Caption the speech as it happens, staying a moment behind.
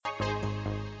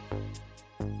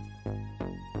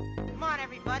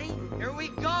Here we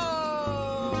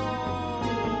go!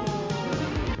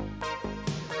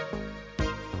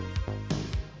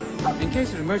 In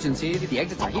case of emergency, the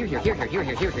exits are here,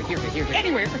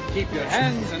 anywhere. Keep your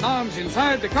hands and arms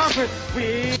inside the carpet.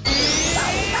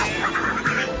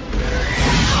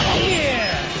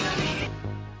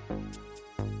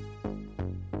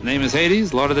 Name is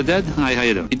Hades, Lord of the Dead. Hi, how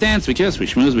you doing? We dance, we kiss, we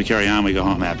schmooze, we carry on, we go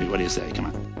home happy. What do you say? Come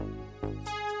on.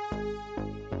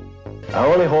 I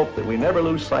only hope that we never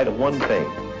lose sight of one thing,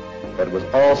 that it was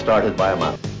all started by a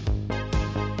mouse.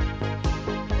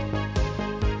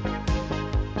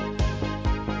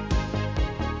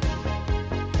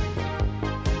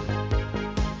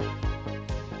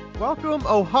 Welcome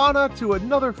Ohana to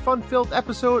another fun-filled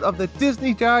episode of the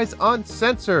Disney Guys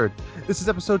Uncensored. This is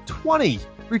episode 20,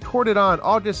 recorded on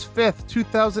August 5th,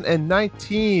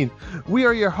 2019. We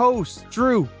are your hosts,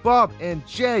 Drew, Bub, and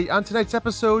Jay. On tonight's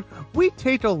episode, we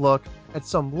take a look at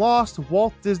some lost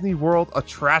Walt Disney World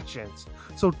attractions.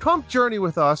 So come journey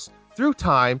with us through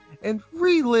time and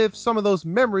relive some of those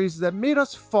memories that made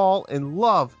us fall in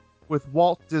love with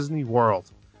Walt Disney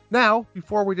World. Now,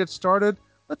 before we get started,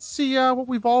 let's see what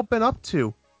we've all been up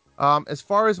to. As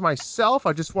far as myself,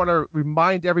 I just want to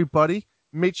remind everybody,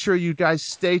 make sure you guys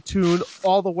stay tuned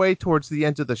all the way towards the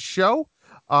end of the show.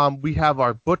 We have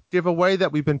our book giveaway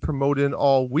that we've been promoting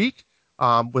all week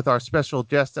with our special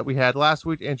guest that we had last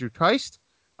week, Andrew Keist.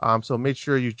 So make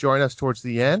sure you join us towards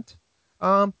the end.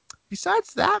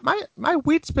 Besides that, my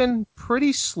week's been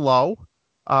pretty slow.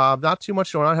 Not too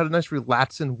much going on. I had a nice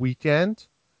relaxing weekend.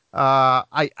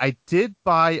 I did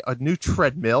buy a new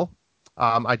treadmill.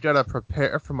 I gotta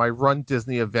prepare for my Run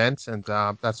Disney event, and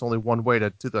that's only one way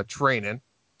to do the training,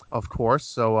 of course.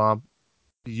 So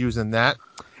be using that.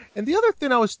 And the other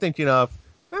thing I was thinking of,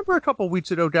 remember a couple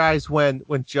weeks ago, guys, when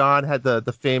John had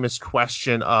the famous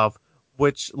question of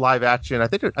which live action, I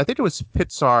think it was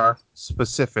Pixar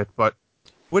specific, but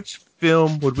which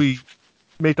film would we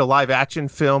make a live action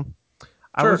film? Sure.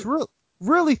 I was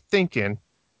really thinking,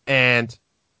 and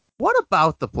what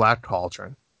about the Black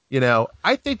Cauldron? You know,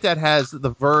 I think that has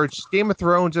the verge. Game of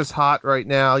Thrones is hot right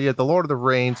now. You have the Lord of the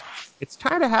Rings. It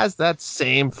kind of has that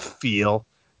same feel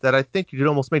that I think you could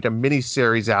almost make a mini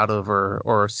series out of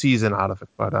or a season out of it.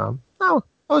 But no,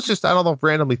 I was just, I don't know,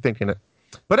 randomly thinking it.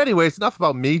 But anyways, enough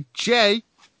about me. Jay,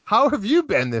 how have you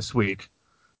been this week?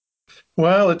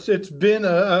 Well, it's been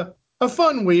a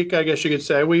fun week, I guess you could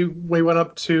say. We went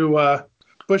up to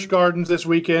Busch Gardens this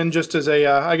weekend just as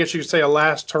I guess you could say a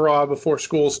last hurrah before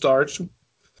school starts.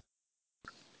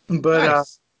 But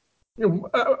nice.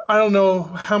 I don't know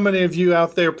how many of you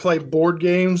out there play board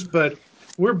games, but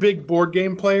we're big board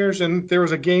game players, and there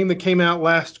was a game that came out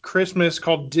last Christmas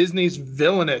called Disney's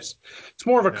Villainous. It's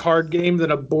more of a card game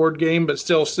than a board game, but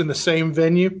still in the same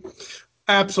venue.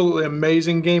 Absolutely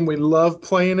amazing game. We love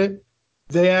playing it.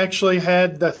 They actually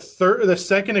had the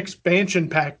second expansion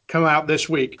pack come out this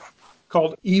week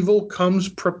called Evil Comes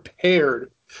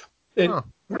Prepared. The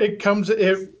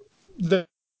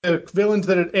villains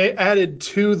that it added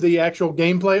to the actual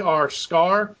gameplay are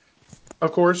Scar,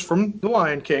 of course, from The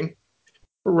Lion King,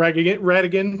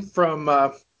 Ratigan from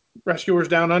Rescuers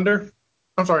Down Under.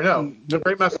 I'm sorry, no, The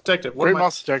Great Mouse Detective. Great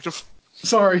Mouse Detective.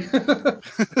 Sorry.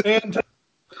 And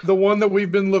the one that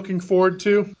we've been looking forward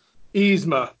to,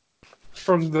 Yzma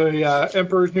from the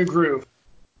Emperor's New Groove.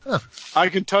 Huh. I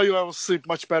can tell you I will sleep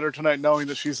much better tonight knowing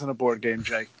that she's in a board game,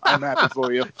 Jay. I'm happy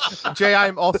for you. Jay,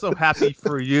 I'm also happy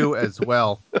for you as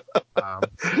well.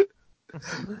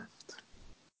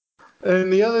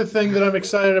 And the other thing that I'm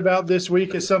excited about this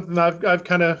week is something I've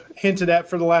kind of hinted at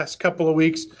for the last couple of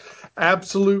weeks.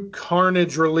 Absolute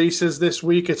Carnage releases this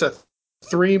week. It's a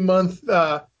 3-month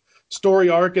story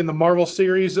arc in the Marvel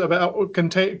series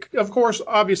of course,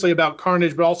 obviously about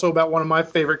Carnage, but also about one of my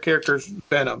favorite characters,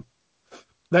 Venom.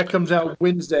 That comes out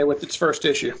Wednesday with its first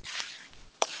issue.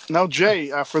 Now,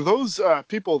 Jay, for those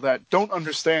people that don't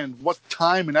understand what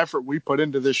time and effort we put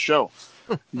into this show,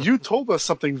 you told us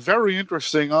something very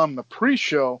interesting on the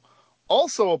pre-show,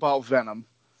 also about Venom.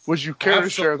 Would you care to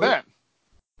share that?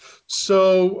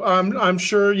 So I'm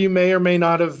sure you may or may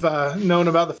not have known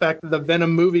about the fact that the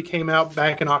Venom movie came out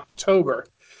back in October,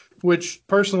 which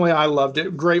personally I loved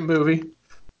it. Great movie.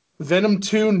 Venom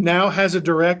 2 now has a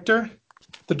director.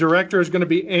 The director is going to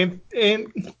be Andy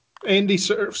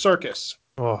Serkis.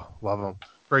 Oh, love him.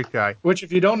 Great guy. Which,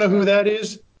 if you don't know who that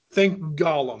is, think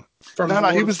Gollum.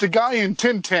 He was the guy in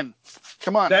Tintin.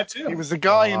 Come on. That too. He was the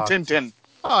guy in Tintin.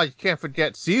 Oh, you can't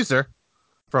forget Caesar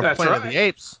from Planet of the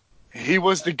Apes. He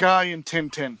was the guy in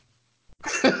Tintin.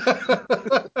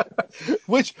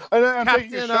 Which, I'm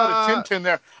taking a shot at Tintin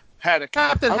there. Haddock.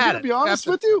 Captain I'm Haddock. going to be honest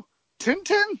with you.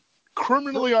 Tintin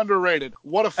Criminally underrated.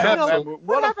 What a film that movie.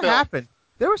 What happened?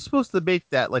 They were supposed to make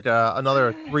that like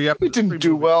another 3 episodes. It didn't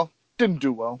do well. Didn't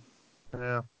do well.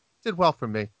 Yeah, did well for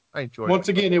me. I enjoyed it. Once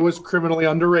again, it was criminally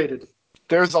underrated.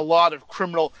 There's a lot of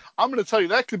criminal. I'm going to tell you,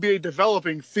 that could be a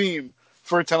developing theme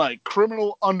for tonight.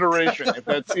 Criminal underration, if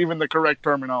that's even the correct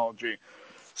terminology.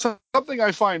 So something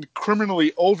I find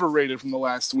criminally overrated from the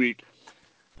last week.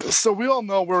 So we all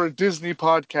know we're a Disney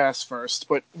podcast first,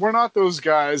 but we're not those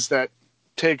guys that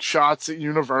take shots at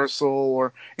Universal,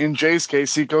 or in Jay's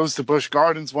case, he goes to Busch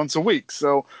Gardens once a week.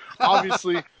 So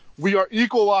obviously, we are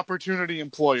equal opportunity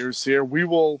employers here. We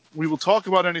will talk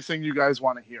about anything you guys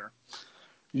want to hear.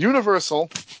 Universal,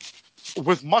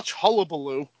 with much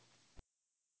hullabaloo,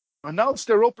 announced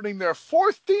they're opening their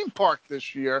 4th theme park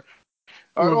this year.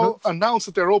 Announced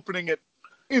that they're opening it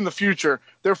in the future.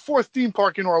 Their 4th theme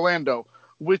park in Orlando,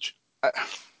 which...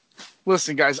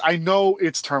 listen, guys, I know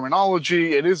it's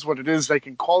terminology. It is what it is. They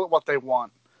can call it what they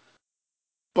want.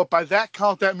 But by that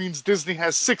count, that means Disney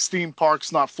has 6 theme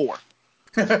parks, not 4.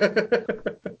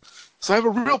 So I have a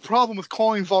real problem with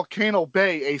calling Volcano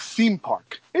Bay a theme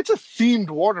park. It's a themed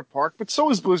water park, but so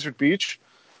is Blizzard Beach.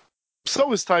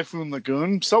 So is Typhoon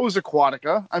Lagoon. So is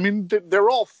Aquatica. I mean, they're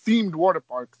all themed water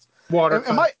parks.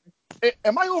 Am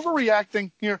I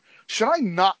overreacting here? Should I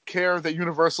not care that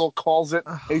Universal calls it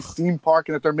a theme park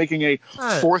and that they're making a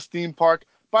 4th theme park?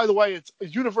 By the way, it's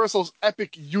Universal's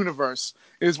Epic Universe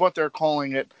is what they're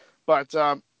calling it. But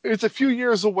it's a few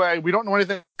years away. We don't know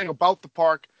anything about the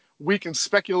park. We can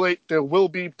speculate there will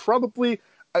be probably,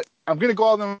 I'm going to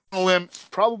go out on a limb,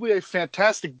 probably a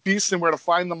Fantastic Beasts and Where to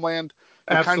Find Them land.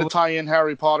 And kind of tie in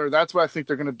Harry Potter. That's what I think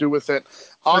they're going to do with it.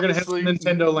 Obviously,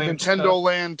 Nintendo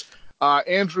Land.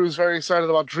 Andrew's very excited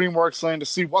about DreamWorks Land to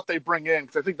see what they bring in,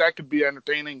 because I think that could be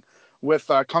entertaining with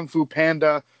Kung Fu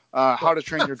Panda, How to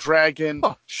Train Your Dragon,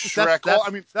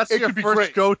 Shrek. That's it your could be first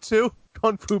great. Go-to,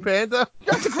 Kung Fu Panda?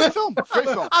 That's a great film. Great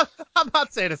film. I'm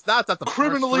not saying it's not. It's not the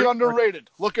Criminally underrated.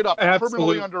 Look it up. Absolutely.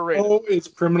 Criminally underrated. Oh, it's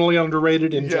criminally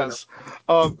underrated in general.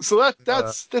 So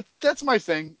that's my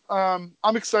thing.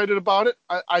 I'm excited about it.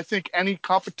 I think any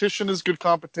competition is good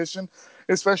competition,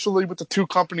 especially with the 2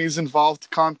 companies involved,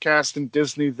 Comcast and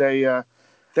Disney. They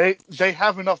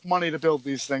have enough money to build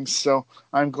these things, so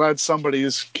I'm glad somebody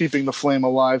is keeping the flame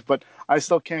alive. But I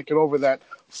still can't get over that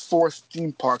 4th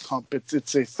theme park hump. It's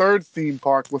a 3rd theme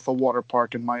park with a water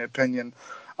park, in my opinion.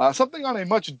 Something on a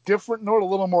much different note, a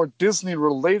little more Disney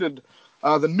related.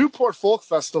 The Newport Folk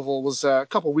Festival was a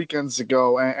couple weekends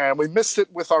ago, and we missed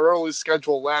it with our early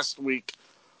schedule last week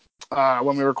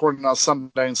when we recorded on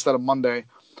Sunday instead of Monday.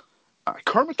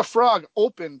 Kermit the Frog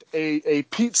opened a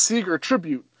Pete Seeger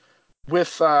tribute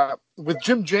with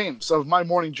Jim James of My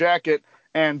Morning Jacket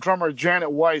and drummer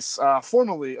Janet Weiss,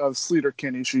 formerly of Sleater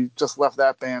Kinney. She just left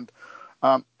that band.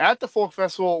 At the Folk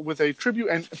Festival with a tribute,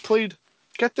 and played,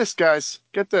 get this, guys,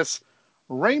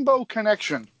 Rainbow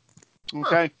Connection.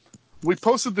 Okay? We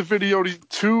posted the video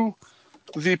to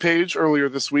the page earlier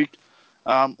this week.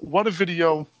 What a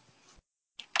video.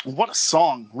 What a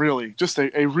song, really. Just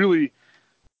a really...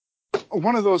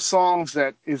 one of those songs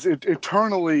that is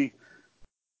eternally,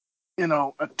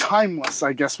 a timeless,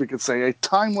 I guess we could say, a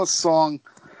timeless song,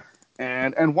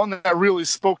 and one that really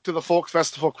spoke to the folk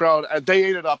festival crowd. They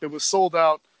ate it up. It was sold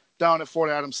out down at Fort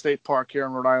Adams State Park here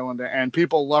in Rhode Island, and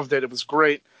people loved it. It was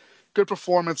great. Good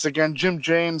performance again. Jim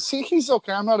James, he's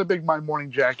okay. I'm not a big My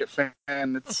Morning Jacket fan.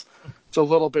 It's a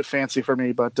little bit fancy for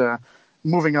me, but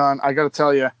moving on, I got to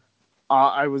tell you,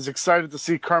 I was excited to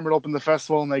see Kermit open the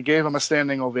festival, and they gave him a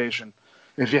standing ovation.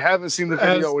 If you haven't seen the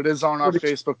video, it is on our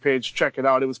Facebook page. Check it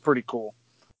out. It was pretty cool.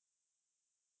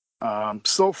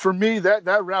 So for me,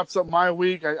 that wraps up my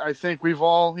week. I think we've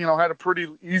all, had a pretty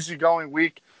easygoing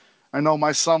week. I know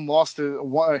my son lost his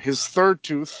 3rd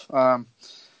tooth.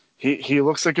 He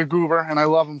looks like a goober, and I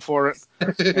love him for it.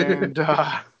 And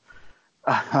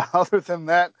other than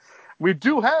that, we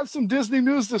do have some Disney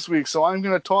news this week, so I'm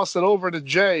going to toss it over to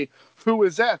Jay, who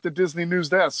is at the Disney News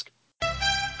Desk.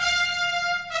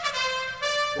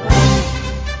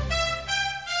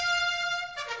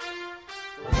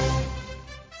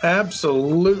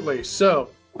 Absolutely. So,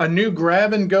 a new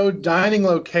grab-and-go dining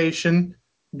location.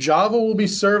 Java will be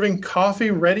serving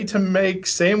coffee ready-made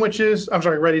sandwiches,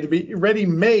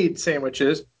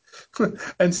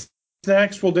 and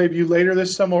snacks will debut later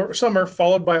this summer,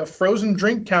 followed by a frozen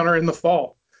drink counter in the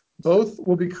fall. Both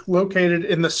will be located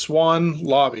in the Swan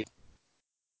lobby.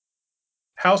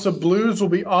 House of Blues will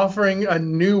be offering a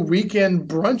new weekend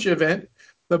brunch event.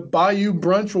 The Bayou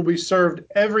Brunch will be served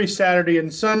every Saturday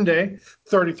and Sunday,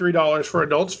 $33 for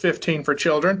adults, $15 for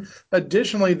children.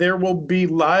 Additionally, there will be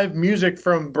live music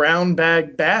from Brown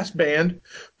Bag Bass Band,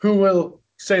 who will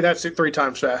Say that 3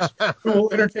 times fast. Who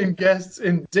will entertain guests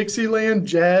in Dixieland,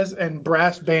 jazz, and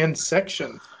brass band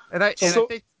section. And I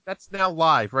think that's now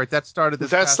live, right? That started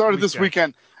this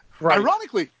weekend. Right.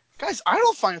 Ironically, guys, I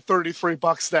don't find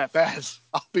 $33 that bad.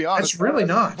 I'll be honest. It's really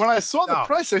not. When I saw the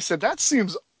price, I said that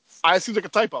seems like a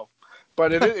typo.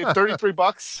 But it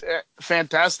 $33,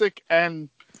 fantastic. And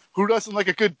who doesn't like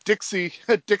a good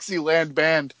Dixieland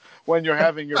band when you're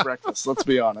having your breakfast? Let's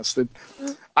be honest.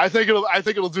 I think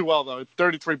it'll do well though.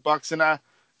 $33, and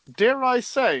dare I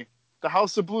say, the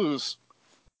House of Blues,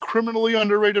 criminally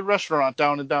underrated restaurant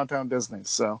down in downtown Disney.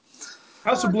 So,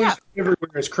 House of Blues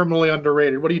everywhere is criminally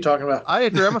underrated. What are you talking about? I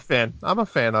agree. I'm a fan. I'm a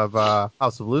fan of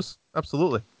House of Blues.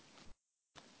 Absolutely.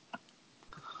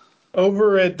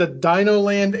 Over at the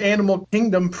Dinoland Animal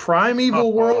Kingdom,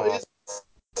 Primeval World is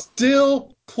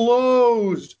still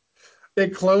closed.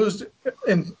 It closed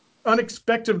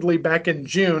unexpectedly back in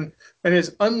June and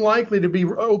is unlikely to be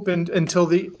opened until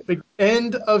the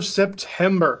end of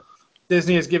September.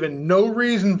 Disney has given no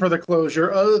reason for the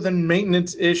closure other than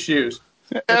maintenance issues.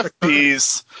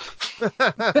 FBs.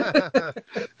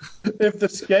 If the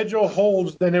schedule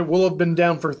holds, then it will have been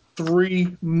down for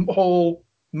 3 whole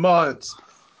months.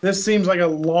 This seems like a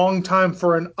long time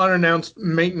for an unannounced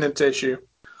maintenance issue.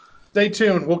 Stay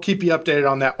tuned. We'll keep you updated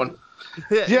on that one.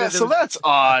 Yeah, so that's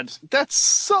odd. That's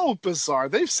so bizarre.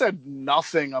 They've said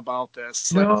nothing about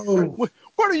this. Like, No.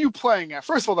 what are you playing at?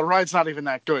 First of all, the ride's not even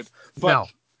that good. But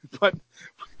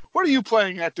what are you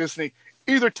playing at, Disney?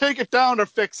 Either take it down or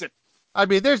fix it. I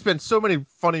mean, there's been so many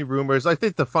funny rumors. I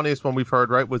think the funniest one we've heard,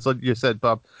 right, was like you said,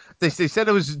 Bub. They said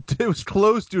it was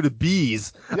closed due to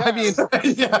bees. Yeah, I mean,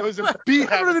 it was a bee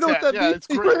habitat. I don't even know what that means. It's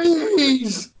great.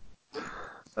 Bees!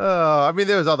 I mean,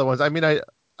 there's other ones. I mean, we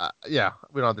don't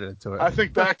have to get into it. I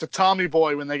think back to Tommy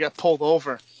Boy when they get pulled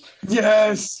over.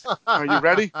 Yes. Are you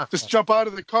ready? Just jump out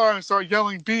of the car and start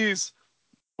yelling bees.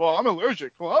 Well, I'm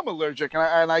allergic.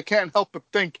 And I can't help but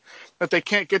think that they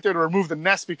can't get there to remove the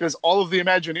nest because all of the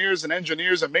Imagineers and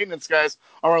engineers and maintenance guys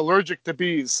are allergic to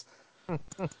bees.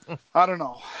 I don't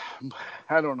know.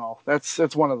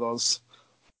 That's one of those.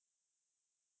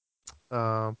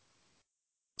 Bob,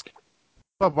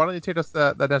 why don't you take us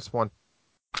that next one?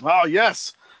 Oh,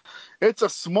 yes. It's a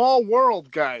Small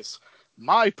World, guys.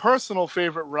 My personal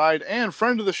favorite ride and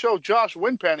friend of the show, Josh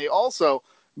Winpenny, also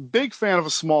big fan of A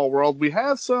Small World. We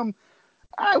have some,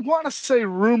 I want to say,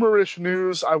 rumorish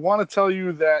news. I want to tell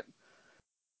you that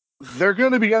they're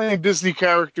going to be getting Disney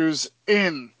characters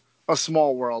in A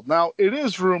Small World. Now, it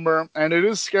is rumor, and it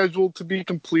is scheduled to be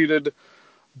completed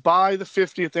by the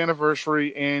 50th anniversary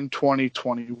in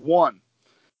 2021.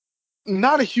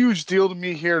 Not a huge deal to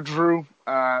me here, Drew,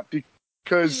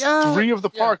 because 3 of the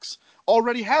parks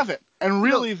already have it. And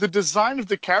really, the design of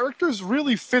the characters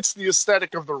really fits the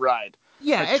aesthetic of the ride.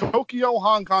 Yeah, like Tokyo,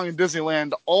 Hong Kong, and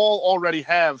Disneyland all already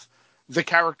have the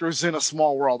characters in A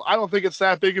Small World. I don't think it's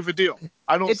that big of a deal.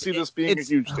 I don't see this being a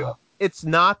huge deal. It's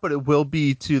not, but it will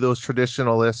be to those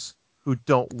traditionalists who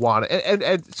don't want it.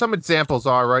 And some examples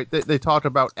are, right, they talked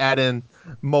about adding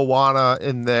Moana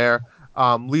in there,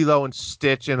 Lilo and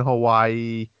Stitch in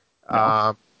Hawaii,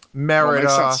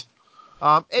 Merida.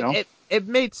 It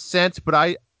made sense,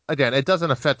 but again, it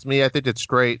doesn't affect me. I think it's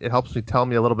great. It helps me tell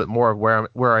me a little bit more of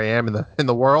where I am in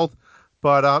the world.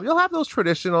 But you'll have those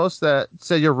traditionalists that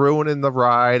say you're ruining the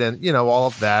ride and, all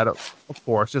of that, of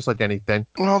course, just like anything.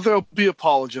 Well, there'll be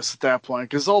apologists at that point,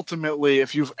 because ultimately,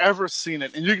 if you've ever seen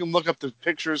it, and you can look up the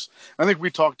pictures, I think we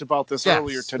talked about this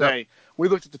earlier today. We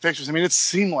looked at the pictures. I mean, it's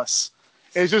seamless.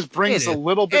 It just brings a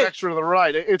little bit extra to the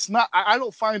ride. It's not. I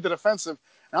don't find it offensive.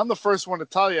 And I'm the first one to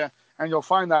tell you, and you'll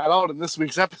find that out in this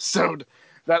week's episode,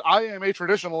 that I am a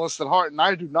traditionalist at heart, and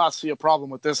I do not see a problem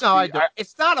with this. No, I don't.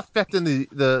 It's not affecting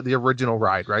the original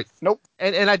ride, right? Nope.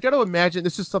 And I got to imagine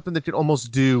this is something that you can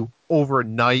almost do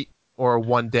overnight or a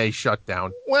one-day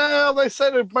shutdown. Well, they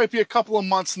said it might be a couple of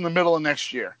months in the middle of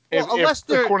next year,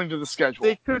 according to the schedule.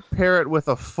 They could pair it with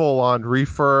a full-on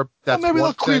refurb. Maybe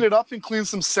they'll clean it up and clean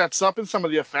some sets up and some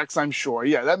of the effects, I'm sure.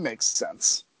 Yeah, that makes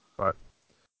sense. But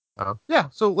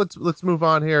so let's move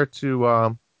on here to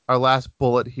our last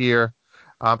bullet here.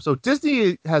 So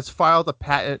Disney has filed a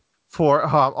patent for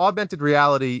augmented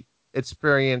reality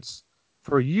experience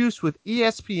for use with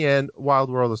ESPN Wild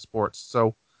World of Sports.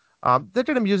 So they're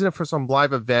going to be using it for some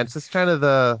live events. It's kind of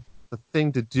the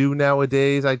thing to do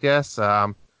nowadays, I guess.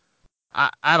 I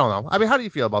don't know. I mean, how do you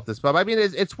feel about this, Bob? I mean,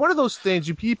 it's one of those things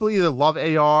you people either love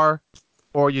AR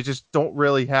or you just don't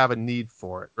really have a need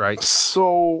for it, right?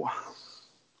 So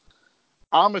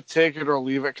I'm a take it or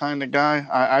leave it kind of guy.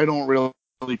 I don't really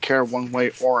care one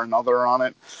way or another on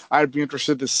it. I'd be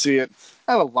interested to see it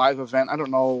at a live event. I don't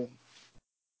know,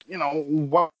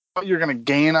 what you're going to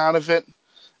gain out of it.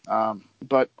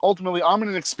 But ultimately, I'm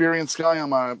an experienced guy.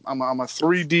 I'm a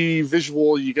 3D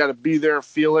visual. You got to be there,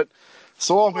 feel it.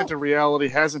 So augmented reality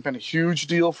hasn't been a huge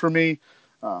deal for me.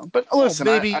 But listen,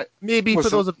 maybe for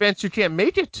those events you can't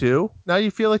make it to, now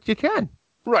you feel like you can.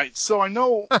 Right. So I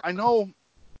know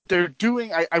they're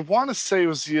doing. I want to say it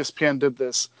was ESPN did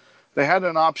this. They had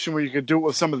an option where you could do it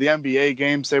with some of the NBA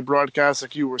games they broadcast,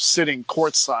 like you were sitting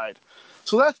courtside.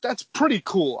 So that's pretty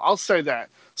cool. I'll say that.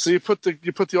 So you put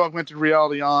the augmented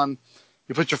reality on,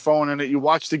 you put your phone in it, you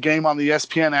watch the game on the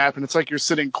ESPN app, and it's like you're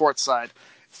sitting courtside.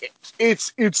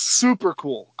 It's super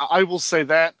cool. I will say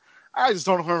that. I just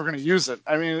don't know if I'm ever going to use it.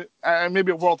 I mean,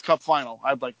 maybe a World Cup final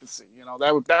I'd like to see.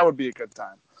 That would be a good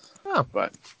time. Oh,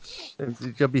 but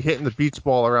you'll be hitting the beach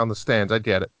ball around the stands. I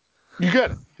get it. You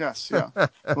get it. Yes, yeah.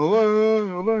 Ole,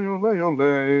 ole, ole,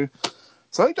 ole.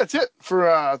 So I think that's it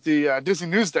for the Disney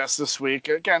News Desk this week.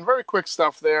 Again, very quick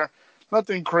stuff there.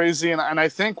 Nothing crazy, and I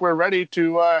think we're ready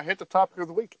to hit the topic of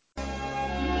the week.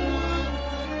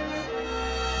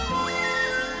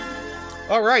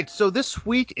 All right, so this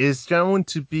week is going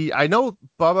to be, I know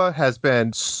Bubba has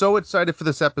been so excited for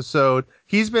this episode.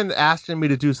 He's been asking me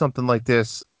to do something like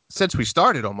this since we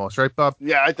started almost, right, Bub?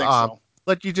 Yeah, I think so.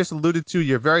 Like you just alluded to,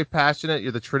 you're very passionate,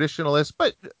 you're the traditionalist,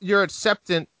 but you're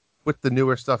acceptant with the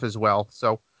newer stuff as well.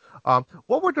 So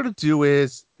what we're going to do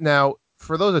is, now,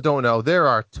 for those that don't know, there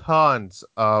are tons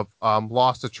of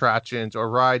lost attractions or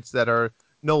rides that are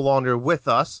no longer with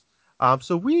us.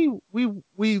 So we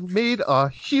made a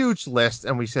huge list,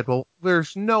 and we said, well,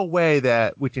 there's no way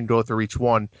that we can go through each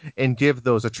one and give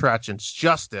those attractions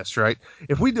justice, right?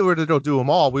 If we were to go do them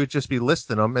all, we would just be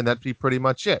listing them, and that'd be pretty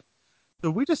much it. So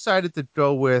we decided to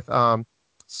go with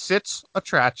 6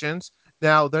 attractions.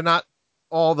 Now, they're not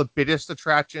all the biggest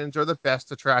attractions or the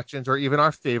best attractions or even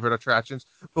our favorite attractions,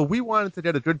 but we wanted to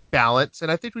get a good balance,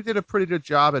 and I think we did a pretty good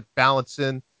job at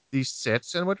balancing these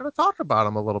 6, and we're going to talk about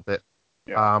them a little bit.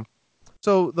 Yeah.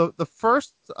 So the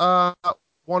first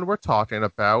one we're talking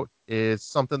about is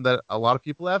something that a lot of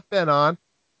people have been on,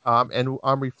 and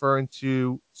I'm referring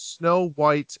to Snow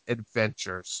White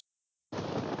Adventures.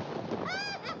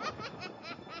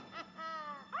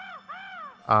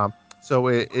 So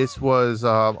it was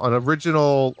an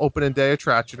original opening day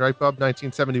attraction, right, Bub?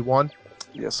 1971.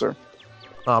 Yes, sir.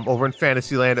 Over in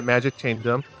Fantasyland at Magic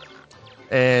Kingdom,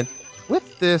 and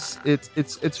with this,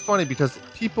 it's funny because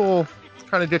people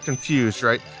kind of get confused,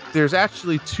 right? There's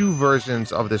actually 2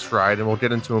 versions of this ride, and we'll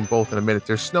get into them both in a minute.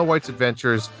 There's Snow White's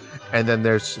Adventures, and then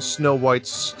there's Snow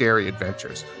White's Scary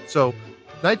Adventures. So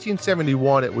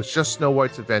 1971, it was just Snow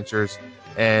White's Adventures,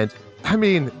 and I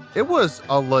mean, it was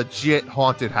a legit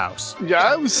haunted house. Yeah,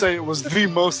 I would say it was the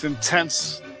most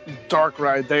intense dark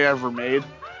ride they ever made.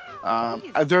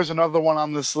 There's another one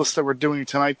on this list that we're doing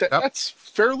tonight that's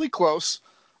fairly close.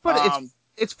 But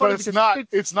it's funny, but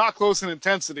it's not close in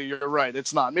intensity. You're right.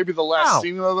 It's not. Maybe the last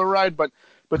scene of the ride, but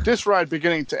this ride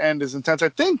beginning to end is intense. I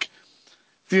think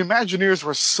the Imagineers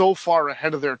were so far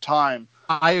ahead of their time.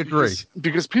 I agree.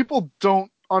 Because people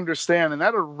don't understand. In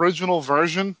that original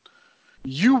version,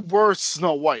 you were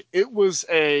Snow White. It was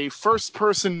a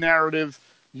first-person narrative.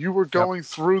 You were going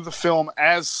through the film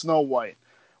as Snow White.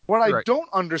 What I don't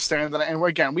understand, and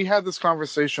again, we had this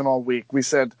conversation all week. We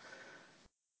said,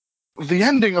 the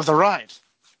ending of the ride.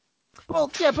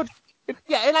 Well, yeah,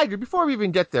 and I agree. Before we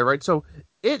even get there, right? So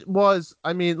it was,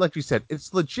 I mean, like you said,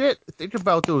 it's legit. Think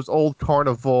about those old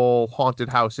carnival haunted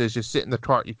houses. You sit in the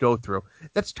cart, you go through.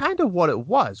 That's kind of what it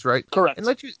was, right? Correct. And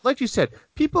like you said,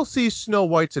 people see Snow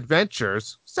White's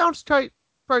Adventures. Sounds tight,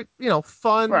 right?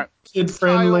 Fun, right? Kid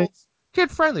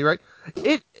friendly, right?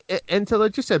 And so,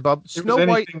 like you said, Bob, Snow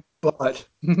White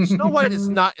is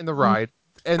not in the ride,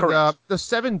 and the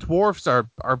 7 dwarfs are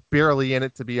barely in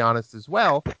it, to be honest, as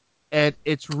well. And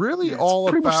it's really all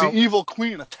pretty about much the evil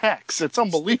queen attacks. It's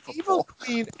unbelievable. The evil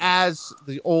queen as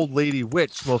the old lady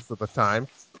witch most of the time.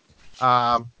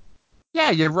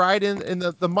 You ride in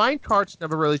the mine cart's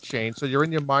never really changed. So you're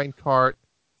in your mine cart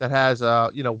that has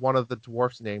one of the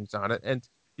dwarfs' names on it, and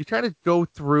you kind of go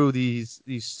through these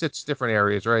 6 different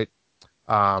areas, right?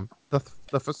 The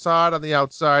facade on the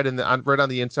outside, and right on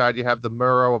the inside you have the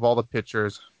mirror of all the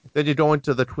pictures. Then you go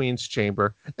into the queen's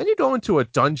chamber. Then you go into a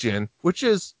dungeon, which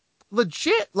is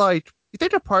legit, like, you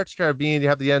think of Pirates of the Caribbean, you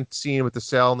have the end scene with the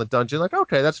cell and the dungeon, like,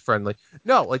 okay, that's friendly.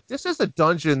 No, like, this is a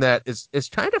dungeon that is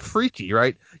kind of freaky,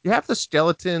 right? You have the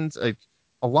skeletons, like,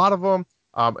 a lot of them,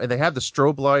 and they have the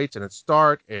strobe lights, and it's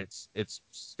dark, it's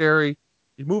scary.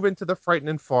 You move into the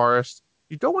frightening forest.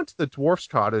 You go into the dwarf's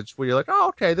cottage where you're like, oh,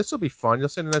 okay, this will be fun. You'll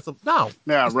sit in this. No,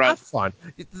 it's not fun.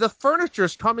 The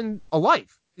furniture's coming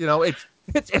alive. It's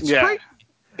yeah.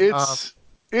 great.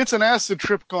 It's an acid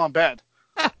trip gone bad.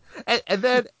 and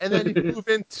then you move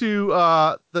into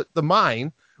the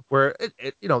mine where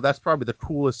it that's probably the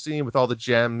coolest scene with all the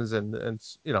gems and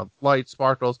light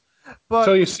sparkles. But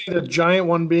so you see the giant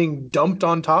one being dumped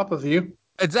on top of you.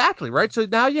 exactly, right? So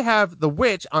now you have the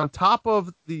witch on top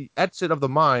of the exit of the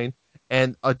mine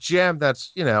and a gem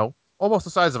that's, almost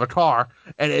the size of a car.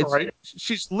 And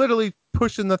she's literally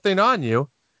pushing the thing on you.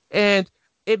 And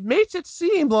it makes it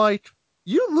seem like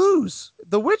you lose.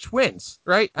 The witch wins,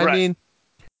 right? I mean,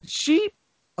 she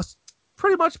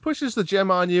pretty much pushes the gem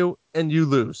on you and you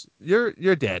lose.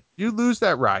 You're dead. You lose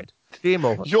that ride. Game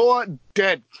over. You're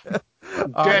dead.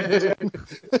 Dead.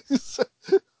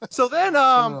 So then,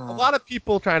 a lot of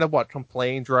people kind of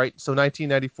complained, right? So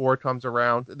 1994 comes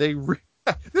around.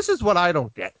 This is what I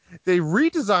don't get. They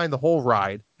redesigned the whole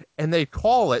ride, and they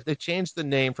changed the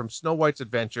name from Snow White's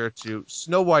Adventure to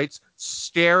Snow White's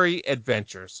Scary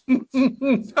Adventures.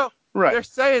 So they're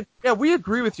saying, yeah, we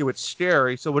agree with you, it's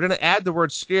scary, so we're going to add the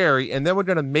word scary, and then we're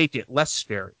going to make it less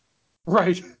scary.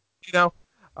 Right.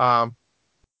 But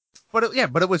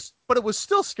it was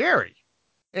still scary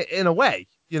in a way.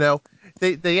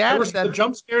 They added that the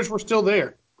jump scares were still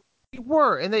there. They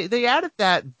were, and they added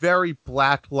that very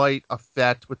black light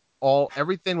effect with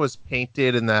everything was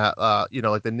painted in that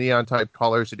like the neon type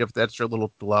colors to give the extra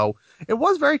little glow. It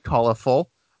was very colorful.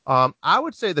 I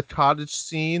would say the cottage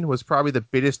scene was probably the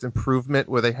biggest improvement,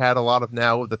 where they had a lot of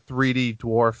now the 3D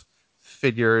dwarf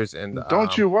figures. And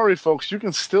don't you worry, folks, you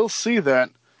can still see that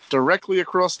directly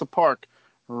across the park,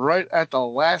 right at the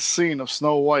last scene of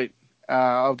Snow White,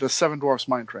 of the Seven Dwarfs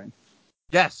Mine Train.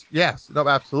 Yes, no,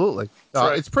 absolutely.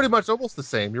 Right. It's pretty much almost the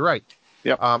same. You're right.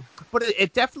 Yep. But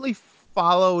it definitely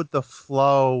followed the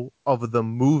flow of the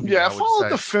movie. Yeah, it followed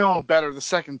the film better the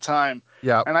second time.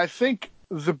 Yeah. And I think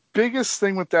the biggest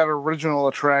thing with that original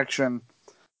attraction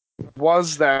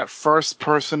was that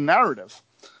first-person narrative.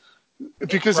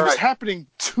 Because it was happening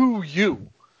to you.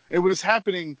 It was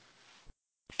happening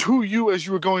to you as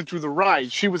you were going through the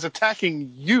ride. She was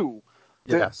attacking you,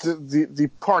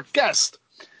 the park guest.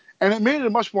 And it made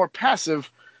it much more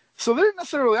passive. So they didn't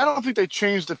necessarily, I don't think they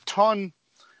changed a ton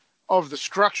of the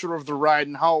structure of the ride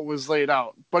and how it was laid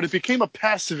out. But it became a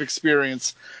passive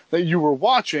experience that you were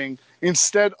watching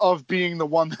instead of being the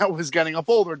one that was getting a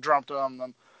boulder dumped on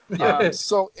them.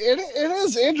 So it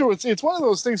is, Andrew, it's one of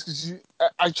those things, because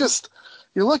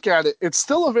you look at it, it's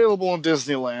still available in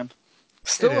Disneyland,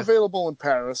 still available in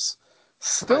Paris,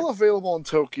 still available in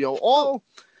Tokyo.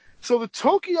 So the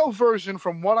Tokyo version,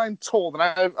 from what I'm told, and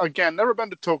I've, again, never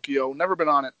been to Tokyo, never been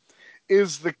on it,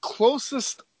 is the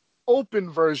closest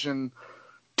open version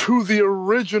to the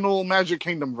original Magic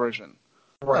Kingdom version.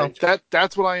 Right.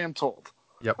 That's what I am told.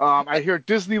 Yep. I hear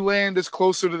Disneyland is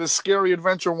closer to the Scary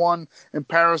Adventure one, and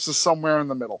Paris is somewhere in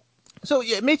the middle. So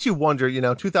it makes you wonder,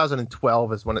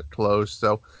 2012 is when it closed,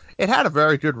 so it had a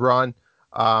very good run.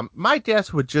 My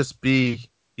guess would just be,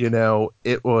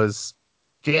 it was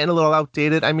getting a little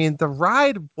outdated. I mean, the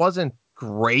ride wasn't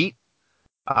great,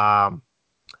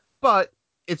 but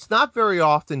it's not very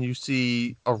often you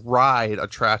see a ride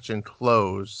attraction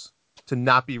close to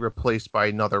not be replaced by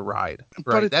another ride. Right?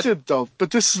 But it did, though.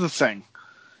 But this is the thing.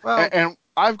 Well, and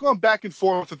I've gone back and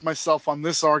forth with myself on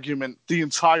this argument the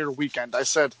entire weekend. I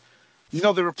said,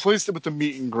 they replaced it with the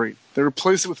meet and greet. They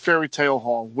replaced it with Fairy Tale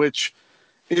Hall, which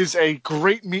is a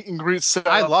great meet and greet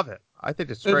setup. I love it. I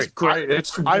think it's great. It's great.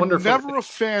 It's wonderful. I'm never a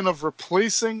fan of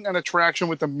replacing an attraction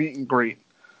with a meet and greet.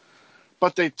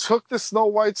 But they took the Snow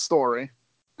White story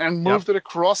and moved it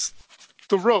across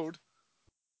the road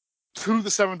to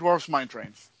the Seven Dwarfs Mine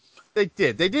Train. They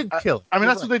did. They did kill it. I mean,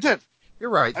 that's what they did.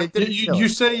 You're right. They did. You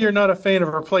say you're not a fan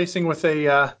of replacing with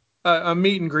a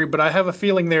meet and greet, but I have a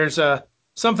feeling there's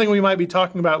something we might be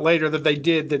talking about later that they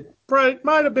did that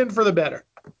might have been for the better.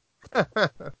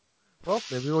 Well,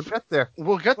 maybe we'll get there.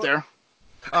 We'll get there.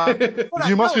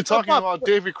 You must be talking about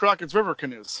Davy Crockett's river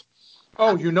canoes.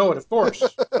 Oh, you know it, of course.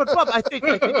 But Bub, I think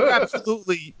you're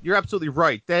absolutely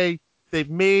right. They've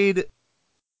made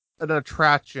an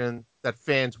attraction that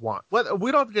fans want. Whether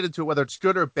we don't get into whether it's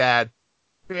good or bad,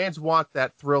 fans want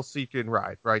that thrill-seeking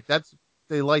ride, right?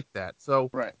 They like that. So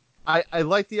right. I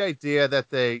like the idea that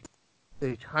they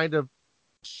kind of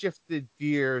shifted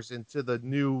gears into the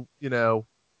new,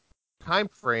 time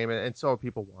frame, and so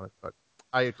people want it. But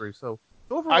I agree. So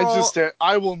overall,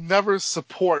 I will never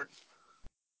support,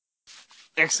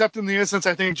 except in the instance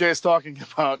I think Jay is talking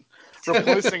about,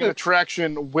 replacing an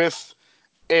attraction with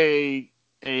a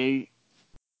meet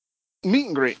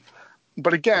and greet.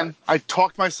 But again, I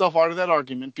talked myself out of that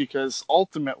argument because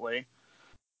ultimately,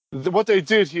 what they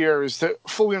did here is to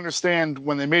fully understand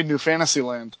when they made New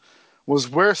Fantasyland was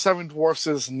where Seven Dwarfs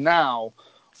is now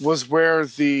was where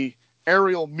the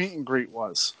aerial meet and greet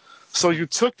was. So you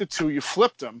took the two, you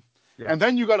flipped them, and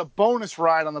then you got a bonus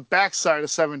ride on the backside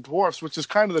of Seven Dwarfs, which is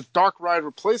kind of the dark ride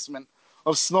replacement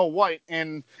of Snow White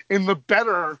in the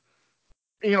better,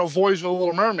 Voyage of the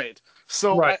Little Mermaid.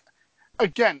 So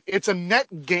again, it's a net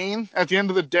gain at the end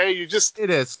of the day. It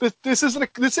is. This isn't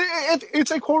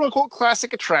it's a quote unquote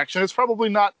classic attraction. It's probably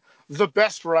not the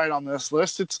best ride on this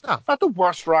list. It's not the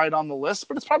worst ride on the list,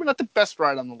 but it's probably not the best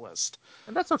ride on the list.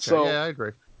 And that's okay. So, yeah, I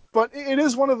agree. But it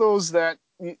is one of those that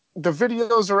the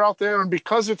videos are out there, and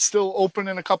because it's still open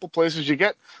in a couple places, you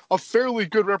get a fairly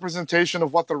good representation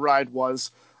of what the ride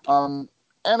was. And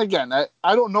again,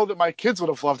 I don't know that my kids would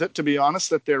have loved it, to be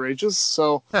honest, at their ages.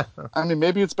 So, I mean,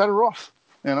 maybe it's better off,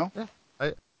 Yeah,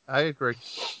 I agree.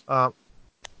 I'm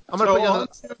going to put on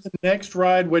to the next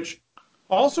ride, which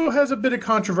also has a bit of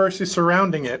controversy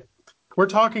surrounding it. We're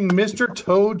talking Mr.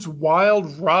 Toad's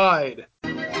Wild Ride.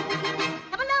 Come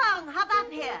along, hop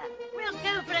up here. We'll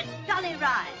go for a jolly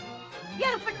ride. The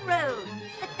open road,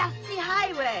 the dusty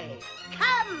highway.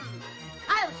 Come,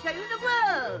 I'll show you the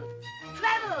world.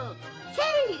 Travel,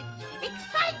 change,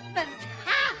 excitement.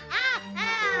 Ha, ha,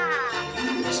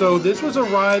 ha. So this was a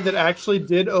ride that actually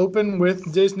did open with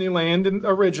Disneyland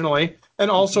originally, and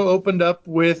also opened up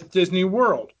with Disney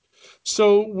World.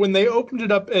 So when they opened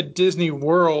it up at Disney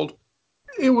World,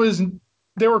 there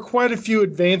were quite a few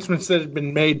advancements that had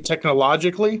been made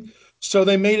technologically. So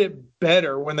they made it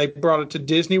better when they brought it to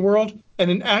Disney World, and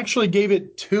it actually gave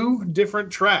it 2 different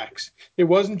tracks. It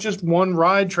wasn't just one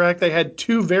ride track. They had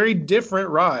 2 very different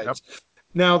rides. Yep.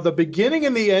 Now, the beginning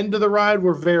and the end of the ride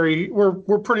were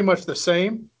pretty much the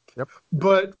same. Yep.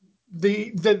 But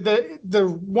the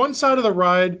one side of the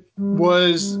ride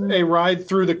was a ride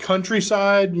through the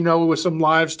countryside, with some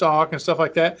livestock and stuff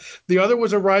like that. The other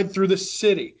was a ride through the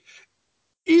city.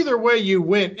 Either way you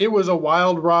went, it was a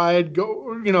wild ride,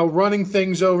 running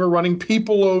things over, running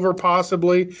people over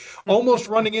possibly, almost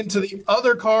running into the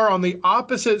other car on the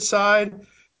opposite side.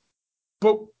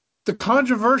 But the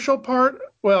controversial part,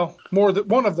 one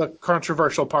of the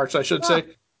controversial parts, I should say,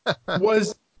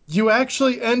 was you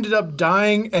actually ended up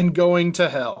dying and going to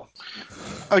hell.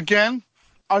 Again,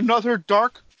 another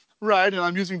dark ride, and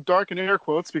I'm using dark in air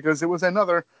quotes because it was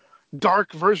another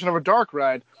dark version of a dark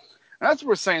ride. And that's what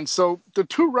we're saying. So the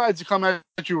 2 rides that come at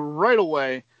you right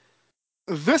away,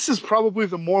 this is probably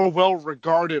the more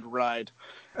well-regarded ride.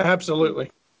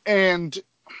 Absolutely. And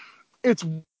it's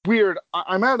weird.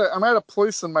 I'm at a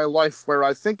place in my life where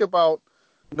I think about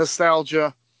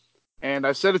nostalgia, and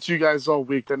I've said it to you guys all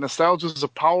week, that nostalgia is a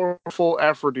powerful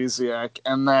aphrodisiac,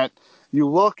 and that you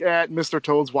look at Mr.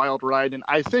 Toad's Wild Ride, and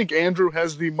I think Andrew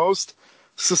has the most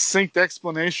succinct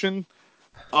explanation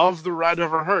of the ride I've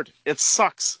ever heard. It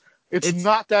sucks. It's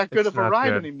not that good of a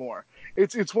ride anymore.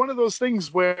 It's one of those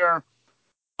things where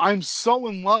I'm so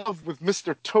in love with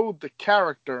Mr. Toad, the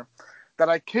character, that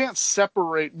I can't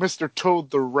separate Mr.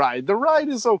 Toad, the ride. The ride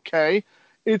is okay.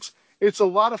 It's a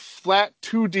lot of flat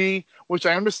 2D, which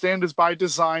I understand is by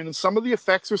design, and some of the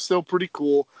effects are still pretty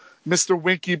cool. Mr.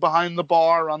 Winky behind the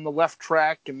bar on the left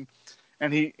track, and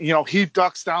he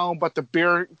ducks down, but the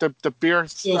beer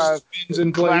still spins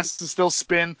in glasses still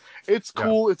spin. It's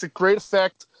cool. Yeah. It's a great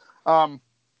effect. But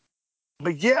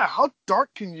yeah, how dark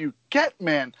can you get,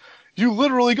 man? You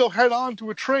literally go head on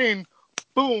to a train,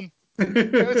 boom. And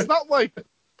it's not like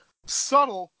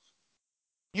subtle.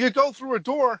 You go through a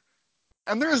door,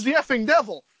 and there's the effing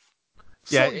devil.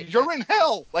 So you're in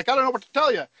hell. Like, I don't know what to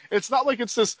tell you. It's not like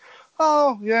it's this,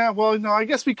 oh, yeah, well, no, I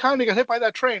guess we kind of got hit by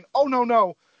that train. Oh,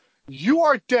 no. You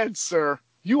are dead, sir.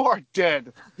 You are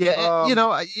dead. Yeah,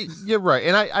 you're right.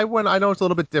 And I know it's a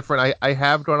little bit different. I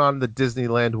have gone on the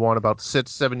Disneyland one about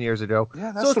 6-7 years ago.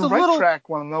 Yeah, that's the right track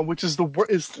one, though, which is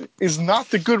is not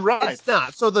the good ride. It's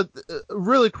not. So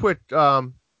really quick,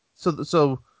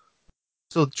 so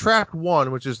track 1,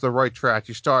 which is the right track,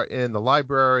 you start in the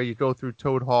library, you go through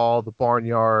Toad Hall, the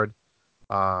barnyard,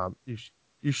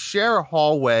 you share a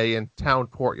hallway and town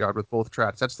courtyard with both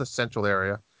tracks. That's the central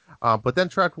area. But then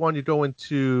track 1, you go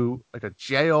into like a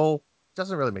jail. It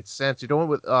doesn't really make sense. You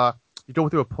go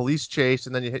through a police chase,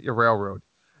 and then you hit your railroad.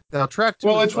 Now track 2.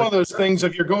 Well, it's one of those things.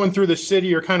 If you're going through the city,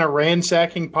 you're kind of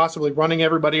ransacking, possibly running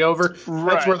everybody over.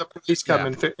 Right. That's where the police come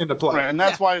into play. Right, and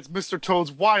that's why it's Mr.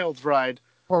 Toad's Wild Ride.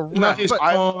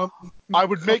 I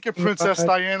would make a Princess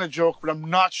Diana joke, but I'm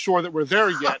not sure that we're there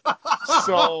yet.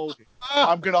 So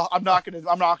I'm not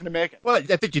gonna make it. Well, I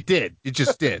think you did. You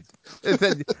just did.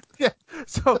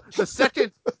 So the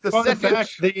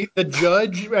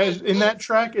judge in that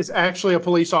track is actually a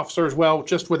police officer as well,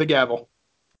 just with a gavel.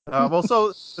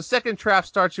 So the second trap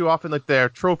starts you off in like their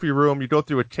trophy room. You go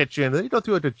through a kitchen, then you go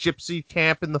through like a gypsy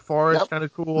camp in the forest, kind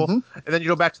of cool. Mm-hmm. And then you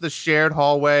go back to the shared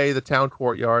hallway, the town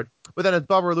courtyard. But then, as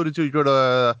Bubba alluded to, you go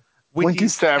to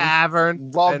Winky's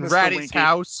Tavern Love and Mr. Ratty's Winky.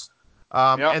 house.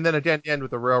 And then again, the end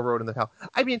with the railroad in the hell.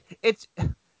 I mean,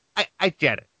 I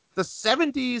get it. The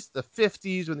 70s, the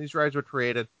 50s, when these rides were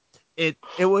created, it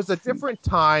was a different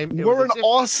time. We're an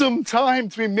awesome time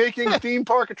to be making theme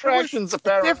park attractions,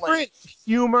 apparently. Different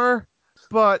humor,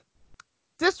 but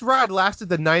this ride lasted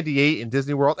to 98 in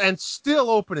Disney World and still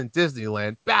open in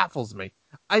Disneyland. Baffles me.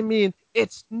 I mean,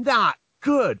 it's not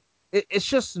good. It's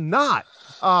just not.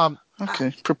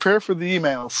 Okay, prepare for the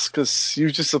emails, because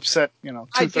you just upset,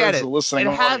 two-thirds of the listening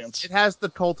audience. It has the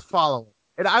cult following.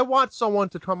 And I want someone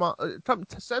to come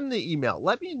to send the email.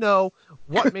 Let me know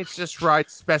what makes this ride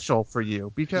special for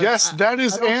you. Because yes, that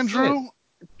is Andrew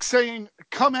saying,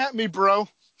 "Come at me, bro."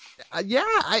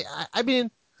 I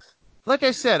mean, like I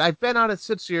said, I've been on it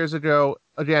 6 years ago.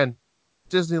 Again,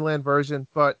 Disneyland version,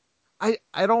 but I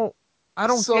don't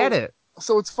get it.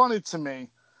 So it's funny to me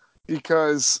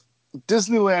because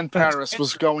Disneyland Paris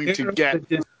was going to get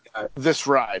this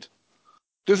ride.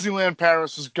 Disneyland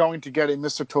Paris was going to get a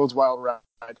Mr. Toad's Wild Ride.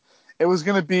 It was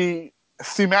going to be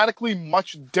thematically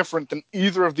much different than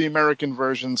either of the American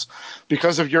versions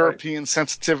because of European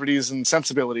sensitivities and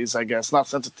sensibilities, I guess. Not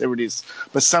sensitivities,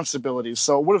 but sensibilities.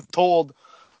 So it would have told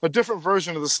a different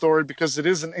version of the story because it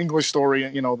is an English story,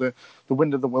 the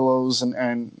Wind of the Willows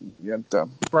and the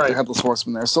Headless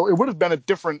Horseman there. So it would have been a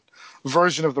different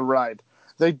version of the ride.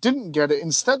 They didn't get it.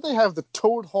 Instead, they have the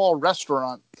Toad Hall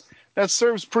restaurant that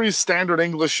serves pretty standard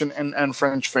English and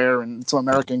French fare and some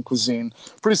American cuisine.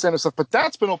 Pretty standard stuff. But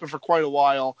that's been open for quite a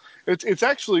while. It's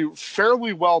actually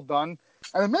fairly well done.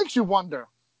 And it makes you wonder,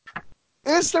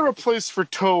 is there a place for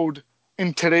Toad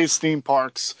in today's theme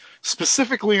parks,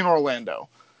 specifically in Orlando?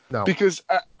 No. Because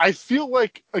I feel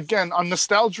like, again, on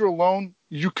nostalgia alone,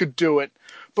 you could do it.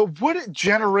 But would it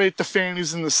generate the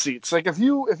fannies in the seats? Like if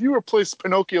you replace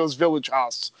Pinocchio's Village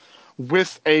House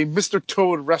with a Mr.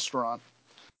 Toad restaurant,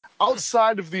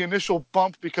 outside of the initial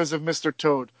bump because of Mr.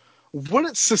 Toad, would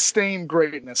it sustain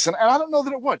greatness? And I don't know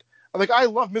that it would. Like, I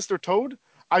love Mr. Toad.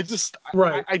 I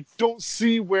don't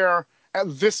see where,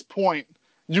 at this point,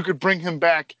 you could bring him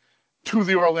back to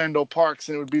the Orlando parks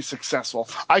and it would be successful.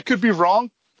 I could be wrong.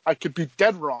 I could be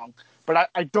dead wrong. But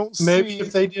I don't see... Maybe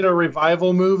if they did a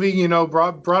revival movie,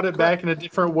 brought it back in a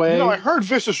different way. I heard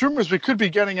vicious rumors we could be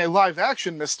getting a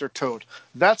live-action Mr. Toad.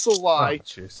 That's a lie.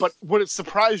 But would it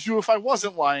surprise you if I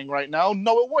wasn't lying right now?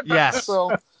 No, it wouldn't. Yes.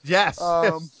 So, yes.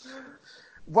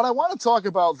 What I want to talk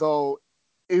about, though,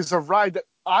 is a ride that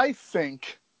I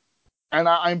think, and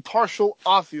I'm partial,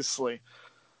 obviously,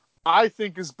 I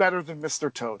think is better than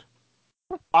Mr. Toad.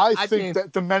 I think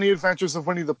that The Many Adventures of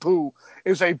Winnie the Pooh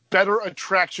is a better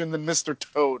attraction than Mr.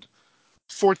 Toad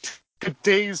for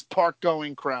today's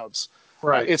park-going crowds.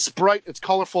 Right. It's bright, it's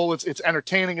colorful, it's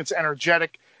entertaining, it's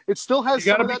energetic. It still has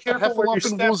some of that Heffalump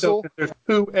and Woozle. There's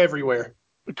poo everywhere.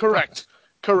 Correct.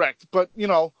 But,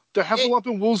 the Heffalump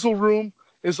and Woozle room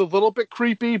is a little bit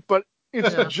creepy, but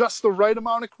it's just the right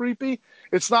amount of creepy.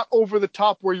 It's not over the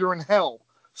top where you're in hell.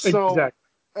 So, exactly.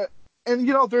 And,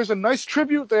 there's a nice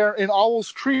tribute there in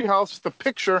Owl's Treehouse with the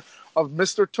picture of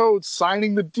Mr. Toad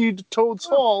signing the deed to Toad's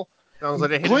Hall. Sounds like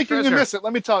a hidden Blink and you treasure. miss it.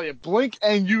 Let me tell you. Blink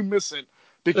and you miss it.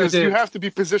 Because you have to be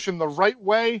positioned the right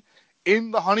way in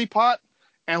the honey pot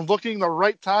and looking the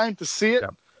right time to see it.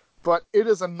 Yep. But it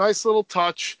is a nice little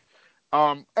touch.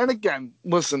 And again,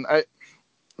 listen,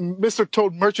 Mr.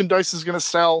 Toad merchandise is going to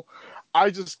sell.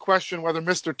 I just question whether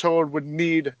Mr. Toad would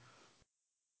need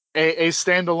a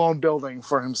standalone building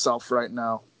for himself right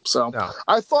now. So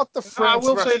I thought the France I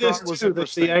will say this was too, that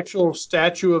the actual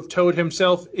statue of Toad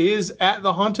himself is at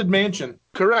the Haunted Mansion.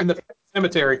 Correct. In the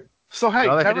cemetery. So hey,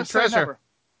 never say never.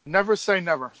 Never say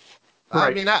never.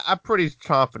 Right. I mean, I'm pretty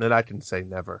confident I can say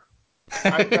never.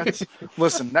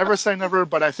 Listen, never say never,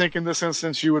 but I think in this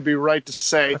instance you would be right to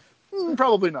say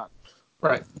probably not.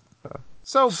 Right.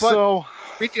 So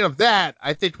speaking of that,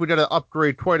 I think we got to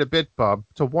upgrade quite a bit, Bub,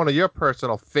 to one of your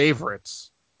personal favorites.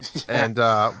 And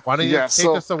why don't you take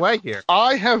us away here?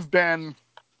 I have been,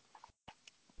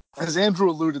 as Andrew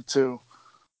alluded to,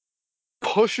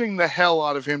 pushing the hell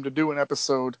out of him to do an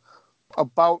episode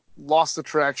about lost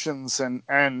attractions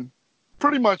and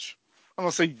pretty much, I'm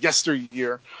going to say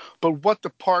yesteryear, but what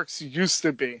the parks used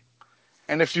to be.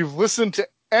 And if you've listened to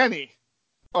any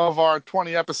of our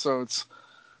 20 episodes,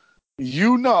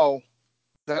 you know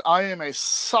that I am a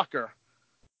sucker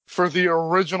for the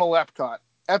original Epcot.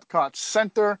 Epcot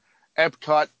Center,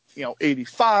 Epcot,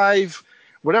 85,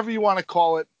 whatever you want to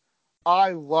call it.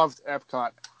 I loved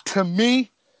Epcot. To me,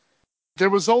 there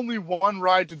was only one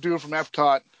ride to do from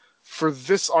Epcot for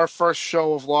this, our first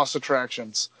show of Lost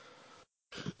Attractions.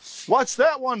 What's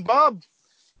that one, Bob?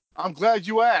 I'm glad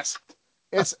you asked.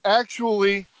 It's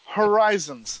actually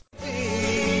Horizons.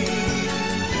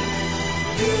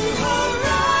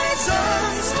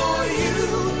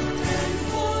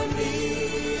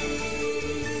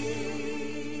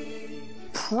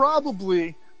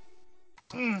 Probably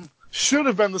should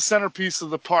have been the centerpiece of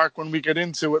the park when we get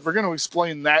into it. We're going to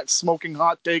explain that smoking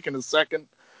hot take in a second.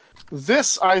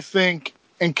 This, I think,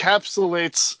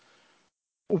 encapsulates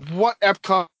what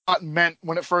Epcot meant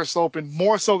when it first opened,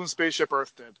 more so than Spaceship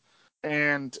Earth did.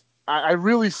 And I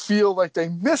really feel like they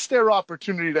missed their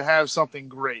opportunity to have something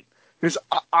great. Because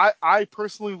I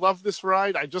personally love this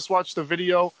ride. I just watched the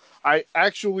video. I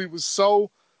actually was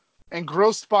so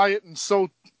engrossed by it and so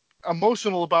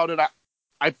emotional about it.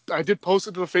 I did post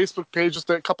it to the Facebook page just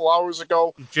a couple hours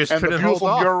ago. Just and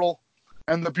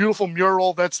the beautiful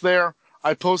mural that's there,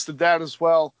 I posted that as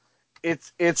well. So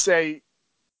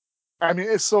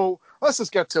let's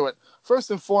just get to it.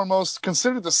 First and foremost,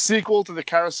 consider the sequel to the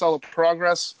Carousel of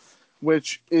Progress,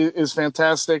 which is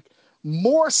fantastic.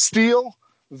 More steel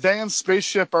than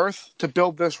Spaceship Earth to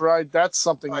build this ride. That's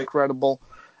something incredible.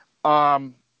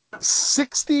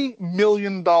 $60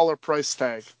 million price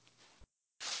tag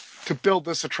to build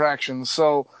this attraction.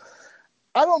 So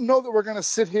I don't know that we're going to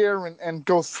sit here and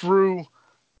go through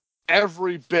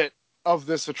every bit of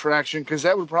this attraction, because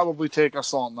that would probably take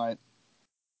us all night.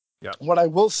 Yeah. What I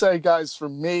will say, guys, for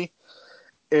me,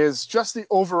 is just the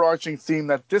overarching theme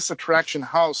that this attraction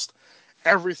housed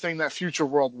everything that Future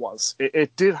World was.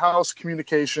 It did house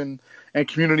communication and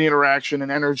community interaction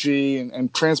and energy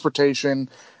and transportation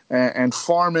and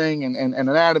farming and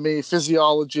anatomy,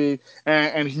 physiology,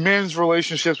 and human's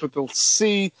relationships with the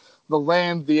sea, the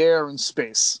land, the air, and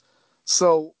space.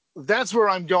 So that's where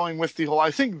I'm going with the whole. I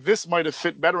think this might have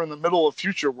fit better in the middle of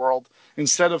Future World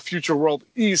instead of Future World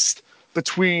East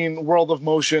between World of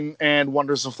Motion and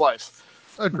Wonders of Life.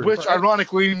 Agreed. Which,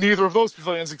 ironically, neither of those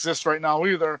pavilions exist right now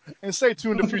either. And stay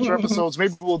tuned to future episodes.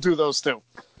 Maybe we'll do those too.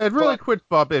 And really quick,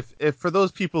 Bub, if for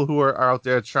those people who are out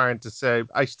there trying to say,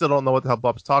 I still don't know what the hell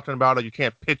Bub's talking about, or you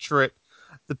can't picture it,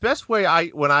 the best way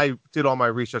when I did all my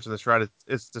research on this ride,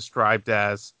 it's described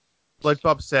as, like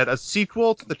Bub said, a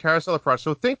sequel to the Carousel of Progress.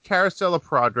 So think Carousel of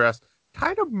Progress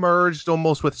kind of merged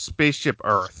almost with Spaceship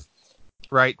Earth,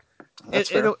 right? That's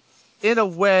fair. In a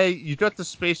way, you got the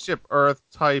Spaceship Earth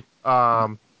type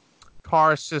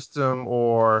car system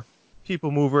or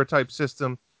people mover type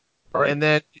system, Right. and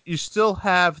then you still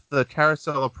have the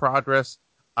Carousel of Progress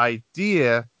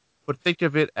idea, but think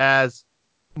of it as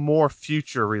more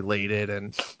future related.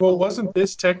 And Well, wasn't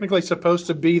this technically supposed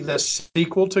to be the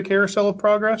sequel to Carousel of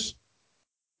Progress?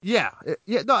 yeah,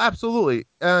 no, absolutely.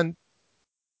 And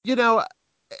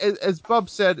as Bub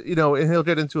said, and he'll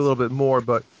get into a little bit more,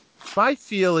 but my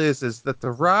feel is that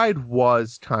the ride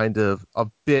was kind of a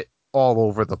bit all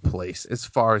over the place as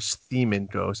far as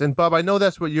theming goes. And Bub, I know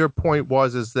that's what your point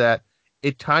was, is that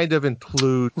it kind of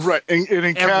includes Right. It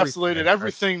encapsulated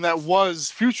everything right? that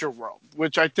was Future World,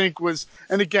 which I think was,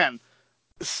 and again,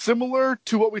 similar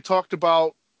to what we talked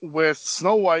about with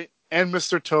Snow White and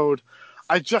Mr. Toad.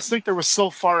 I just think they were so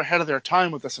far ahead of their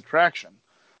time with this attraction.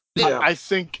 Yeah. I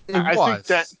think was.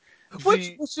 that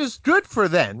Which is good for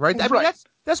them, right? I mean,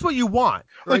 that's what you want,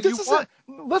 right?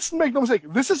 Let's make no mistake.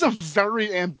 This is a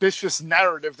very ambitious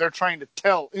narrative they're trying to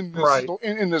tell in this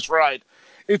in this ride.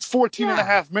 It's 14 and a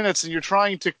half minutes, and you're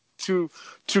trying to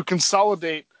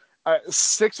consolidate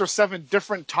 6 or 7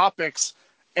 different topics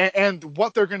and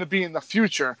what they're going to be in the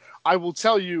future. I will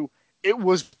tell you, it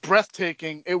was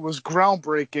breathtaking. It was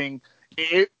groundbreaking.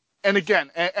 And again,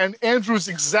 and Andrew's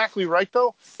exactly right,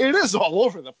 though. It is all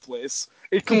over the place.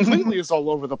 It completely is all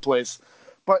over the place.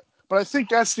 But I think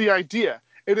that's the idea.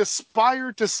 It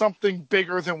aspired to something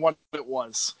bigger than what it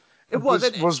was. It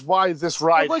was why this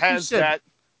ride has that.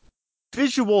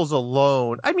 Visuals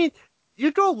alone. I mean,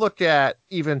 you go look at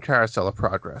even Carousel of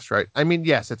Progress, right? I mean,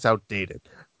 yes, it's outdated.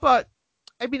 But,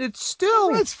 I mean, it's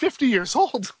still... It's 50 years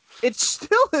old. It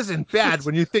still isn't bad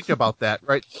when you think about that,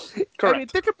 right? Correct. I mean,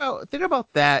 think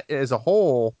about that as a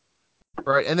whole,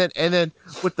 right? And then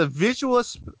with the visual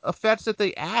effects that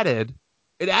they added,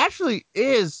 it actually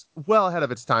is well ahead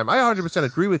of its time. I 100%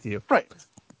 agree with you. Right.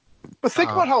 But think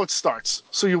about how it starts.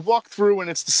 So you walk through and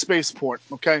it's the spaceport,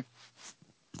 okay?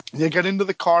 You get into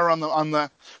the car on the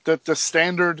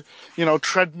standard,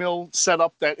 treadmill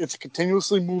setup that it's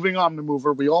continuously moving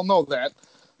omnimover. We all know that,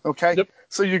 okay? Yep.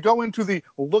 So you go into the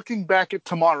looking back at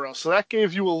tomorrow. So that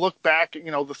gave you a look back at,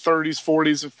 the 30s,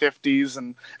 40s, and 50s,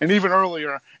 and even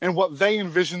earlier, and what they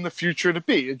envision the future to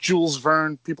be. Jules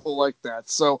Verne, people like that.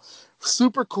 So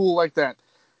super cool like that.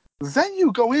 Then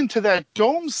you go into that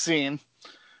dome scene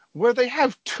where they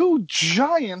have two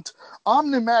giant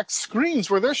Omnimax screens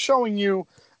where they're showing you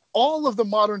all of the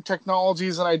modern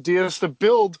technologies and ideas to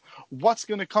build what's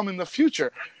going to come in the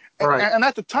future. Right. And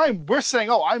at the time, we're saying,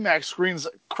 IMAX screens,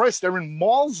 Christ, they're in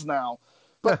malls now.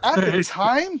 But at the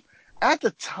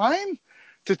time,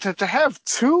 to have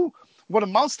two, what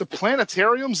amounts to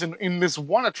planetariums in this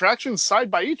one attraction side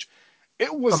by each,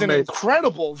 it was an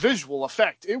incredible visual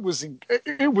effect. It was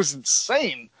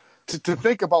insane to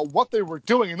think about what they were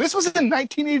doing. And this was in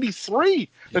 1983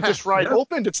 that this ride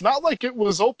opened. It's not like it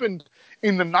was opened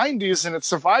in the 90s and it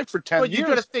survived for 10 years. But you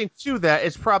got to think, too, that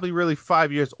it's probably really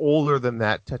 5 years older than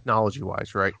that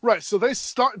technology-wise, right? Right. So they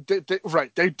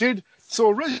did. So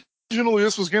originally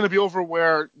this was going to be over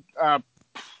where the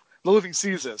Living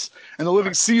Seas is. And the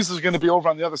Living Seas is going to be over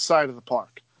on the other side of the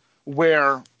park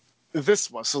where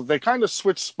this was. So they kind of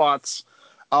switched spots.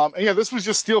 This was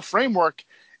just steel framework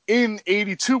in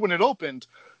 82 when it opened.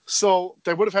 So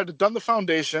they would have had to done the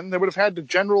foundation. They would have had the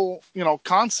general,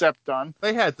 concept done.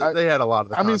 They had a lot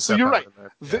of the so you're right.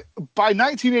 By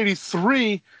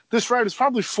 1983, this ride is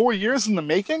probably 4 years in the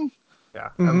making. Yeah.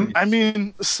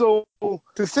 Mm-hmm. So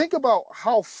to think about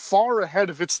how far ahead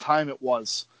of its time it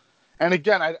was. And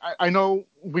again, I know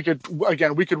we could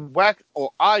wax,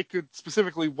 or I could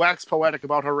specifically wax poetic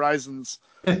about Horizons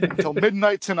until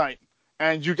midnight tonight.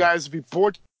 And you guys would be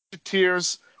bored to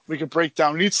tears. We could break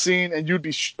down each scene, and you'd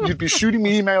be shooting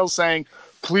me emails saying,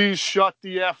 "Please shut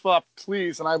the F up,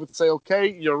 please." And I would say, "Okay,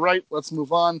 you're right. Let's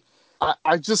move on."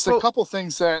 A couple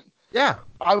things that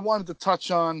I wanted to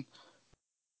touch on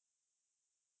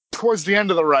towards the end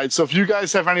of the ride. So if you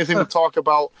guys have anything to talk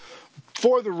about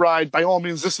for the ride, by all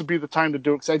means, this would be the time to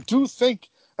do it. Because I do think,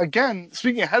 again,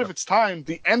 speaking ahead of its time,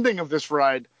 the ending of this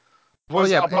ride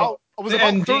was about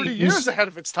 30 years ahead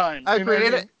of its time. I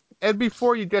agree. And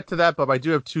before you get to that, Bub, I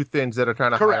do have two things that are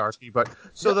kind of hierarchy. But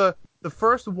so the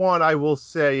first one I will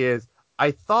say is I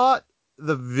thought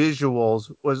the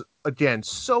visuals was, again,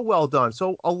 so well done.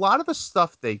 So a lot of the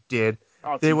stuff they did,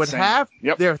 they would have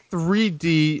their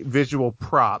 3D visual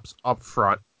props up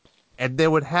front, and they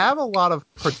would have a lot of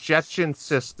projection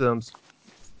systems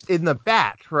in the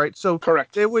back, right? So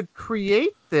they would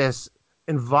create this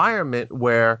environment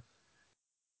where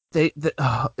it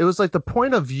was like the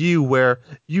point of view where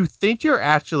you think you're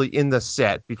actually in the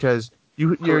set because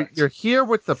you're here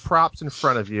with the props in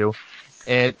front of you,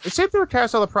 and the same thing with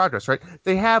Carousel of Progress, right?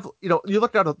 They have you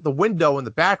look out the window in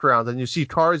the background and you see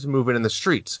cars moving in the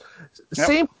streets.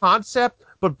 Same concept,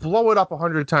 but blow it up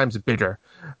 100 times bigger.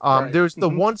 There's the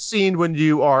one scene when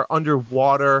you are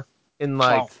underwater in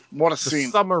what a the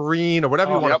scene. Submarine or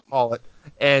whatever you want to call it,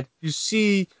 and you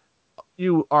see.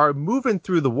 You are moving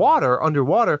through the water,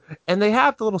 underwater, and they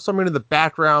have the little submarine in the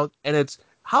background, and it's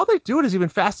how they do it is even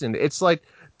fascinating. It's like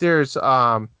there's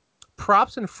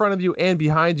props in front of you and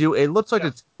behind you. It looks like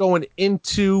it's going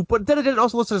into, but then it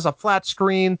also looks as a flat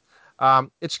screen.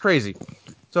 It's crazy.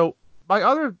 So my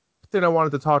other thing I wanted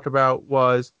to talk about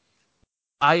was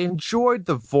I enjoyed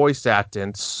the voice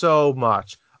acting so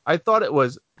much. I thought it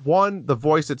was, the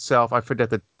voice itself, I forget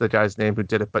the guy's name who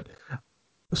did it, but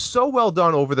so well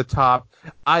done, over the top.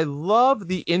 I love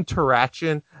the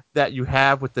interaction that you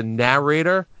have with the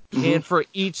narrator and for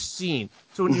each scene.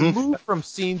 So when you move from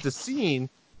scene to scene,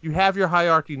 you have your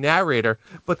hierarchy narrator,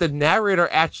 but the narrator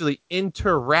actually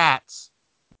interacts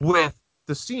with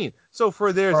the scene. So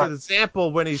there's an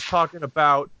example when he's talking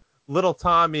about little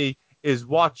Tommy is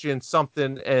watching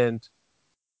something and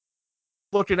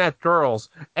looking at girls,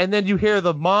 and then you hear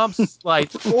the mom's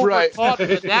over talk to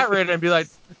the narrator and be like,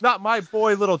 "Not my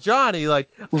boy, little Johnny."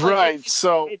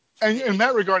 So, in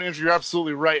that regard, Andrew, you're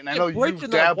absolutely right. And I know you've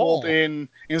dabbled in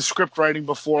script writing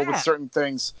before with certain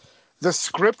things. The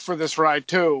script for this ride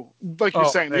too, like you're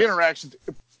saying, the interactions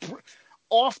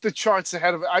off the charts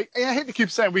ahead of it. I hate to keep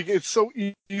saying it's so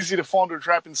easy to fall into a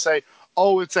trap and say,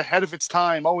 "Oh, it's ahead of its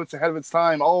time. Oh, it's ahead of its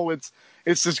time. Oh, it's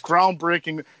this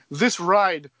groundbreaking." This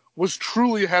ride was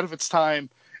truly ahead of its time,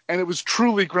 and it was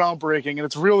truly groundbreaking, and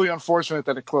it's really unfortunate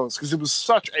that it closed because it was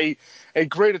such a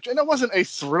great, and it wasn't a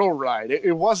thrill ride.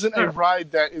 It wasn't a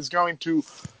ride that is going to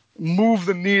move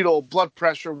the needle blood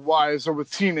pressure wise or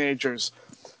with teenagers.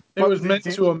 It was meant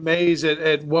to amaze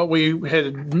at what we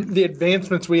had, the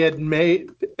advancements we had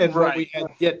made and what we had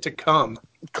yet to come.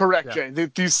 Correct, Jay.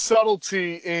 The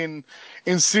subtlety in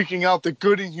seeking out the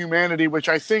good in humanity, which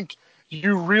I think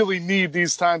you really need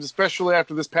these times, especially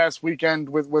after this past weekend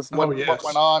with what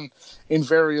went on in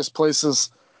various places.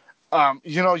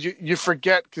 You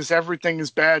forget because everything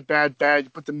is bad. You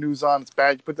put the news on, it's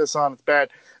bad. You put this on, it's bad.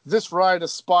 This ride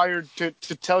aspired to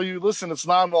tell you, listen, it's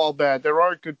not all bad. There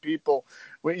are good people.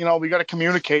 We got to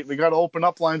communicate. We got to open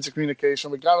up lines of communication.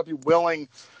 We got to be willing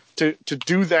to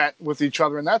do that with each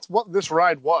other. And that's what this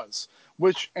ride was,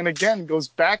 which, and again, goes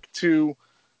back to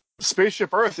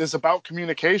Spaceship Earth is about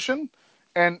communication.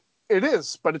 And it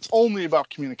is, but it's only about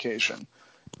communication.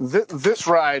 This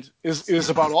ride is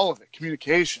about all of it: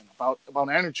 communication, about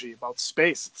energy, about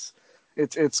space.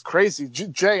 It's crazy.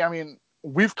 Jay, I mean,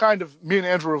 we've me and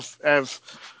Andrew have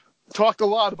talked a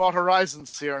lot about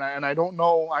Horizons here, and I don't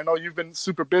know. I know you've been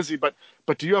super busy, but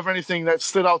do you have anything that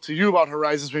stood out to you about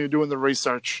Horizons when you're doing the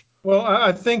research? Well,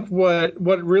 I think what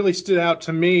really stood out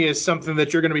to me is something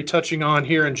that you're going to be touching on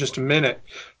here in just a minute.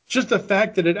 Just the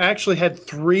fact that it actually had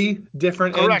 3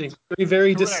 different endings, 3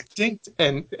 very distinct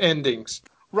endings.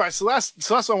 Right, so that's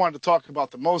what I wanted to talk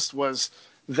about the most was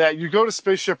that you go to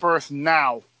Spaceship Earth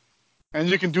now, and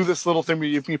you can do this little thing where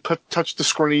you touch the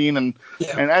screen, and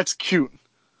that's cute.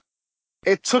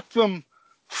 It took them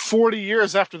 40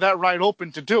 years after that ride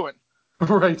opened to do it.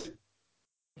 Right.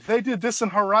 They did this in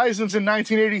Horizons in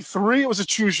 1983. It was a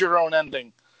choose-your-own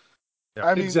ending. Yeah,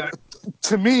 I mean, exactly.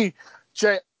 To me,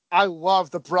 Jay, I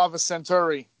love the Brava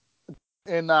Centauri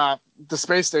in the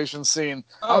space station scene.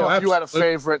 I don't know if you had a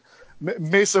favorite.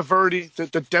 Mesa Verde,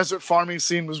 the desert farming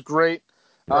scene was great.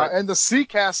 Right. And the Sea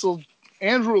Castle,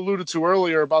 Andrew alluded to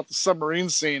earlier about the submarine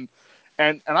scene.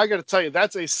 And I got to tell you,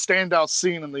 that's a standout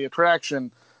scene in the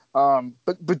attraction.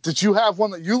 But did you have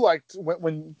one that you liked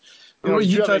when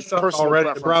you touched on already?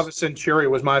 Preference? The Brava Centauri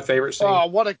was my favorite scene. Oh,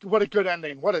 what a good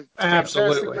ending!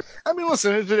 Absolutely. I mean,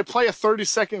 listen, did it play a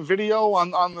 30-second video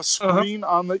on the screen?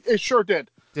 It sure did.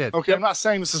 Okay, I'm not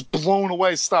saying this is blown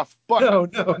away stuff, but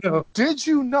no. Did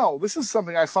you know? This is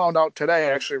something I found out today,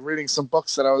 actually, reading some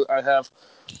books that I have.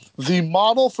 The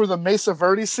model for the Mesa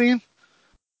Verde scene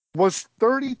was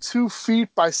 32 feet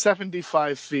by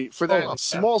 75 feet for that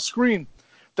small screen.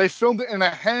 They filmed it in a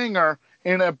hangar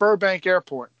in a Burbank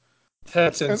airport.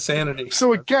 That's insanity.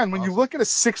 So again, when you look at a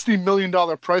 $60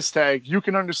 million price tag, you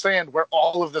can understand where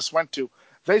all of this went to.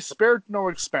 They spared no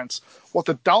expense. What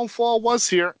the downfall was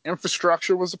here,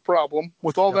 infrastructure was a problem.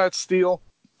 With all that steel,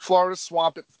 Florida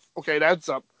swamp, it adds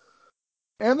up.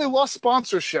 And they lost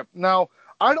sponsorship. Now,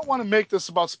 I don't want to make this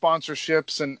about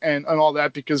sponsorships and all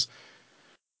that because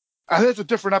I think it's a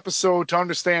different episode to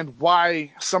understand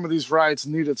why some of these rides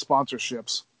needed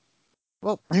sponsorships.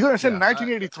 Well, you got to understand, in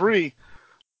 1983,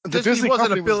 the Disney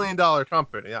wasn't a billion-dollar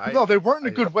company. No, they weren't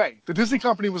in a good way. The Disney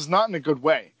company was not in a good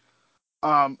way.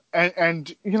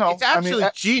 It's actually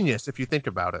genius if you think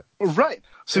about it. Right.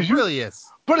 So it really is.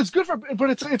 But it's good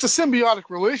it's a symbiotic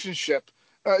relationship.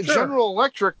 Sure. General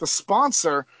Electric, the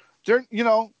sponsor, they're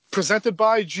presented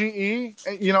by GE.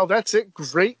 That's it.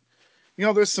 Great.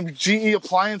 There's some GE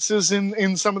appliances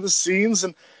in some of the scenes,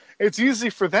 and it's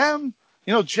easy for them.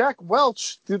 Jack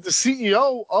Welch, the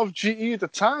CEO of GE at the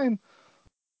time,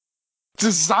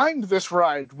 designed this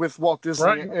ride with Walt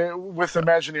Disney, with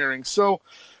Imagineering. So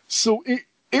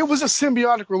it was a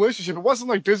symbiotic relationship. It wasn't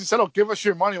like Disney said, "Oh, give us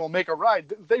your money, we'll make a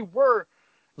ride." They were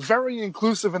very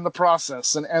inclusive in the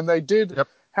process, and they did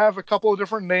have a couple of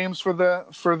different names for the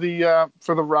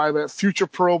ride. Future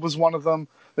Probe was one of them.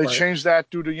 They changed that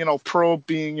due to probe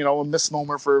being a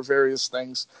misnomer for various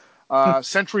things.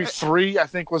 Century 3, I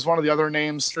think, was one of the other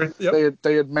names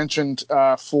they had mentioned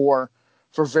for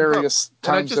various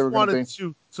times they were going to be. I just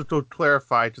wanted to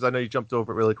clarify, because I know you jumped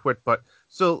over it really quick, but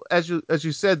so as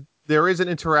you said, there is an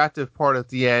interactive part at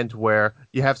the end where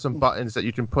you have some buttons that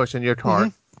you can push in your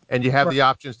cart, and you have the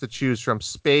options to choose from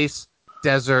space,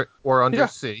 desert, or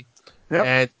undersea. Yep.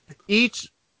 And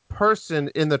each person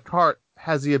in the cart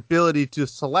has the ability to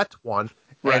select one.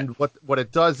 Right. And what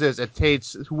it does is it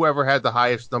takes whoever had the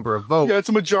highest number of votes. Yeah, it's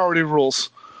a majority rules.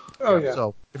 Oh, yeah.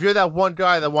 So if you're that one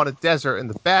guy that wanted desert in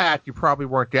the back, you probably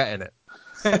weren't getting it.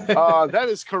 That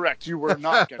is correct. You were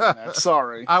not getting that.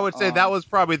 Sorry. I would say that was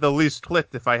probably the least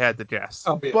clicked if I had to guess.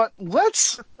 Oh, yeah. But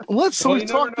let's. So we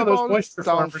talked about its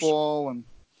downfall, and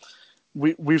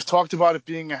we've talked about it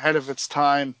being ahead of its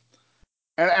time,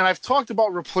 and I've talked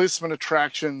about replacement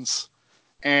attractions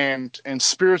and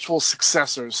spiritual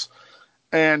successors.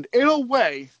 And in a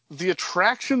way, the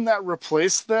attraction that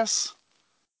replaced this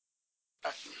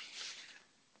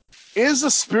is a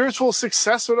spiritual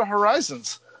successor to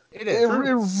Horizons. It is.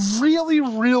 It really,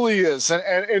 really is. And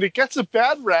it gets a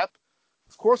bad rep.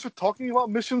 Of course, we're talking about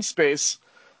mission space.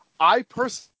 I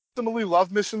personally personally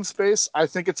love Mission Space. I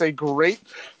think it's a great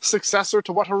successor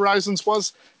to what Horizons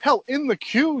was. Hell, in the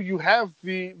queue, you have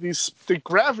the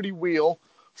gravity wheel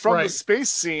from the space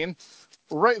scene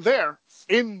right there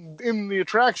in the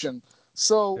attraction.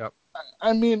 So, Yep.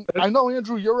 I mean, I know,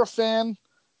 Andrew, you're a fan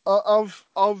of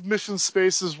Mission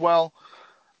Space as well.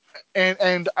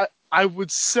 And I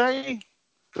would say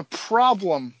the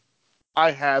problem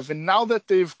I have, and now that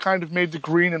they've kind of made the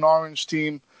green and orange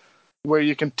team where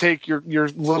you can take your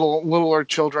littler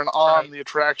children on the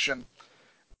attraction,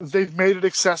 they've made it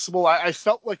accessible. I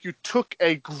felt like you took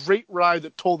a great ride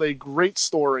that told a great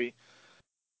story,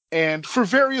 and for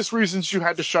various reasons you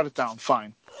had to shut it down.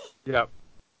 Fine. Yep.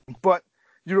 But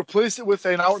you replace it with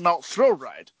an out-and-out thrill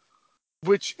ride,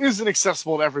 which isn't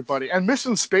accessible to everybody. And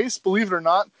Mission Space, believe it or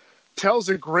not, tells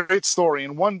a great story.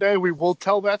 And one day we will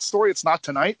tell that story. It's not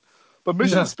tonight. But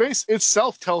Mission Space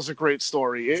itself tells a great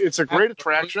story. It's a great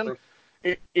attraction.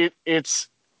 It's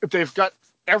they've got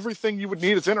everything you would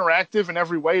need. It's interactive in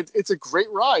every way. It's a great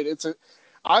ride.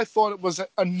 I thought it was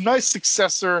a nice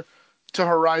successor to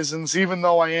Horizons, even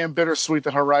though I am bittersweet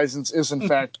that Horizons is in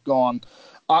fact gone.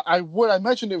 I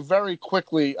mentioned it very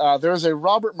quickly. There's a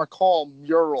Robert McCall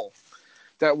mural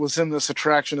that was in this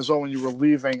attraction as well when you were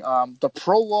leaving. The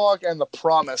prologue and the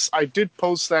promise. I did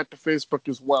post that to Facebook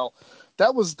as well.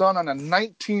 That was done on a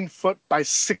 19-foot by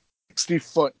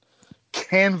 60-foot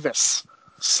canvas.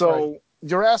 So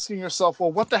you're asking yourself,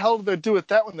 well, what the hell did they do with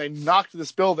that when they knocked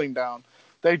this building down?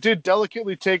 They did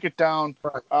delicately take it down.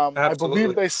 I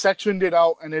believe they sectioned it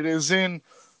out, and it is in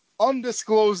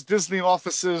undisclosed Disney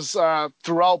offices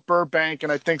throughout Burbank,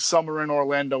 and I think some are in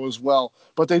Orlando as well.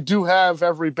 But they do have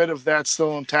every bit of that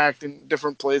still intact in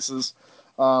different places.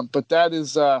 But that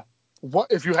is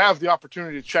what if you have the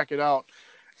opportunity to check it out.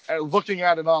 Looking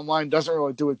at it online doesn't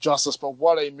really do it justice, but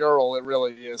what a mural it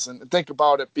really is. And think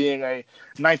about it being a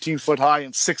 19-foot high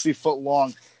and 60-foot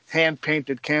long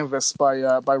hand-painted canvas by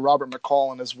Robert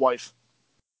McCall and his wife.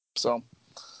 So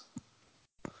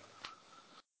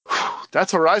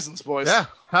that's Horizons, boys. Yeah,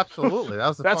 absolutely. That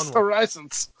was a that's fun one.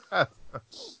 Horizons.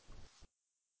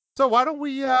 So why don't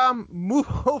we move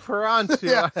over on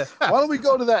to... Why don't we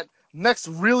go to that next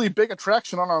really big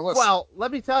attraction on our list? Well,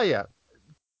 let me tell you.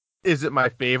 Is it my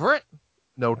favorite?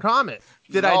 No comment.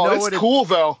 Did I know it's cool,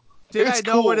 though. Did I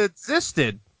know it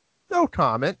existed? No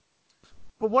comment.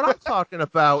 But what I'm talking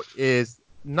about is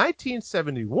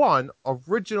 1971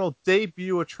 original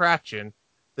debut attraction,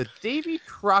 the Davy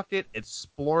Crockett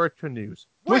Explorer Canoes.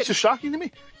 Which is shocking to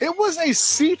me. It was a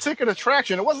C-ticket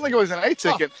attraction. It wasn't like it was an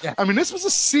A-ticket. Yeah. I mean, this was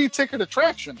a C-ticket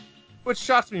attraction. What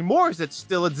shocks me more is it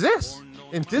still exists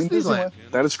in Disneyland.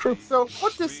 That is true. So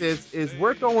what this is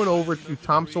we're going over to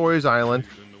Tom Sawyer's Island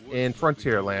in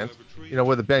Frontierland,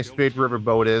 where the big river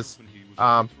boat is.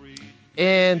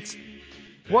 And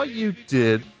what you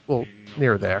did, well,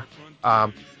 near there,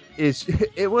 is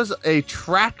it was a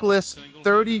trackless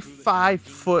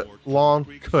 35-foot long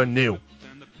canoe.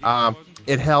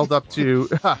 It held up to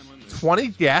 20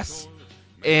 guests,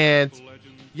 and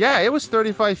it was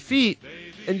 35 feet,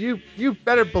 and you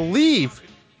better believe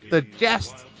the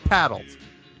guests paddled.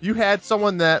 You had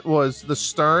someone that was the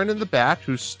stern in the back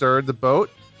who stirred the boat,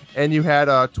 and you had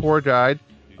a tour guide,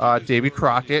 Davy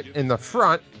Crockett, in the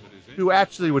front, who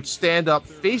actually would stand up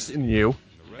facing you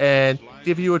and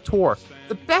give you a tour.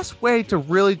 The best way to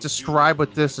really describe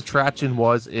what this attraction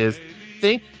is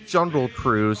think Jungle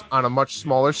Cruise on a much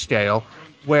smaller scale,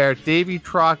 where Davy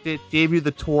Crockett gave you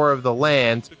the tour of the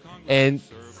land and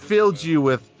filled you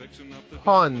with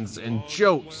puns and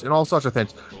jokes and all sorts of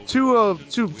things. Two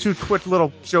quick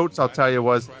little jokes I'll tell you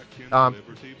was,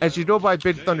 as you go by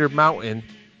Big Thunder Mountain,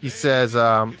 he says,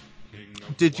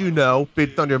 did you know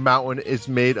Big Thunder Mountain is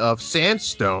made of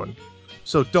sandstone,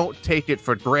 so don't take it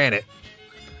for granted.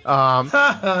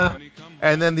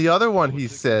 And then the other one he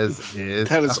says is...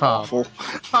 That is awful.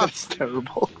 That's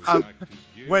terrible.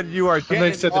 When you are getting... And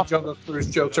they said the Jungle Cruise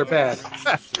jokes are bad.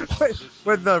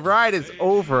 When the ride is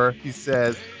over, he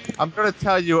says, I'm going to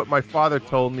tell you what my father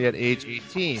told me at age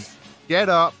 18. Get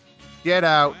up, get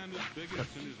out,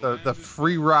 the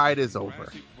free ride is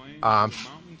over.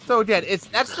 So again,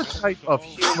 that's the type of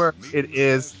humor it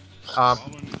is.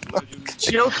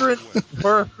 Children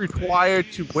were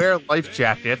required to wear life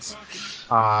jackets,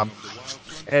 and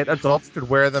adults could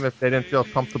wear them if they didn't feel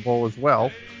comfortable as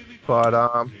well. But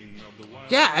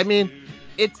I mean,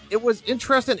 it was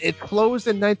interesting. It closed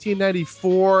in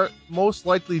 1994, most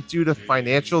likely due to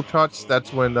financial cuts.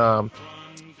 That's when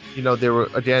they were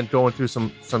again going through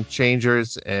some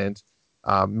changes, and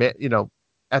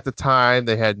at the time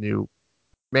they had new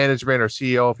management or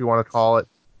CEO, if you want to call it,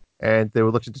 and they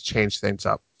were looking to change things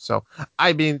up. So,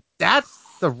 I mean,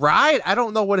 that's the ride. I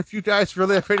don't know if you guys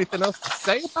really have anything else to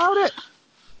say about it.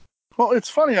 Well, it's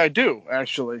funny, I do,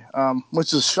 actually,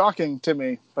 which is shocking to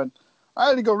me, but I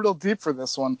had to go real deep for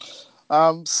this one.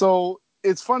 So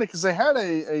it's funny because they had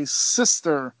a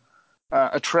sister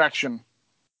attraction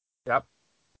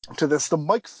to this, the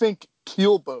Mike Fink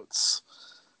keelboats,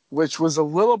 which was a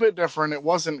little bit different. It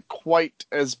wasn't quite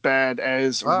as bad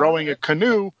as rowing a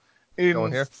canoe in,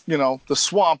 the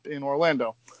swamp in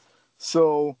Orlando.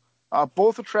 So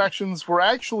both attractions were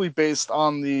actually based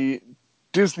on the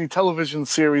Disney television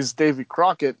series Davy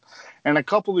Crockett, and a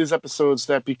couple of these episodes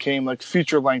that became like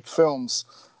feature-length films.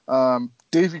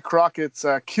 Davy Crockett's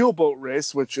keelboat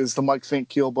race, which is the Mike Fink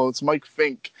keelboats. Mike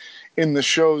Fink in the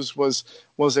shows was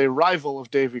a rival of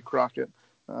Davy Crockett.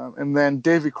 And then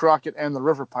Davy Crockett and the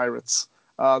River Pirates.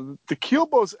 The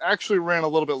keelboats actually ran a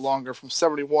little bit longer, from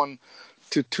 1971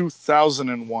 to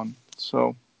 2001.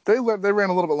 So they ran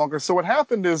a little bit longer. So what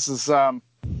happened is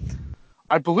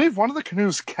I believe one of the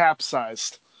canoes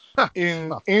capsized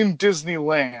in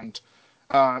Disneyland.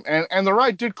 And the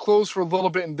ride did close for a little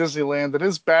bit in Disneyland. It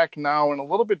is back now in a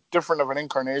little bit different of an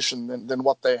incarnation than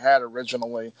what they had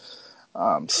originally.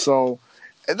 So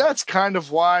that's kind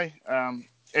of why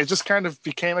it just kind of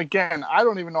became, again, I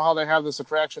don't even know how they have this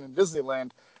attraction in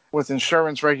Disneyland with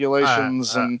insurance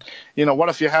regulations and, what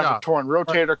if you have a torn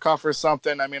rotator cuff or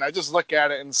something? I mean, I just look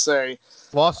at it and say,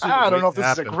 I don't know if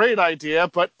this is a great idea,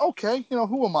 but okay,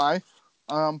 who am I?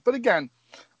 But again,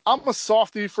 I'm a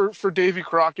softie for Davy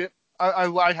Crockett.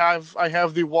 I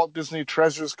have the Walt Disney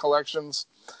Treasures collections,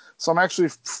 so I'm actually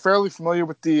fairly familiar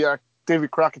with the Davy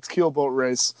Crockett's keelboat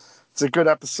race. It's a good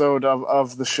episode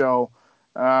of the show,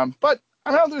 but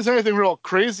I don't know if there's anything real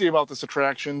crazy about this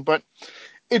attraction. But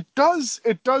it does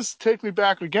take me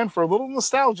back again for a little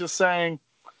nostalgia, saying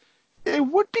it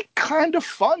would be kind of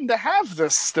fun to have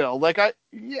this still. I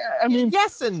mean,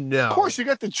 yes and no. Of course, you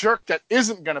get the jerk that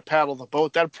isn't going to paddle the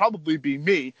boat. That'd probably be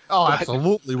me. Oh,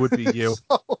 absolutely would be you.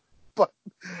 But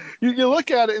you look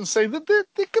at it and say that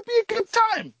it could be a good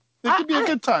time. It could be a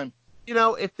good time.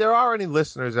 If there are any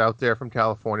listeners out there from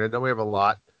California, then we have a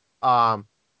lot.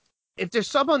 If there's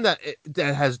someone that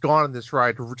has gone on this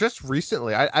ride just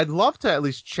recently, I'd love to at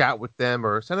least chat with them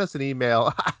or send us an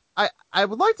email. I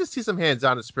would like to see some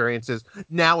hands-on experiences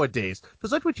nowadays.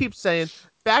 Because like we keep saying,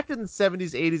 back in the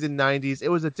 70s, 80s, and 90s, it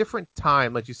was a different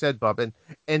time, like you said, Bub.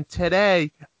 And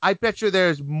today, I bet you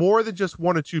there's more than just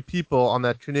one or two people on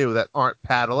that canoe that aren't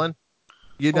paddling.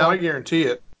 I guarantee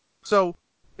it. So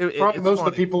probably most of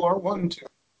the people aren't wanting to.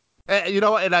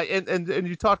 And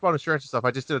you talked about insurance and stuff.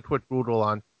 I just did a quick Google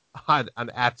on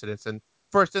accidents, and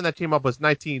first thing that came up was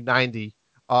 1990.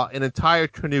 An entire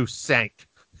canoe sank.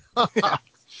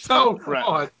 So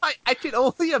God. I can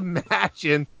only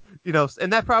imagine,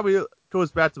 and that probably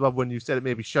goes back to when you said it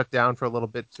maybe shut down for a little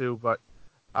bit too. But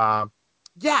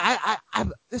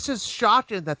this is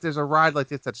shocking that there's a ride like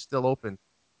this that's still open.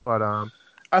 But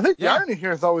I think the irony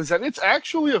here, though, is that it's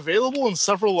actually available in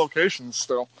several locations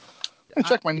still. Let me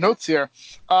check my notes here.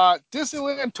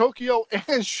 Disneyland, Tokyo,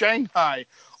 and Shanghai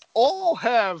all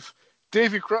have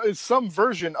some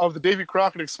version of the Davy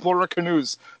Crockett Explorer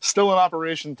canoes still in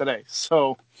operation today.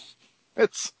 So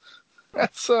that's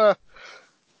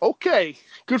okay.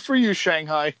 Good for you,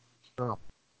 Shanghai. Oh.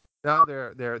 Now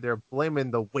they're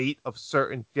blaming the weight of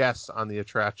certain guests on the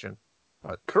attraction.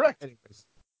 But correct. Anyways.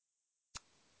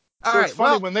 So it's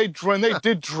funny when they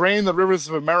did drain the rivers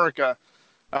of America,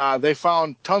 they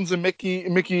found tons of Mickey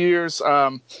ears.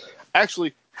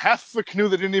 Actually, half of a canoe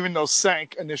they didn't even know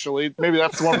sank initially. Maybe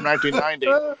that's the one from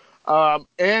 1990.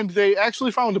 And they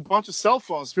actually found a bunch of cell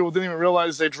phones. People didn't even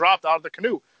realize they dropped out of the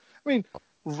canoe. I mean,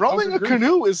 rowing a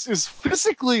canoe is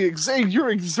physically you're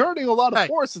exerting a lot of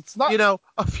force. It's not.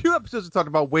 A few episodes we talked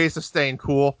about ways of staying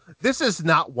cool. This is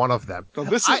not one of them. No,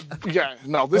 this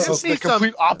is the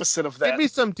complete opposite of that. Give me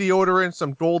some deodorant,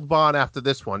 some Gold Bond after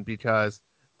this one, because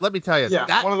let me tell you,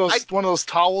 one of those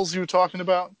towels you were talking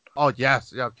about. Oh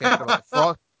yes,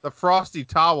 the frosty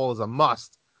towel is a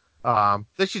must.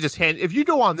 They should just if you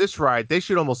go on this ride, they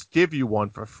should almost give you one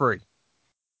for free.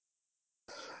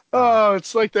 Oh,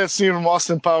 it's like that scene from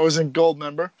Austin Powers in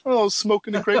Goldmember. Oh,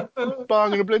 smoking a crate,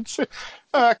 bong in a blitz,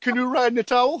 canoe riding a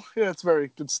towel. Yeah, it's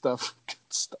very good stuff. Good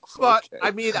stuff. But okay.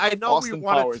 I mean, I know Austin we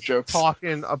wanted to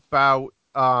talking about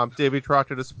Davy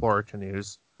Crockett Explorer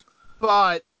canoes,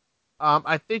 but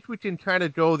I think we can kind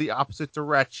of go the opposite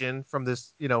direction from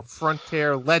this,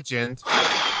 Frontier legend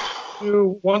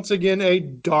to once again a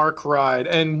dark ride.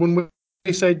 And when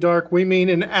we say dark, we mean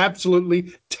an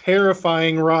absolutely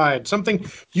terrifying ride, something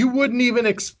you wouldn't even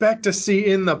expect to see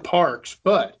in the parks.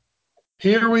 But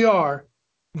here we are,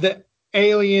 the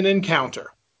Alien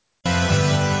Encounter.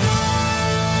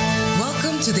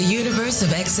 to the universe of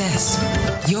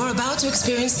XS. You're about to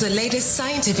experience the latest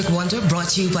scientific wonder brought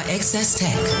to you by XS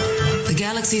Tech, the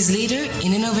galaxy's leader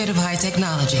in innovative high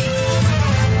technology.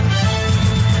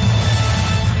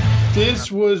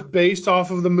 This was based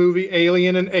off of the movie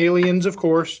Alien and Aliens, of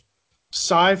course.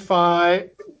 Sci-fi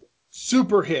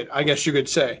super hit, I guess you could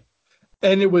say.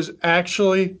 And it was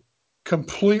actually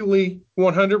completely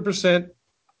 100%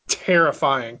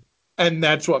 terrifying. And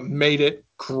that's what made it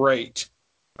great.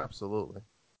 Absolutely.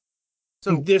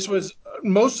 So this was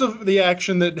most of the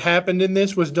action that happened in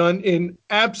this was done in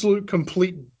absolute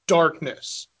complete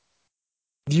darkness.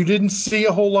 You didn't see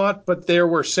a whole lot, but there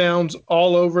were sounds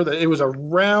all over. It was a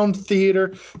round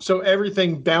theater, so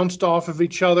everything bounced off of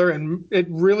each other, and it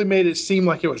really made it seem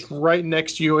like it was right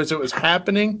next to you as it was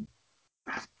happening.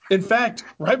 In fact,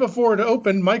 right before it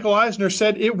opened, Michael Eisner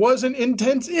said it wasn't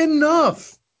intense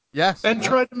enough. Yes. And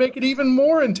tried to make it even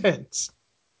more intense.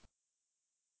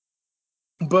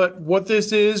 But what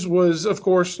this was, of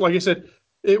course, like I said,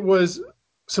 it was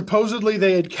supposedly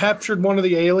they had captured one of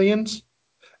the aliens,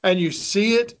 and you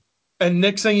see it, and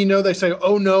next thing you know, they say,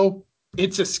 oh no,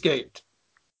 it's escaped.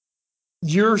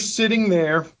 You're sitting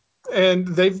there, and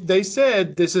they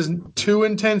said this is too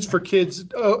intense for kids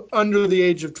under the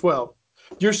age of 12.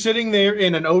 You're sitting there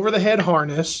in an over-the-head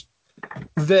harness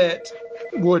that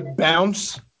would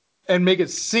bounce and make it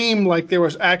seem like there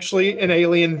was actually an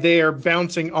alien there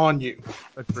bouncing on you.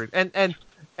 Agreed. And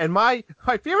my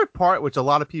favorite part, which a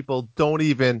lot of people don't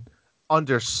even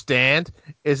understand,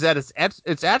 is that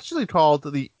it's actually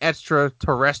called the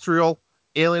extraterrestrial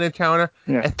alien encounter.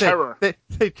 Yeah, and terror.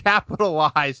 They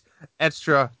capitalize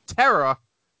extra terror.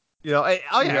 You know,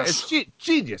 it's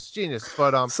genius.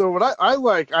 But so what I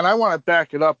like, and I want to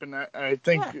back it up, and I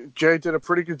think Jay did a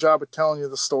pretty good job of telling you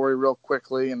the story real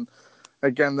quickly. And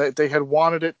again, they had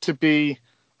wanted it to be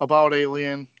about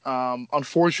Alien.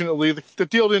 Unfortunately, the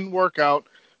deal didn't work out.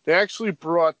 They actually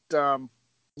brought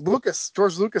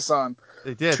George Lucas on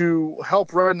to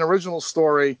help write an original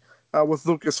story with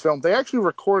Lucasfilm. They actually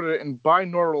recorded it in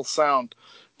binaural sound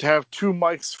to have two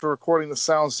mics for recording the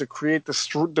sounds to create the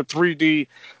 3D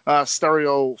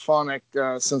stereophonic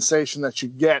sensation that you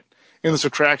get in this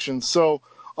attraction. So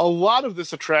a lot of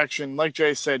this attraction, like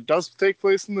Jay said, does take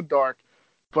place in the dark,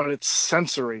 but it's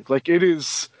sensory. Like it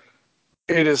is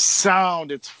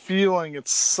sound, it's feeling,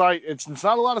 it's sight. It's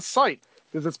not a lot of sight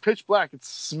because it's pitch black. It's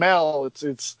smell.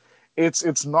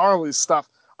 It's gnarly stuff.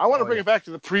 I want to bring it back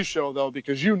to the pre-show though,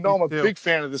 because I'm a big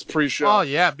fan of this pre-show. Oh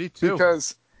yeah, me too.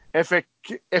 Because if it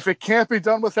can't be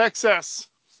done with excess,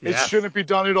 it shouldn't be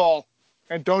done at all.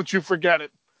 And don't you forget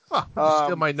it. Oh,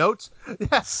 steal my notes.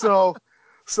 So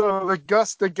the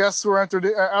guests were ushered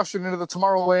into the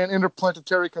Tomorrowland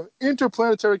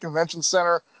Interplanetary Convention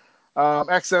Center.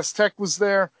 XS Tech was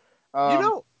there.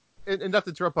 And not to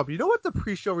interrupt, Bob, you know what the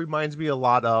pre-show reminds me a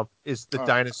lot of is the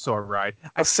dinosaur ride.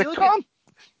 A sitcom?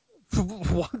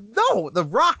 No, the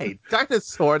ride.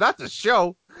 Dinosaur, not the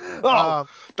show.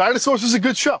 Dinosaurs is a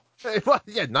good show. Well,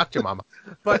 yeah, not your mama.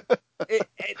 But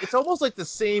it's almost like the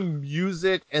same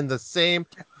music and the same.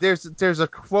 There's a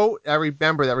quote I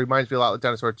remember that reminds me a lot of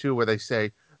Dinosaur 2 where they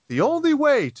say, "The only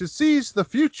way to seize the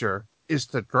future is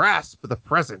to grasp the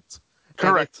present."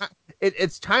 Correct.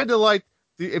 It's kind of like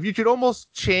if you could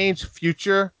almost change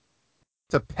future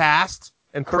to past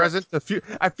and present to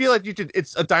future. I feel like you could.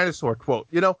 It's a dinosaur quote,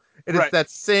 you know. It's that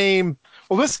same.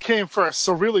 Well, this came first,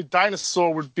 so really,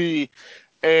 dinosaur would be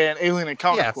an alien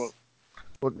encounter quote.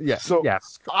 Well, yes. So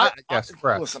yes.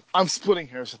 Correct. Listen, I'm splitting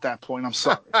hairs at that point. I'm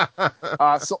sorry.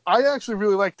 So I actually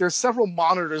really like. There's several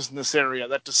monitors in this area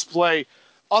that display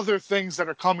other things that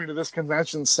are coming to this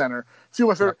convention center. A few of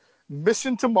my favorite: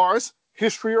 Mission to Mars,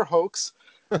 History or Hoax.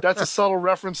 That's a subtle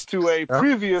reference to a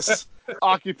previous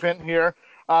occupant here.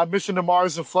 Mission to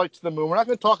Mars and Flight to the Moon. We're not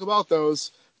going to talk about those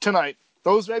tonight.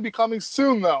 Those may be coming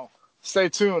soon, though. Stay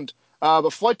tuned.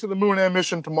 But Flight to the Moon and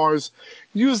Mission to Mars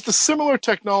use the similar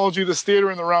technology, this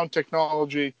theater in the round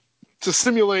technology, to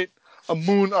simulate a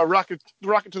rocket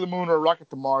to the moon or a rocket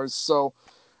to Mars. So,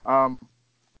 there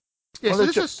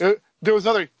was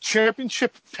another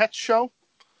championship pet show.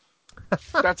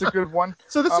 That's a good one.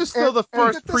 So this is still the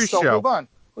first pre-show. Hold on.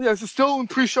 Well, yeah, this is still in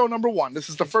pre-show number 1. This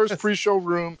is the first pre-show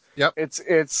room. Yep.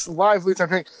 It's lively.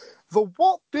 The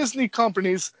Walt Disney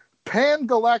Company's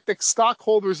Pan-Galactic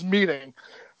Stockholders Meeting,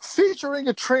 featuring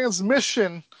a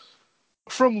transmission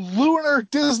from Lunar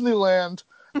Disneyland,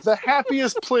 the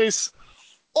happiest place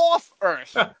off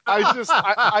Earth.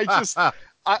 I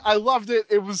loved it.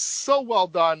 It was so well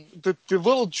done. The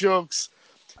little jokes.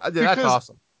 That's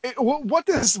awesome. What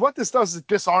this does is it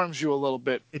disarms you a little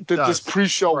bit. This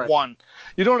pre-show 1.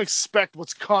 You don't expect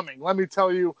what's coming. Let me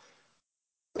tell you,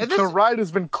 The ride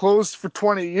has been closed for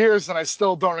 20 years, and I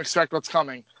still don't expect what's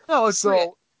coming. No,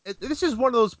 So this is one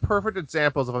of those perfect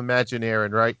examples of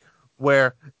Imagineering, right?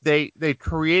 Where they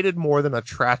created more than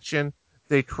attraction.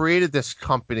 They created this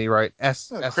company, right?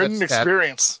 Created an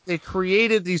experience. They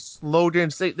created these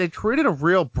slogans. They created a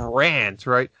real brand,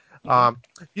 right?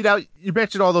 You know, you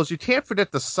mentioned all those. You can't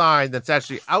forget the sign that's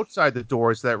actually outside the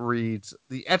doors that reads,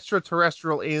 "The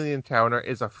extraterrestrial alien encounter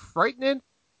is a frightening,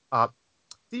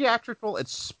 theatrical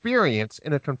experience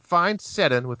in a confined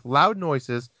setting with loud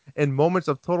noises and moments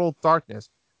of total darkness.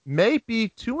 May be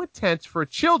too intense for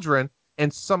children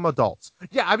and some adults."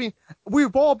 Yeah, I mean,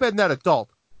 we've all been that adult.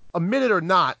 Admit it or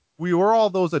not, we were all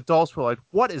those adults who were like,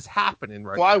 what is happening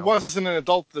right now? Well, I wasn't an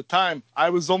adult at the time. I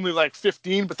was only like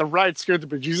 15, but the ride scared the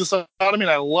bejesus out of me, and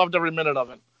I loved every minute of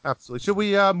it. Absolutely. Should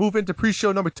we move into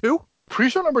pre-show number 2?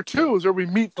 Pre-show number 2 is where we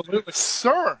meet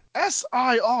Sir,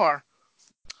 S-I-R,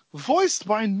 voiced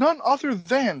by none other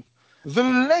than the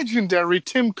legendary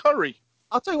Tim Curry.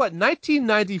 I'll tell you what,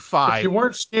 1995. If you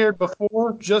weren't scared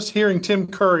before, just hearing Tim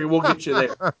Curry will get you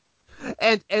there.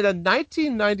 And in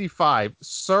 1995,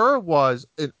 Sir was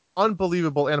an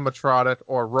unbelievable animatronic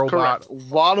or robot. Correct. A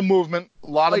lot of movement.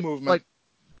 Like,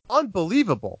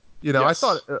 unbelievable. You know, Yes.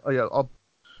 I thought...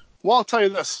 Well, I'll tell you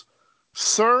this.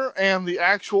 Sir and the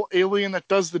actual alien that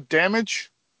does the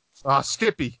damage...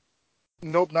 Skippy.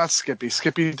 Nope, not Skippy.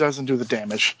 Skippy doesn't do the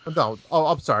damage. No,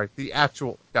 I'm sorry. The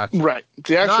actual... Gotcha. Right.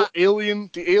 The actual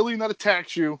alien, the alien that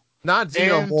attacks you... Not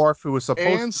Xenomorph, who was supposed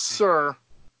to... And Sir...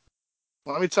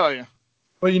 Let me tell you.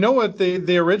 Well, you know what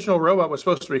the original robot was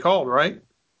supposed to be called, right?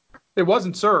 It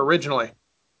wasn't Sir originally.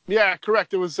 Yeah,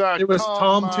 correct. It was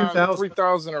Tom 2000.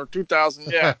 3000 or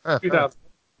 2000, yeah. 2000.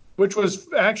 Which was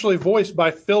actually voiced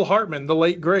by Phil Hartman, the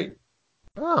late great.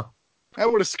 Oh.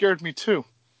 That would have scared me too.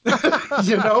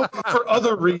 You know, for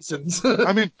other reasons.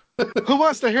 I mean, who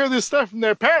wants to hear this stuff from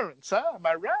their parents, huh? Am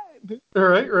I right?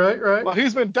 Right. Well,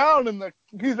 he's been down in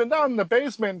the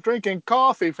basement drinking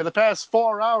coffee for the past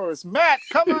 4 hours. Matt,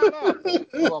 come on up.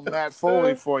 Well, Matt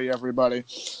Foley for you, everybody.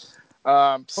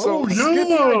 Skippy,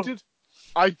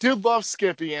 I did love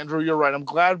Skippy, Andrew. You're right. I'm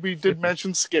glad we did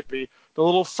mention Skippy, the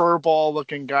little furball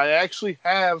looking guy. I actually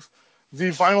have the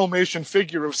Vinylmation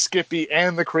figure of Skippy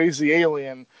and the crazy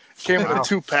alien. Came in a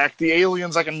 2-pack. The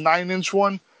alien's like a 9-inch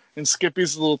one, and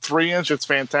Skippy's a little 3-inch. It's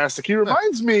fantastic. He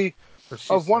reminds me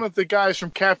of one of the guys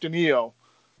from Captain EO.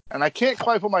 And I can't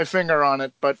quite put my finger on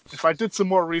it, but if I did some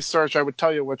more research, I would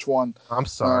tell you which one. I'm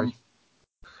sorry.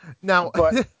 Now,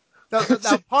 part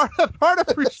of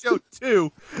pre-show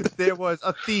 2, there was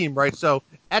a theme, right? So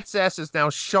XS is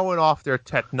now showing off their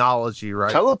technology,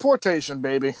 right? Teleportation,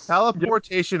 baby.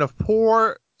 Teleportation of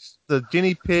the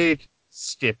guinea pig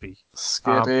Skippy.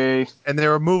 And they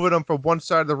were moving him from one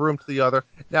side of the room to the other.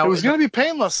 Now it was going to be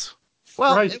painless.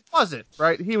 Well, It wasn't,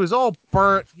 right? He was all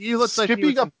burnt. He looked like he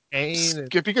was in pain.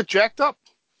 Skippy got jacked up.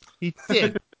 He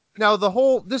did. Now,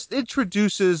 this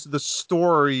introduces the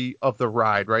story of the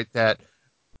ride, right? That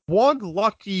one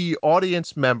lucky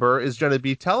audience member is going to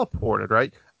be teleported,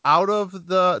 right? Out of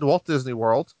the Walt Disney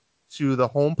World to the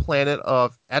home planet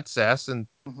of XS and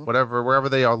wherever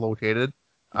they are located.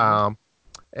 And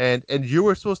you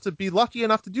were supposed to be lucky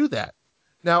enough to do that.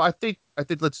 Now, I think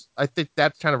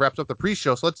that kind of wraps up the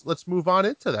pre-show. So let's move on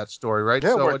into that story, right?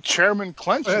 Yeah, where Chairman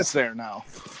Clench is there now.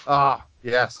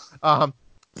 Yes.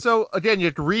 So again,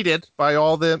 you're greeted by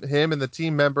all him and the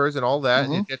team members and all that,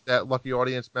 and you get that lucky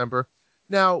audience member.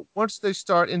 Now, once they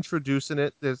start introducing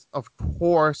it, there's of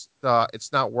course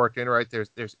it's not working, right?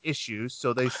 There's issues,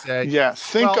 so they say,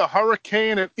 think a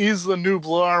hurricane at Isla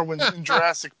Nublar when in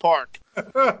Jurassic Park.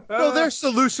 So their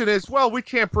solution is, we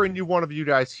can't bring one of you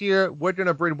guys here. We're going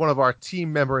to bring one of our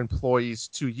team member employees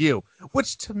to you,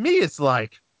 which to me is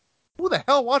like, who the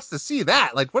hell wants to see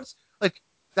that? Like,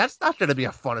 that's not going to be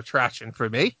a fun attraction for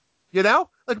me, you know?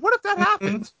 Like, what if that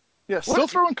happened? Yeah, still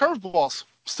throwing curveballs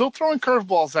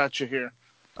at you here.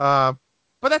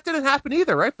 But that didn't happen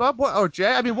either, right, Bub?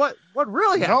 Jay? I mean, what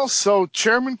really happened? So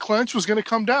Chairman Clench was going to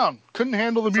come down. Couldn't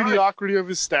handle the mediocrity of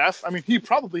his staff. I mean, he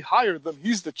probably hired them.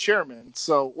 He's the chairman,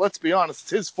 so let's be honest,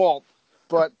 it's his fault.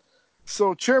 But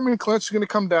so Chairman Clench is going to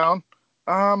come down.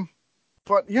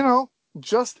 But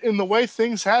just in the way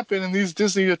things happen in these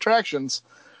Disney attractions,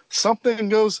 something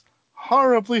goes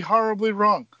horribly, horribly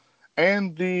wrong,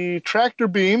 and the tractor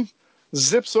beam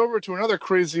zips over to another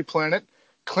crazy planet.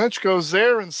 Clench goes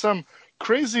there, and some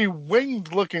crazy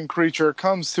winged-looking creature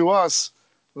comes to us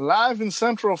live in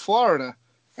Central Florida,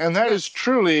 and that is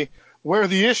truly where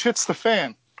the ish hits the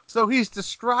fan. So he's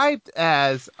described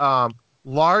as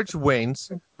large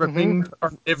wings, reptilian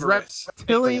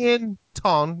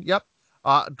tongue,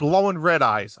 glowing red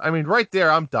eyes. I mean, right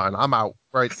there, I'm done. I'm out.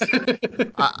 Right.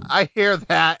 I hear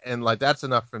that, and like that's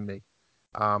enough for me.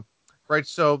 Right.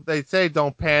 So they say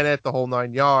don't panic, the whole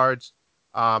 9 yards.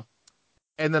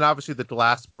 And then obviously the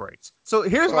glass breaks. So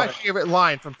here's my favorite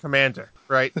line from Commander,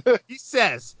 right? He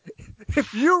says,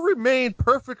 if you remain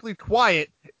perfectly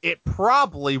quiet, it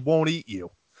probably won't eat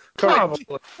you. Probably.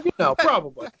 No,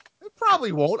 probably. It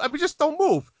probably won't. I mean, just don't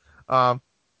move.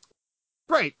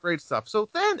 Great stuff. So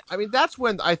then, I mean, that's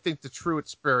when I think the true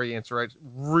experience, right,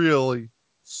 really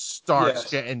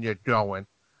starts getting you going.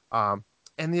 And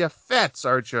the effects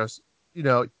are just,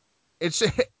 it's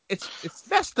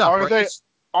messed up.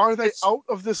 Are they out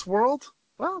of this world?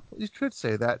 Well, you could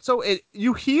say that. So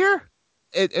you hear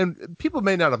it, and people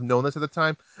may not have known this at the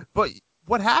time, but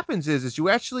what happens is you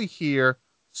actually hear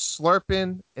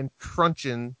slurping and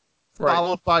crunching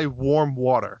followed by warm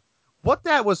water. What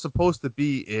that was supposed to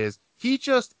be is he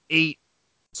just ate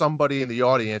somebody in the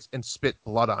audience and spit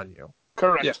blood on you.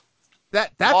 Correct. Yeah.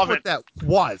 That's what that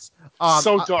was.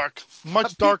 So dark.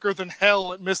 Much darker than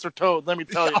hell at Mr. Toad, let me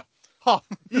tell you.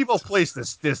 Evil place,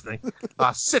 this Disney.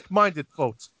 Sick-minded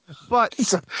folks. But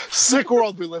it's a sick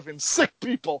world we live in. Sick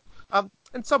people. And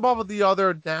some of the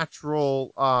other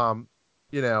natural,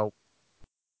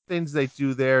 things they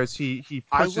do there is he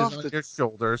pushes on your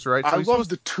shoulders, right? So I love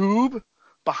the tube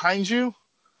behind you.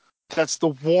 That's the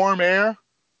warm air.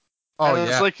 Oh, and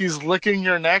it's like he's licking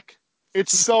your neck.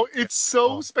 It's so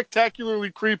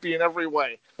spectacularly creepy in every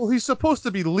way. Well, he's supposed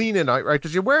to be leaning, right?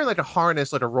 Because you're wearing like a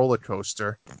harness, like a roller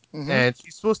coaster, and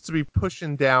he's supposed to be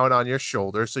pushing down on your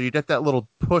shoulder, so you get that little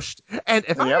push. And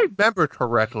if I remember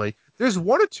correctly, there's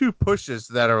 1 or 2 pushes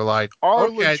that are like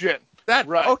legit.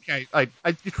 Okay.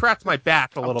 You cracked my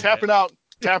back a little bit.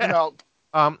 Tapping out.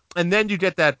 And then you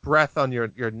get that breath on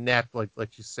your neck,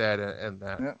 like you said, and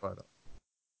that. Yeah. But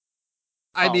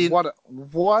I mean, what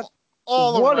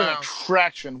around. An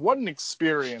attraction! What an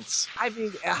experience! I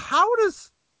mean,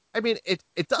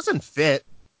 it doesn't fit.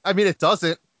 I mean, it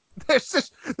doesn't.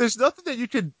 There's nothing that you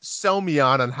could sell me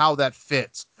on how that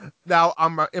fits. Now,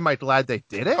 am I glad they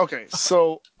did it? Okay,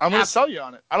 so I'm going to sell you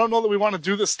on it. I don't know that we want to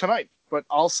do this tonight, but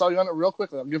I'll sell you on it real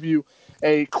quickly. I'll give you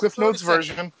a Cliff Notes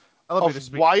version of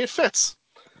why it fits.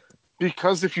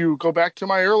 Because if you go back to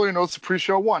my earlier notes of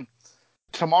pre-show 1,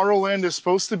 Tomorrowland is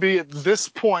supposed to be at this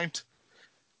point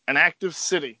an active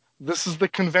city. This is the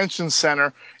convention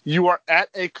center. You are at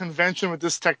a convention with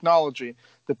this technology.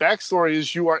 The backstory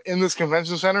is you are in this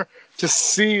convention center to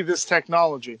see this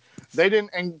technology. They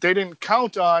didn't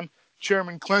count on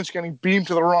Chairman Clench getting beamed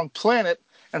to the wrong planet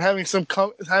and having some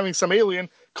alien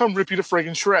come rip you to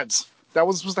friggin' shreds. That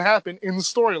was supposed to happen in the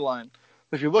storyline.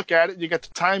 If you look at it, you get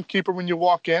the timekeeper when you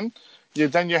walk in.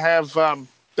 Then you have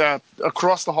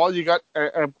across the hall, you got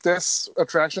this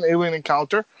attraction, Alien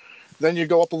Encounter. Then you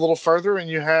go up a little further, and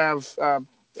you have a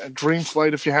Dream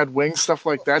Flight if you had wings, stuff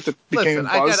like that became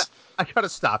Buzz. I gotta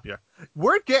stop you.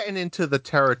 We're getting into the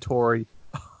territory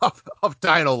of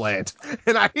Dino Land,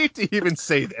 and I hate to even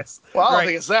say this. Well, I don't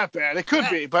think it's that bad. It could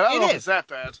be, but I don't know if it's that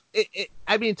bad.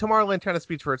 I mean, Tomorrowland kind of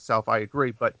speaks for itself. I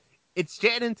agree, but it's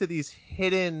getting into these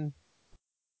hidden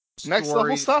next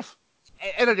level stuff.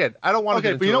 And again, I don't want to.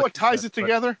 Okay, but you know what ties it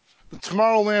together? The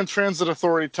Tomorrowland Transit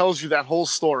Authority tells you that whole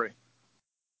story.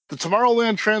 The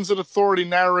Tomorrowland Transit Authority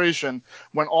narration,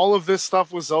 when all of this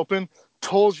stuff was open,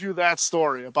 told you that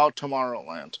story about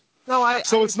Tomorrowland.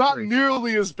 So it's not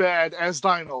nearly as bad as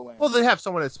Dino Land. Well, they have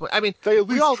someone explain. I mean, they at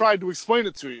least tried to explain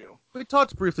it to you. We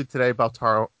talked briefly today about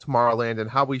Tomorrowland and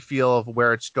how we feel of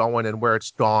where it's going and where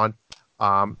it's gone.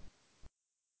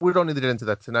 We don't need to get into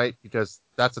that tonight because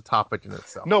that's a topic in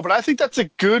itself. No, but I think that's a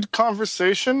good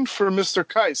conversation for Mr.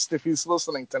 Keist if he's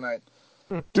listening tonight.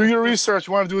 Do your research.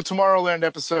 You want to do a Tomorrowland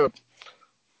episode?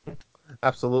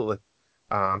 Absolutely.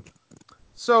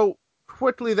 So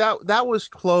quickly, that was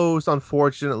closed,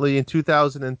 unfortunately, in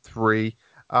 2003.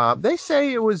 They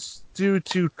say it was due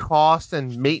to cost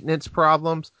and maintenance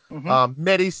problems.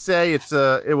 Many say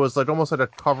it was like almost like a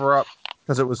cover up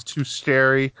because it was too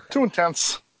scary, too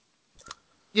intense.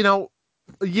 You know,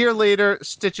 a year later,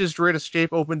 Stitch's Great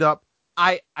Escape opened up.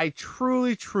 I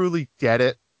truly get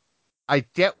it. I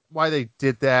get why they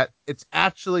did that. It's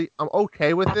actually, I'm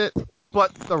okay with it,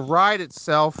 but the ride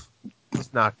itself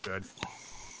is not good.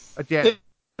 Again,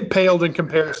 it paled in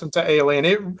comparison to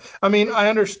Alien.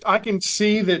 I can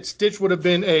see that Stitch would have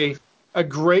been a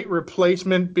great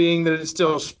replacement, being that it's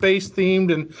still space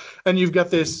themed, and you've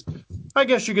got this, I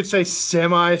guess you could say,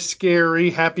 semi-scary,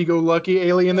 happy-go-lucky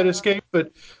alien that escaped,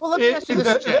 but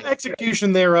the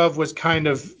execution thereof was kind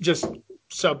of just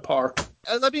subpar.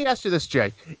 Let me ask you this,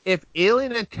 Jay. If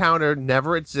Alien Encounter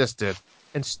never existed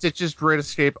and Stitch's Great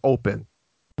Escape opened,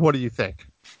 What do you think?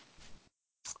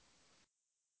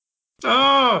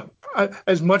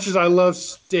 As much as I love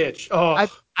Stitch, I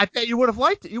bet you would have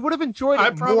liked it. You would have enjoyed it I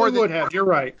more probably than would have. You're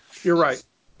right. You're right.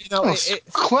 you know.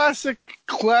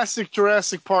 Classic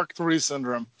Jurassic Park 3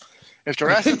 syndrome. If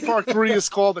Jurassic Park 3 is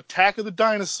called Attack of the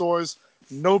Dinosaurs,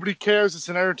 nobody cares. It's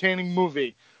an entertaining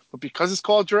movie. But because it's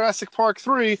called Jurassic Park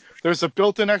 3, there's a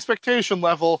built-in expectation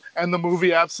level, and the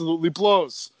movie absolutely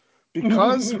blows.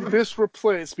 Because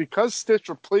Stitch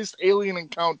replaced Alien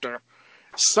Encounter,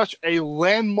 such a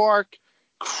landmark,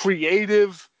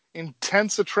 creative,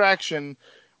 intense attraction,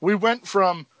 we went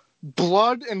from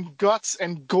blood and guts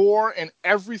and gore and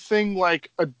everything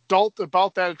like adult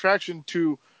about that attraction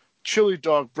to chili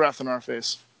dog breath in our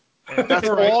face. That's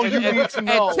all you need to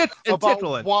know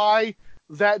about why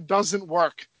that doesn't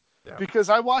work. Yeah. Because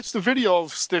I watched the video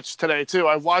of Stitch today, too.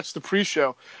 I watched the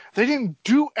pre-show. They didn't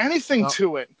do anything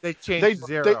to it. They changed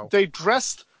Zero. They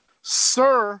dressed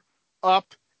Sir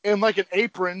up in like an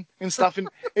apron and stuff, and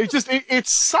it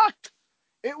sucked.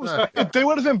 They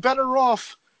would have been better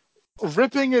off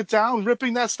ripping it down,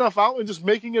 ripping that stuff out, and just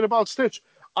making it about Stitch.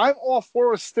 I'm all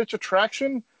for a Stitch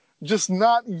attraction, just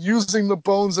not using the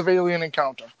bones of Alien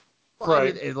Encounter. Well,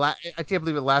 right. I can't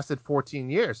believe it lasted 14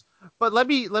 years. But let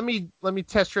me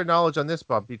test your knowledge on this,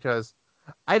 Bub, because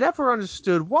I never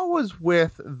understood what was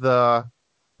with the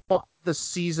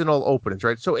seasonal openings,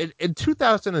 right? So in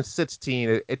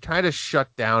 2016, it kind of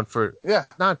shut down for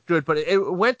not good, but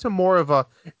it went to more of a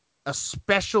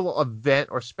special event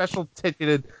or special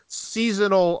ticketed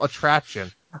seasonal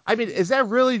attraction. I mean, is that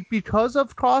really because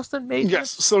of cost and maintenance? Yes.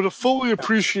 So to fully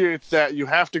appreciate that, you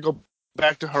have to go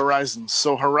back to Horizons.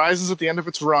 So Horizons, at the end of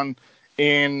its run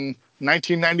in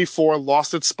 1994,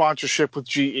 lost its sponsorship with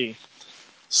GE.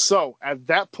 So at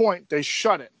that point, they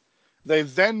shut it. They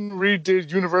then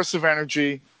redid Universe of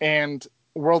Energy and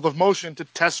World of Motion to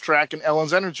Test Track and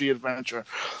Ellen's Energy Adventure.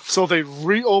 So they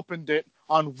reopened it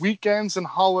on weekends and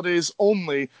holidays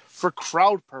only for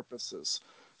crowd purposes.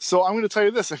 So I'm going to tell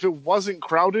you this. If it wasn't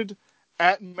crowded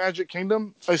at Magic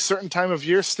Kingdom a certain time of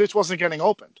year, Stitch wasn't getting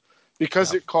opened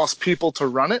because it cost people to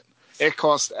run it. It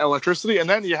cost electricity. And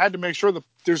then you had to make sure that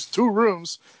there's 2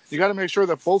 rooms. You got to make sure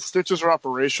that both Stitches are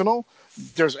operational.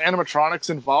 There's animatronics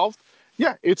involved.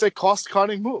 Yeah, it's a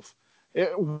cost-cutting move.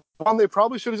 One, they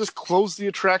probably should have just closed the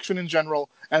attraction in general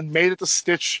and made it the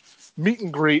Stitch meet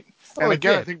and greet. And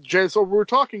again, I think, Jay, so what we're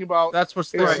talking about, that's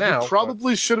what's there now. You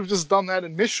probably should have just done that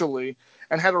initially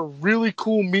and had a really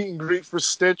cool meet and greet for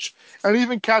Stitch and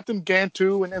even Captain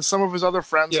Gantu and some of his other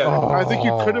friends. Yeah. I think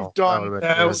you could have done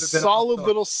a solid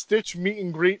little Stitch meet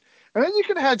and greet. And then you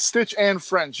could have had Stitch and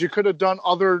friends. You could have done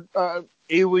other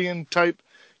alien-type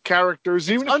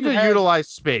characters. Even if underutilized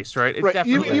space, right?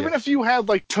 Even if you had,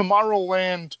 like,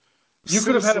 Tomorrowland, you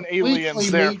could have had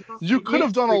aliens there. You could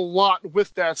have done a lot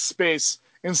with that space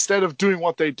instead of doing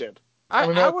what they did. I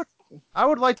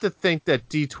would like to think that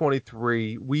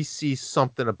D23, we see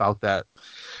something about that.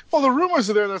 Well, the rumors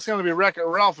are there that's going to be Wreck-It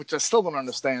Ralph, which I still don't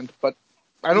understand, but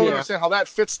I don't understand how that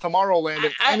fits Tomorrowland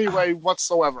in any way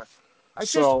whatsoever. I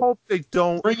just hope they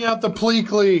don't bring out the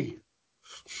Pleakley.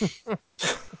 Could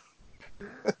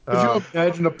you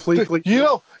imagine a Pleakley?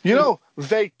 You know,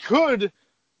 they could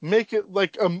make it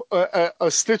like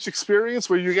a Stitch experience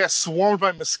where you get swarmed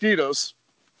by mosquitoes.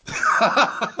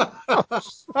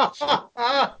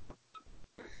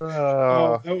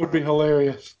 That would be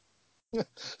hilarious.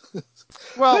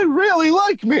 Well, they really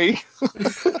like me.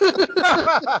 Good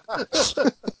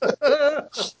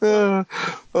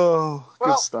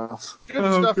stuff.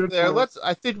 Good stuff there.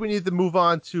 I think we need to move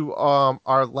on to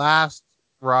our last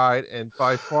ride, and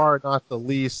by far not the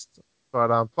least.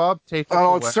 But Bob, take it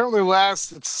away. It's certainly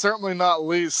last. It's certainly not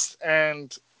least.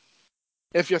 And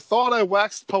if you thought I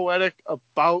waxed poetic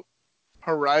about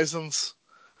Horizons,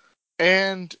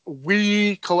 and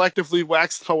we collectively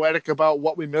waxed poetic about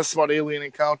what we missed about Alien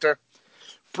Encounter,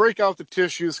 break out the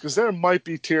tissues, because there might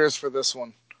be tears for this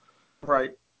one.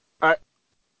 Right.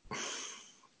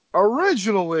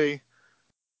 Originally,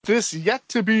 this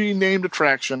yet-to-be-named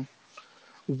attraction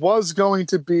was going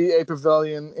to be a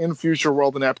pavilion in Future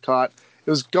World in Epcot. It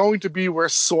was going to be where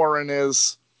Soarin'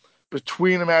 is,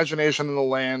 between Imagination and the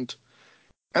Land.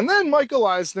 And then Michael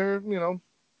Eisner,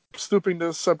 stooping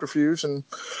to subterfuge and,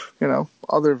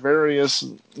 other various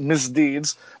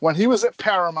misdeeds, when he was at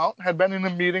Paramount, had been in a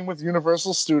meeting with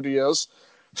Universal Studios,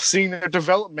 seeing their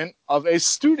development of a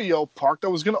studio park that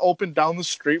was going to open down the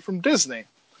street from Disney.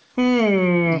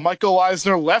 Michael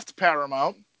Eisner left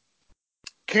Paramount,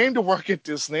 came to work at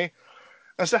Disney,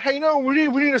 and said, hey, we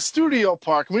need a studio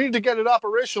park. We need to get it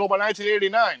operational by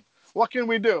 1989. What can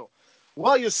we do?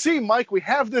 Well, you see, Mike, we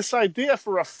have this idea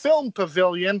for a film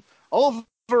pavilion over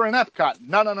in Epcot.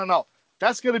 No.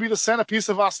 That's going to be the centerpiece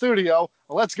of our studio.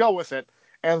 Let's go with it.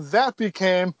 And that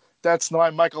became, that's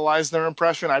my Michael Eisner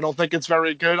impression. I don't think it's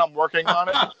very good. I'm working on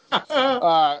it.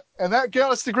 And that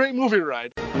got us the Great Movie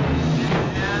Ride.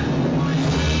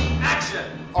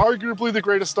 Action! Arguably the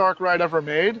greatest dark ride ever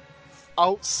made,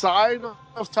 outside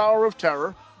of Tower of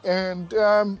Terror. And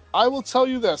I will tell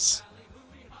you this.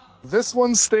 This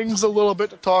one stings a little bit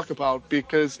to talk about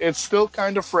because it's still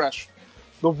kind of fresh.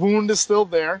 The wound is still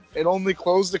there. It only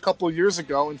closed a couple of years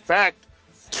ago. In fact,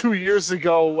 2 years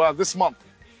ago this month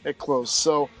it closed.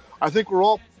 So I think we're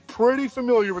all pretty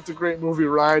familiar with the Great Movie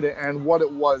Ride and what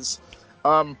it was.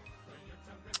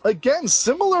 Again,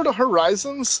 similar to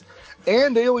Horizons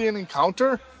and Alien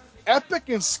Encounter, epic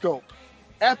in scope.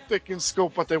 Epic in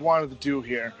scope what they wanted to do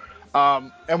here.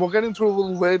 And we'll get into a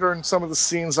little later in some of the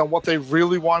scenes on what they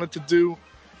really wanted to do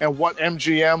and what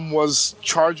MGM was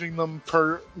charging them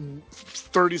per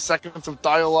 30 seconds of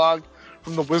dialogue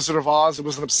from The Wizard of Oz. It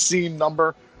was an obscene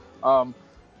number.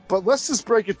 But let's just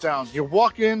break it down. You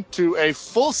walk into a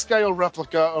full-scale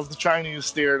replica of the Chinese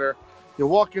theater. You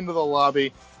walk into the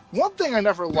lobby. One thing I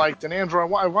never liked, and Andrew,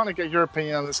 I want to get your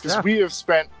opinion on this, because we have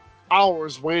spent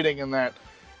hours waiting in that.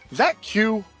 That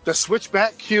queue, the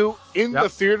switchback queue in the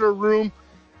theater room,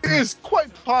 is quite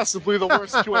possibly the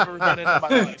worst queue I've ever been in my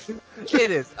life.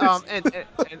 It is.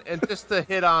 And just to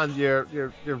hit on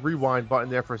your rewind button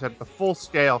there for a second, the full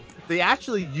scale, they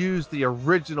actually used the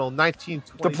original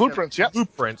 1920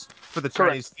 blueprints for the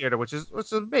Chinese theater, which is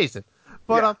amazing.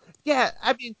 But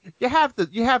I mean, you have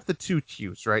the two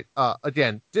queues, right?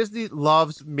 Again, Disney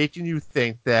loves making you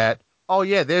think that, oh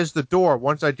yeah, there's the door.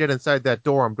 Once I get inside that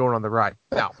door, I'm going on the ride.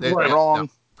 No,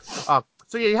 wrong. No.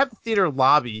 So you have the theater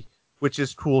lobby, which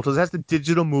is cool because it has the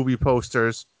digital movie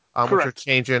posters, which are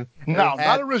changing. No,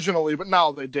 not originally, but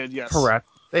now they did, yes. Correct.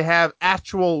 They have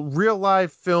actual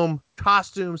real-life film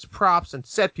costumes, props, and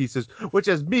set pieces, which,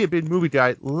 as me, a big movie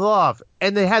guy, love.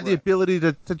 And they had the ability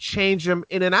to change them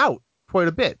in and out quite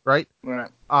a bit, right? Right.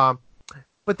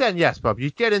 But then, yes, Bub, you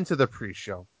get into the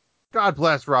pre-show. God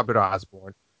bless Robert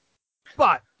Osborne.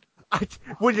 But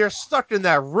when you're stuck in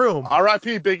that room...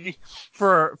 R.I.P., Biggie.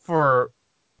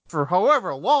 For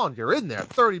however long you're in there,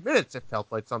 30 minutes it felt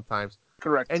like sometimes.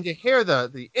 Correct. And you hear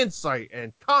the insight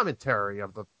and commentary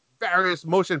of the various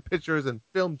motion pictures and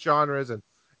film genres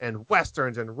and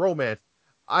westerns and romance.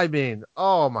 I mean,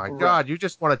 oh my God, you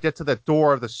just want to get to the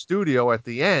door of the studio at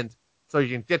the end so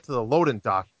you can get to the loading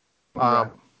dock.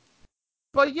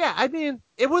 But yeah, I mean,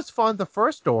 it was fun the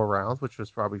first go around, which was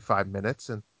probably 5 minutes,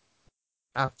 and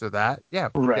after that,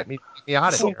 get me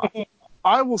out of here.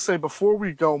 I will say before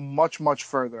we go much, much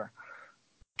further,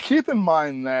 keep in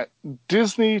mind that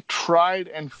Disney tried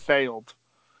and failed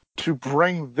to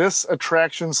bring this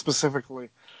attraction specifically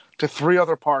to 3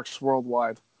 other parks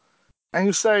worldwide. And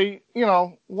you say,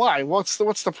 why? What's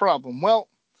the problem? Well,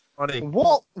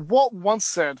 Walt once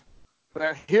said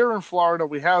that here in Florida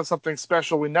we have something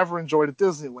special we never enjoyed at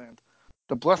Disneyland.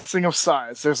 The blessing of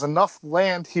size. There's enough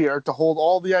land here to hold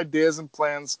all the ideas and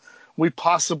plans we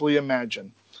possibly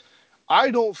imagine. I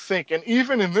don't think, and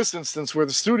even in this instance where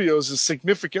the studios is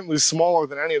significantly smaller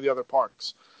than any of the other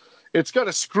parks, it's got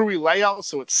a screwy layout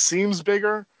so it seems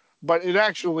bigger, but it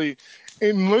actually,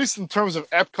 at least in terms of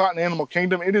Epcot and Animal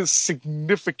Kingdom, it is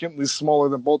significantly smaller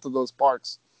than both of those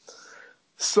parks.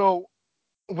 So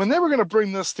when they were going to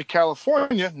bring this to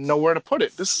California, nowhere to put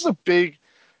it. This is a big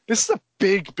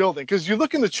building, because you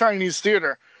look in the Chinese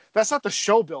theater, that's not the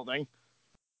show building.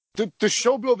 The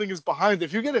show building is behind it.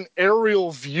 If you get an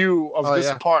aerial view of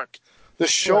this park, the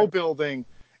show building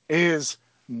is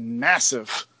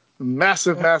massive.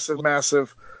 Massive.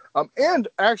 And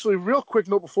actually, real quick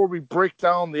note before we break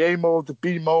down the A mode, the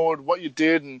B mode, what you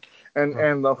did,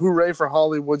 and the hooray for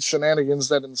Hollywood shenanigans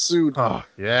that ensued. Oh,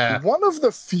 yeah. One of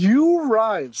the few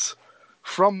rides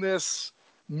from this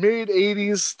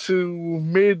mid-'80s to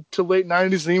mid to late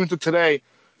 '90s and even to today,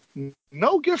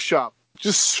 no gift shop.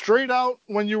 Just straight out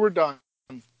when you were done.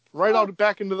 Right out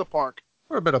back into the park.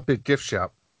 Or about a big gift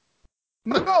shop.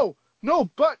 No,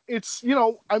 but it's,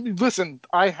 I mean, listen,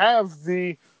 I have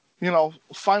the,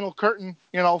 final curtain,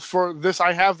 for this.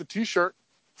 I have the T-shirt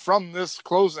from this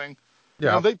closing.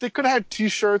 Yeah. They could have had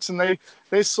T-shirts, and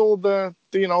they sold the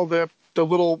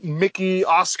little Mickey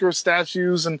Oscar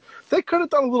statues, and they could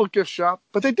have done a little gift shop,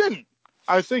 but they didn't.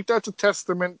 I think that's a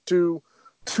testament to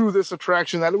this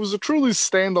attraction, that it was a truly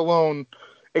standalone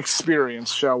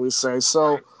experience, shall we say.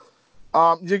 So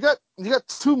you got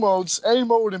 2 modes, A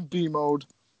mode and B mode.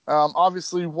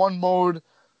 Obviously, one mode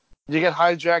you get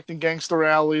hijacked in Gangster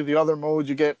Alley, the other mode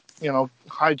you get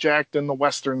hijacked in the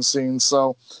Western scene.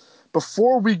 So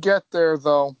before we get there,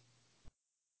 though,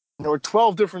 There were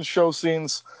 12 different show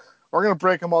scenes. We're going to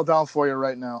break them all down for you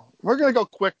right now. We're going to go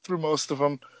quick through most of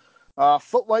them.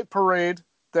 Footlight Parade,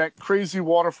 that crazy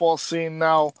waterfall scene.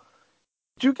 Now,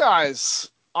 you guys,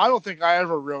 I don't think I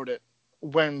ever wrote it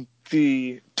when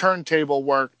the turntable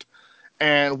worked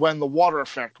and when the water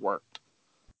effect worked.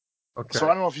 Okay. So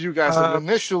I don't know if you guys have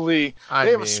initially.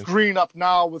 They have a screen up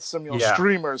now with some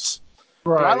streamers.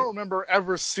 Right. But I don't remember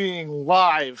ever seeing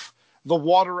live the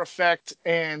water effect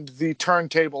and the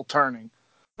turntable turning.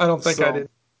 I don't think I did.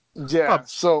 Yeah,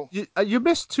 so you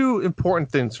missed two important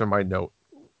things from my note.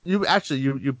 You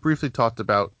briefly talked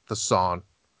about the song,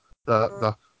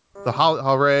 the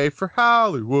hooray for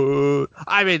Hollywood.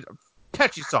 I mean,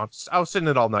 catchy song. I was singing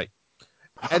it all night.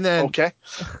 And then okay.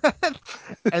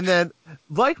 And then,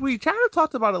 like we kind of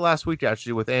talked about it last week,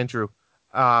 actually, with Andrew.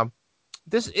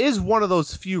 This is one of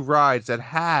those few rides that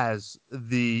has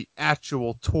the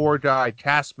actual tour guide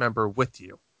cast member with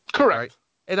you. Correct. Right?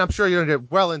 And I'm sure you're going to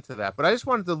get well into that, but I just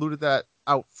wanted to allude to that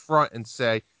out front and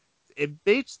say it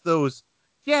makes those,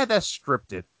 that's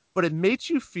scripted, but it makes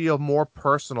you feel more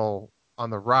personal on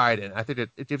the ride, and I think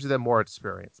it gives you that more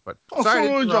experience. But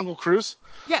similar to Jungle Cruise.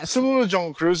 Yes. Similar to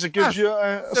Jungle Cruise, it gives you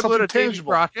something tangible. Davy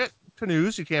Crockett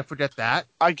canoes, you can't forget that.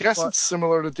 I guess it's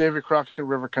similar to Davy Crockett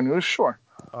River canoes, sure.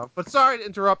 But sorry to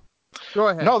interrupt. Go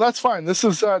ahead. No, that's fine. This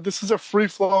is a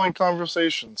free-flowing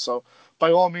conversation, so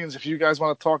by all means, if you guys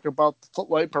want to talk about the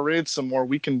Footlight Parade some more,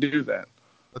 we can do that.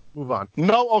 Let's move on.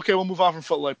 No? Okay, we'll move on from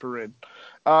Footlight Parade.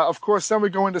 Of course, then we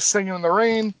go into Singing in the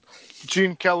Rain.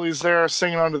 Gene Kelly's there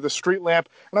singing under the street lamp.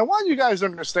 And I want you guys to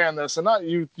understand this, and not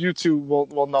you two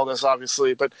will know this,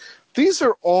 obviously, but these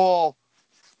are all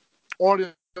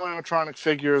audio animatronic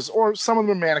figures, or some of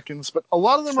them are mannequins, but a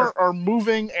lot of them are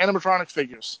moving animatronic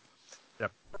figures.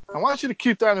 Yep. I want you to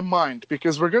keep that in mind,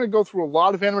 because we're going to go through a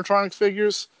lot of animatronic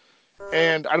figures,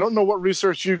 and I don't know what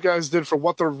research you guys did for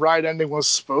what the ride ending was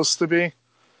supposed to be,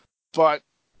 but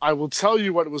I will tell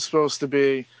you what it was supposed to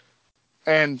be,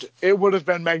 and it would have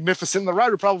been magnificent. The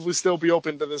ride would probably still be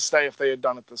open to this day if they had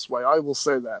done it this way. I will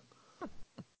say that.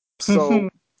 So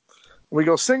we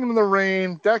go Singing in the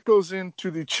Rain. That goes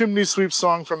into the Chimney Sweep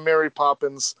song from Mary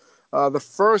Poppins, the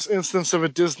first instance of a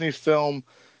Disney film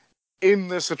in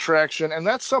this attraction, and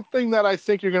that's something that I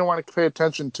think you're going to want to pay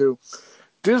attention to.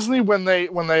 Disney, when they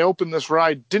opened this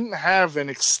ride, didn't have an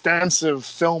extensive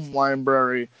film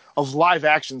library of live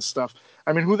action stuff.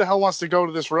 I mean, who the hell wants to go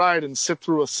to this ride and sit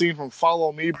through a scene from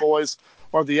Follow Me Boys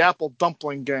or the Apple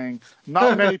Dumpling Gang?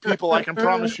 Not many people, I can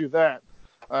promise you that.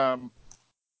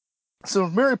 So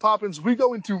Mary Poppins, we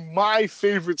go into my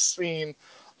favorite scene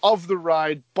of the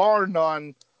ride, bar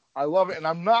none. I love it, and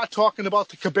I'm not talking about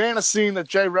the cabana scene that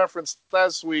Jay referenced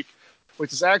last week,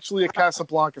 which is actually a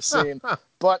Casablanca scene,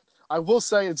 but I will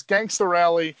say it's Gangster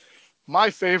Rally, my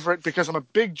favorite, because I'm a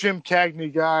big Jim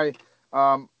Cagney guy.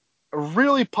 A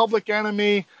really Public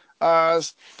Enemy.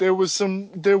 There were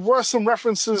some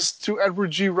references to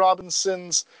Edward G.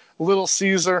 Robinson's Little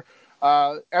Caesar.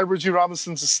 Edward G.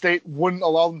 Robinson's estate wouldn't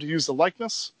allow them to use the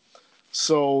likeness,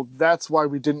 so that's why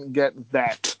we didn't get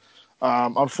that.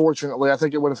 Unfortunately, I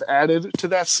think it would have added to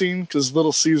that scene, because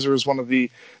Little Caesar is one of the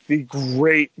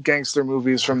great gangster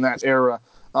movies from that era.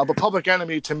 But Public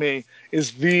Enemy, to me,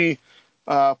 is the,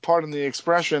 pardon the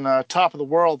expression, top of the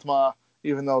world, ma,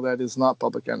 even though that is not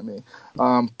Public Enemy.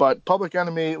 But Public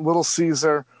Enemy, Little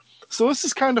Caesar. So this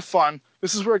is kind of fun.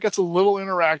 This is where it gets a little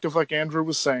interactive, like Andrew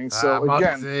was saying. So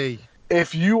again,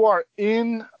 if you are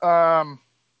in, I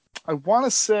want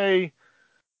to say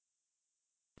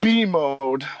B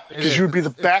mode, because you would be the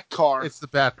back car. It's the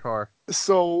back car.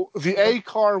 So the A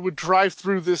car would drive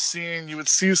through this scene. You would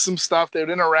see some stuff. They would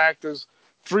interact. There's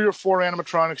 3 or 4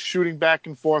 animatronics shooting back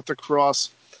and forth across.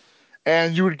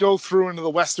 And you would go through into the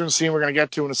Western scene we're going to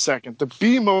get to in a second. The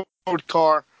B mode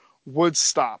car would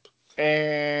stop.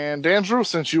 And Andrew,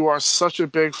 since you are such a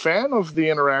big fan of the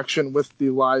interaction with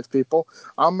the live people,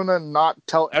 I'm going to not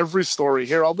tell every story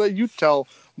here. I'll let you tell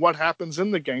what happens in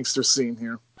the gangster scene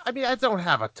here. I mean, I don't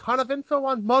have a ton of info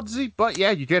on Muddsy, but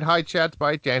yeah, you get high chats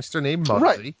by a gangster named Muddsy.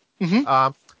 Right.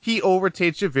 Mm-hmm. He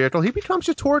overtakes your vehicle. He becomes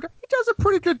your tour guide. He does a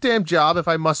pretty good damn job, if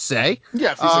I must say.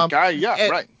 Yeah, if he's a guy, yeah,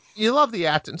 right. You love the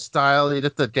acting style. You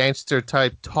get the gangster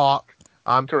type talk.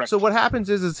 Correct. So what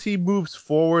happens is he moves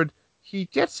forward. He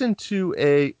gets into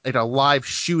a live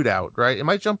shootout, right? Am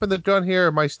I jumping the gun here, or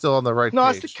am I still on the right page? No,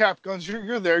 it's the cap guns.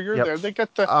 You're there. You're there. They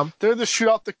get the they're the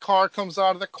shootout. The car comes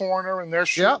out of the corner, and they're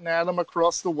shooting at him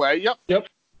across the way. Yep.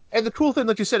 And the cool thing,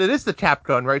 like you said, it is the cap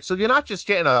gun, right? So you're not just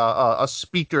getting a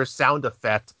speaker sound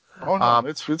effect. Oh no,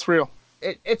 it's real.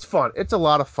 It's fun. It's a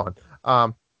lot of fun.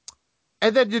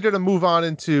 And then you're going to move on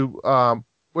into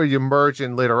where you merge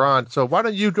in later on. So why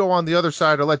don't you go on the other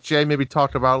side, or let Jay maybe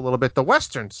talk about a little bit the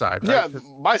western side? Right? Yeah,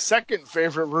 my second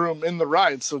favorite room in the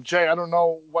ride. So Jay, I don't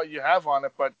know what you have on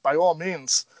it, but by all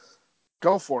means,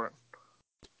 go for it.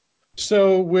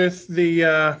 So with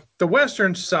the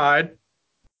western side,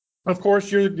 of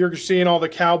course, you're seeing all the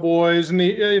cowboys, and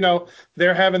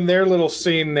they're having their little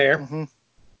scene there. Mm-hmm.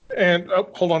 And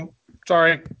hold on,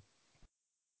 sorry.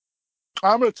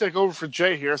 I'm going to take over for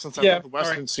Jay here since I love the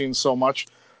western scene so much.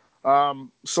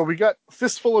 So we got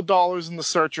Fistful of Dollars in The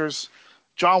Searchers,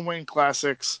 John Wayne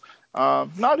classics.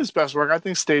 Not his best work. I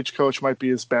think Stagecoach might be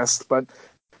his best, but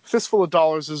Fistful of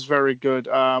Dollars is very good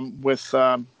with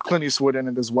Clint Eastwood in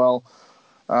it as well.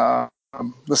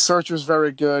 The Searchers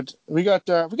very good. We got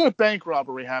a bank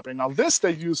robbery happening. Now this,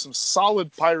 they use some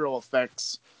solid pyro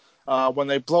effects when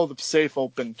they blow the safe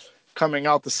open, coming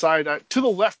out the side to the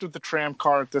left of the tram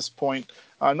car at this point.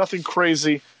 Nothing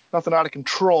crazy, nothing out of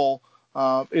control.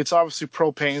 It's obviously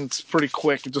propane. It's pretty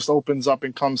quick. It just opens up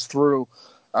and comes through.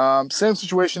 Same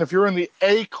situation. If you're in the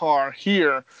A car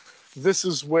here, this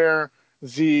is where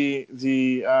the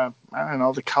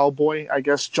cowboy, I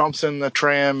guess, jumps in the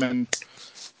tram and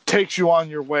takes you on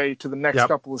your way to the next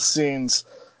couple of scenes.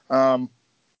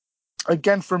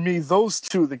 Again, for me, those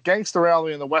two, the Gangster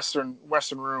Alley and the Western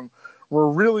Room, were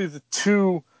really the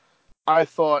two I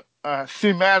thought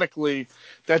thematically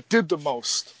that did the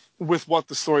most with what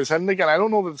the stories had. And again, I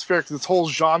don't know that it's fair because it's whole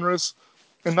genres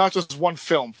and not just one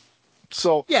film.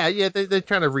 So yeah, they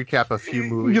kind of recap a few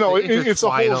movies. It's a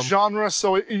whole genre,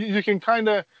 so you can kind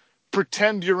of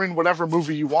pretend you're in whatever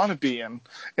movie you want to be in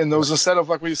those, instead of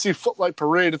like when you see Footlight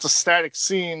Parade, it's a static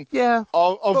scene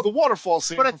of the waterfall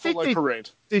scene from Footlight Parade.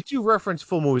 They do reference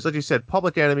full movies, like you said,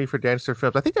 Public Enemy for Gangster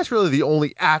Films. I think that's really the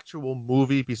only actual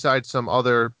movie besides some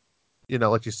other,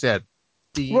 like you said,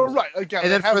 themes. Well, right. Again,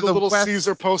 and they have the little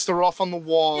Caesar poster off on the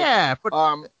wall. Yeah, but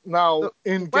now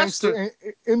in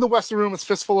the Western Room, it's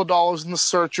Fistful of Dollars and The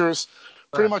Searchers,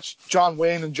 pretty much John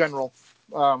Wayne in general.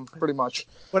 Pretty much.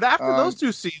 But after those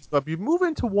two scenes, Bub, you move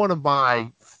into one of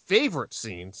my favorite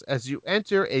scenes as you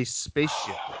enter a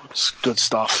spaceship. It's good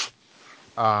stuff.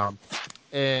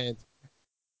 And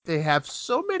they have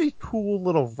so many cool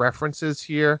little references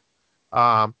here,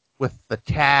 with the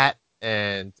cat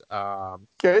and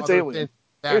it's Alien.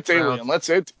 It's Alien.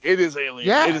 It is Alien.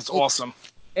 Yeah, it is awesome.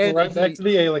 And right back to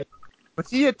the Alien. But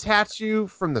he attached you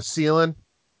from the ceiling.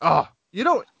 Oh,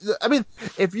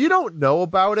 if you don't know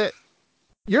about it,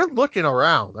 you're looking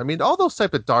around. I mean, all those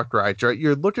type of dark rides, right?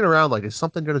 You're looking around like, is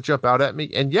something going to jump out at me?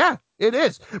 And yeah, it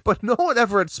is. But no one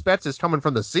ever expects it's coming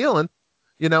from the ceiling.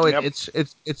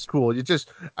 It's cool.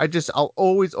 I'll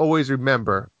always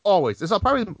remember. Always. I'll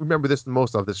probably remember this the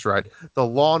most of this ride. The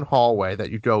long hallway that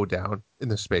you go down in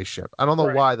the spaceship. I don't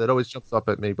know why that always jumps up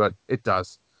at me, but it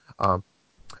does. And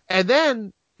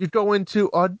then you go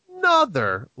into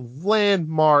another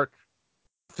landmark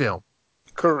film.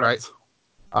 Correct. Right?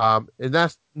 And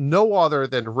that's no other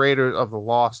than Raiders of the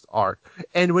Lost Ark.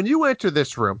 And when you enter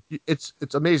this room, it's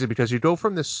amazing because you go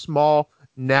from this small,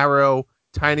 narrow,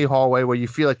 tiny hallway where you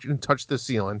feel like you can touch the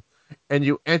ceiling, and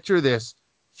you enter this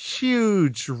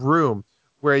huge room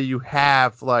where you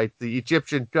have like the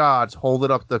Egyptian gods holding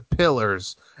up the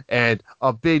pillars and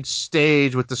a big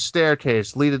stage with the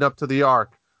staircase leading up to the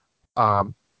Ark.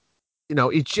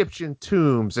 Egyptian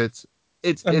tombs. It's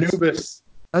Anubis.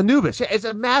 Yeah, it's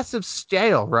a massive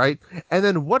scale, right? And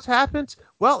then what happens?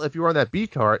 Well, if you're on that B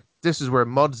cart, this is where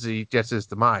Mudzi gets his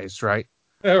demise, right?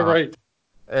 Right.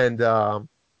 And so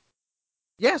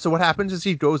what happens is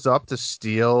he goes up to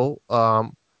steal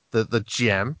the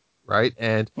gem, right?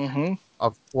 And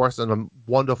of course, in a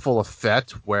wonderful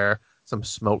effect where some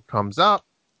smoke comes up.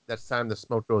 That's time the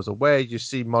smoke goes away. You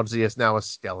see Mudzi is now a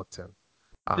skeleton.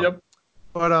 Yep.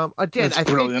 But again, that's I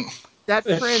brilliant. think that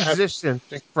transition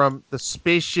from the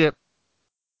spaceship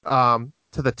to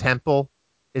the temple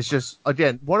is just,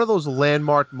 again, one of those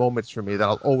landmark moments for me that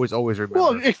I'll always remember.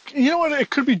 Well, you know what? It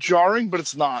could be jarring, but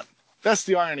it's not. That's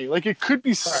the irony. Like, it could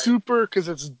be super because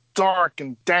it's dark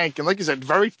and dank and, like you said,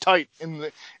 very tight in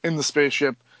the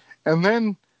spaceship. And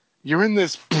then you're in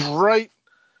this bright,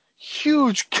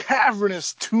 huge,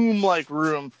 cavernous, tomb-like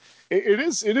room. It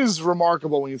is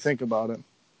remarkable when you think about it.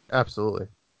 Absolutely.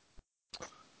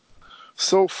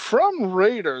 So from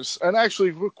Raiders, and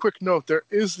actually, quick note, there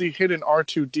is the hidden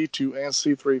R2-D2 and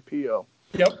C-3PO.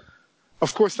 Yep.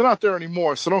 Of course, they're not there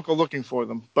anymore, so don't go looking for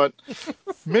them. But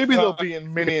maybe they'll be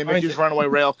in Minnie and Mickey's Runaway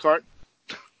Rail Cart.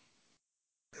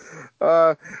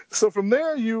 So from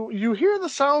there, you hear the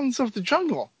sounds of the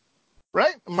jungle,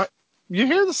 right? You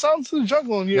hear the sounds of the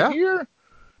jungle, and you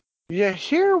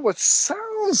hear what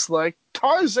sounds like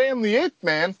Tarzan the Ape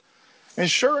Man And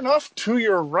sure enough, to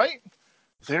your right,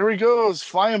 there he goes,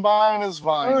 flying by on his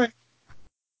vine. Right.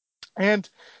 And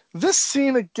this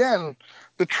scene, again,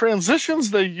 the transitions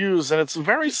they use, and it's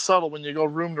very subtle when you go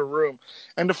room to room.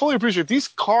 And to fully appreciate, these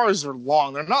cars are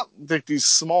long. They're not like these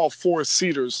small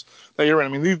four-seaters that you're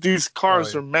in. I mean, these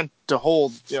cars are meant to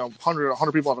hold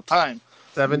 100 people at a time.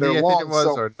 70, They're I long, think it was,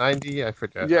 so, or 90, I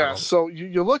forget. yeah, so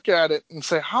you look at it and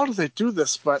say, how do they do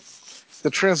this? But the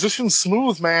transition's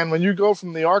smooth, man. When you go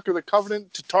from the Ark of the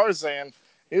Covenant to Tarzan,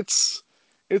 it's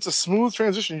a smooth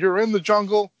transition. You're in the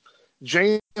jungle.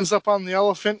 Jane's up on the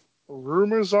elephant.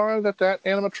 Rumors are that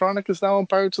animatronic is now in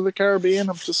Pirates of the Caribbean.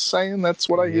 I'm just saying, that's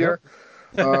what I hear.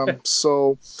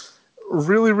 So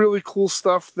really, really cool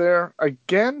stuff there.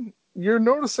 Again, you're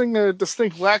noticing a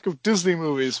distinct lack of Disney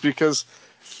movies because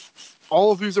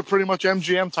all of these are pretty much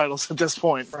MGM titles at this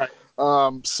point. Right.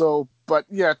 But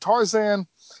yeah, Tarzan.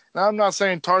 Now, I'm not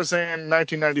saying Tarzan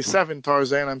 1997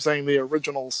 Tarzan. I'm saying the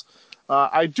originals.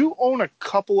 I do own a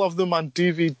couple of them on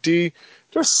DVD.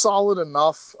 They're solid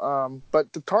enough.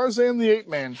 But the Tarzan the Ape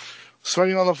Man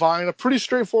swinging on the vine, a pretty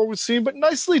straightforward scene, but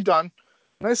nicely done.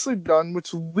 Nicely done,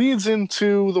 which leads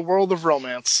into the world of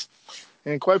romance.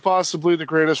 And quite possibly the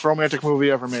greatest romantic movie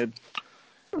ever made.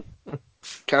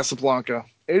 Casablanca.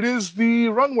 It is the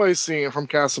runway scene from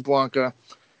Casablanca.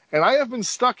 And I have been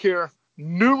stuck here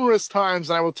numerous times,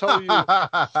 and I will tell you,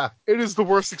 it is the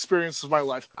worst experience of my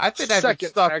life. I think I've been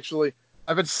stuck. Actually.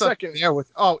 I've been stuck there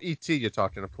with, E.T. you're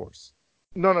talking, of course.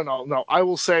 No. I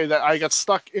will say that I got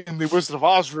stuck in the Wizard of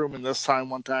Oz room in this time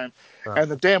one time, and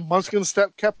the damn Munchkin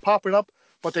step kept popping up,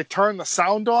 but they turned the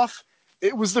sound off.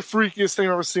 It was the freakiest thing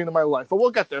I've ever seen in my life, but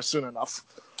we'll get there soon enough.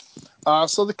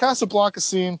 So the Casablanca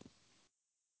scene,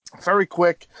 very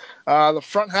quick. The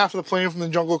front half of the plane from the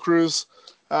Jungle Cruise,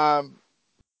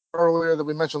 earlier that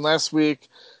we mentioned last week.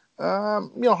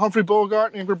 Humphrey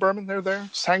Bogart and Ingrid Bergman, they're there,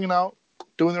 just hanging out,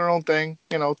 doing their own thing.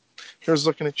 Here's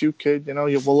looking at you, kid.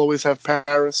 We'll always have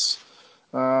Paris.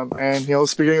 And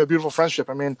it's beginning of a beautiful friendship.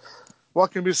 I mean,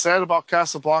 what can be said about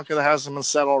Casablanca that hasn't been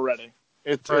said already?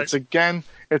 It's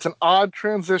an odd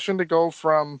transition to go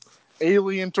from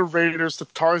Alien to Raiders to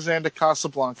Tarzan to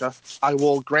Casablanca. I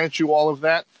will grant you all of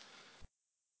that.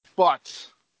 But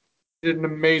did an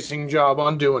amazing job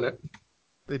on doing it.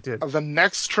 They did. The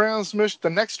next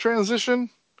transition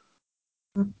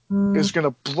is going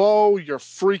to blow your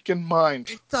freaking mind.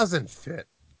 It doesn't fit.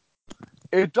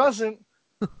 It doesn't,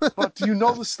 but do you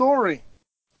know the story?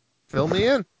 Fill me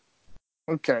in.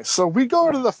 Okay, so we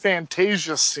go to the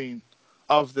Fantasia scene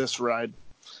of this ride.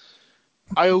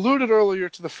 I alluded earlier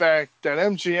to the fact that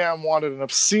MGM wanted an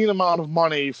obscene amount of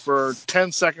money for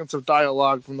 10 seconds of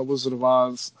dialogue from The Wizard of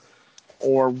Oz,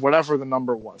 or whatever the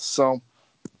number was. So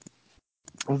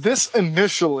this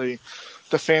initially,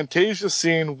 the Fantasia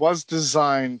scene was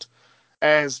designed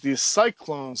as the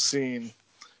cyclone scene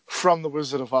from The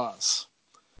Wizard of Oz.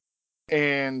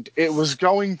 And it was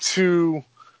going to,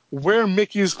 where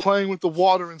Mickey's playing with the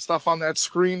water and stuff on that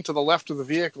screen to the left of the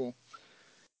vehicle,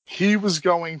 that was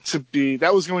going to be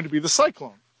the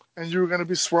cyclone. And you were going to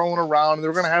be swirling around, and they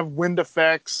were going to have wind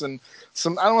effects and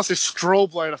some, I don't want to say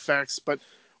strobe light effects, but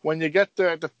when you get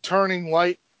the turning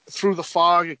light through the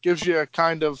fog, it gives you a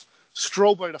kind of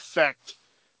strobe light effect.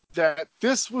 That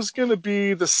this was going to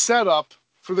be the setup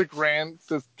for the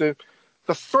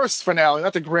first finale,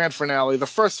 not the grand finale, the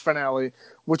first finale,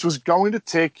 which was going to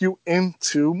take you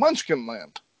into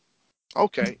Munchkinland.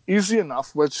 Okay, easy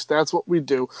enough, which that's what we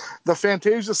do. The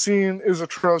Fantasia scene is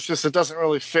atrocious. It doesn't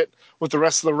really fit with the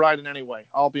rest of the ride in any way,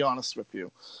 I'll be honest with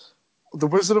you. The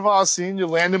Wizard of Oz scene, you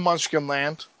land in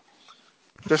Munchkinland.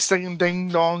 They're singing Ding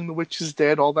Dong, the witch is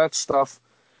dead, all that stuff.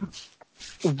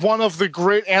 One of the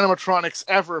great animatronics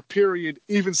ever, period,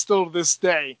 even still to this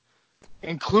day,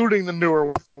 including the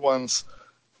newer ones.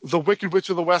 The Wicked Witch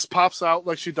of the West pops out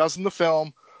like she does in the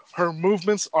film. Her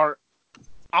movements are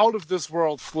out of this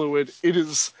world fluid. It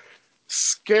is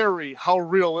scary how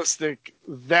realistic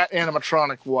that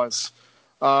animatronic was.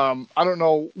 I don't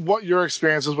know what your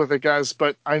experience is with it, guys,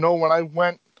 but I know when I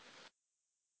went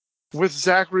with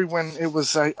Zachary when it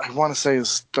was, I want to say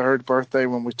his third birthday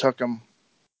when we took him,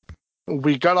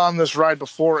 we got on this ride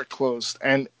before it closed,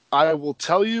 and I will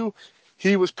tell you,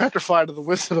 he was petrified of the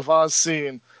Wizard of Oz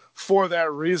scene for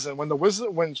that reason. When the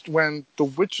Wicked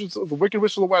Witch of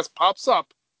the West pops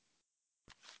up,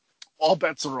 all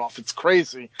bets are off. It's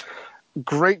crazy.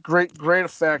 Great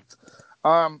effect.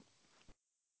 And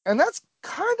that's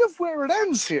kind of where it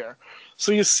ends here.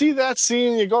 So you see that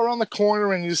scene, you go around the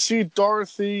corner, and you see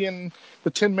Dorothy and the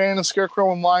Tin Man and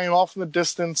Scarecrow and Lion off in the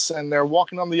distance, and they're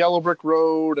walking on the yellow brick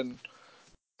road, and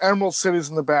Emerald City's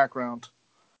in the background.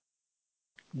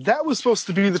 That was supposed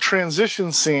to be the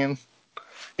transition scene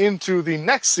into the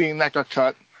next scene that got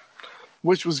cut,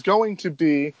 which was going to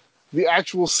be the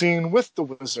actual scene with the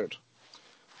wizard.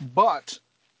 But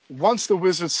once the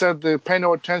wizard said to pay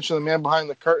no attention to the man behind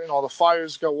the curtain, all the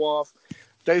fires go off,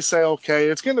 they say, okay,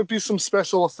 it's going to be some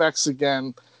special effects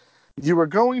again. You were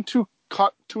going to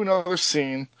cut to another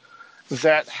scene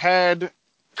that had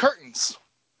curtains.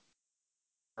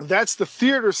 That's the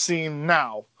theater scene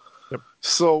now. Yep.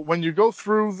 So when you go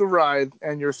through the ride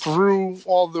and you're through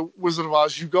all the Wizard of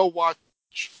Oz, you go watch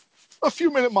a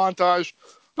few-minute montage.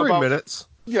 3 minutes.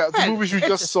 Yeah, the movies you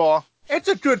just saw. It's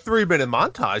a good 3-minute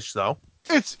montage, though.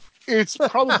 It's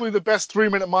probably the best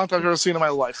 3-minute montage I've ever seen in my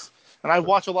life. And I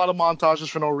watch a lot of montages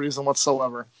for no reason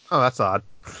whatsoever. Oh, that's odd.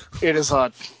 It is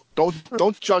odd.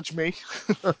 Don't judge me.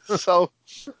 So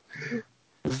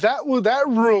that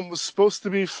room was supposed to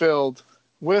be filled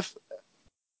with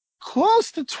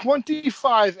close to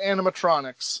 25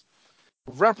 animatronics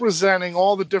representing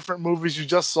all the different movies you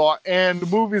just saw and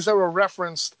movies that were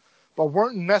referenced but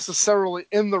weren't necessarily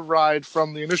in the ride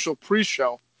from the initial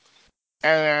pre-show.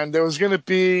 And there was going to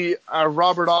be a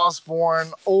Robert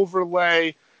Osborne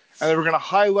overlay, and they were going to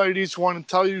highlight each one and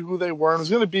tell you who they were. And it was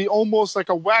going to be almost like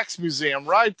a wax museum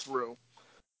ride-through.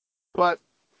 But,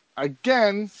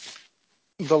 again,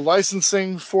 the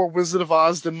licensing for Wizard of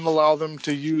Oz didn't allow them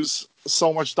to use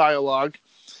so much dialogue.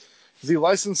 The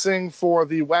licensing for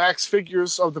the wax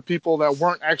figures of the people that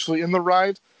weren't actually in the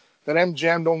ride, that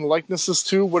MGM owned the likenesses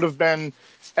to, would have been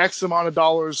X amount of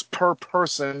dollars per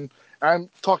person. I'm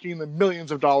talking the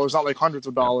millions of dollars, not like hundreds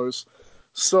of dollars.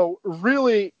 So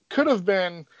really, you could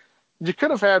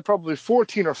have had probably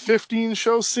 14 or 15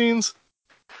 show scenes,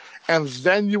 and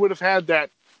then you would have had that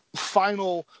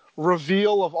final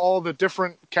reveal of all the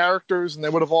different characters, and they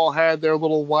would have all had their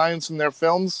little lines in their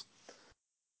films.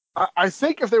 I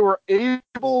think if they were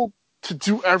able to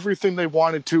do everything they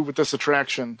wanted to with this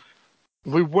attraction,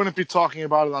 we wouldn't be talking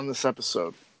about it on this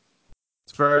episode.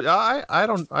 It's very. I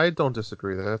don't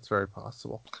disagree. That's very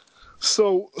possible.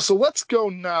 So let's go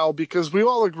now, because we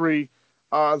all agree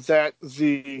that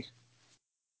the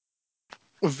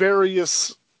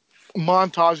various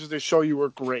montages they show you were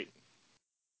great,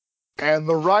 and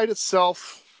the ride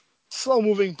itself, slow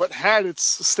moving, but had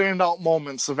its standout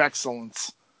moments of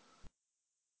excellence.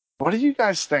 What do you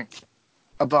guys think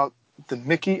about the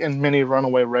Mickey and Minnie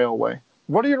Runaway Railway?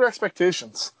 What are your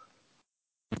expectations?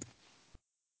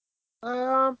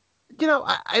 I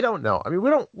don't know. I mean,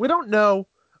 we don't know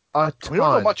a ton. We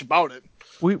don't know much about it.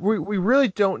 We really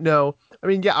don't know. I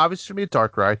mean, yeah, obviously it's going to be a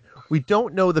dark ride. We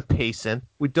don't know the pacing.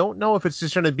 We don't know if it's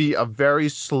just going to be a very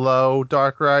slow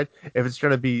dark ride, if it's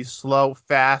going to be slow,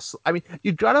 fast. I mean,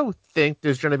 you got to think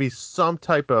there's going to be some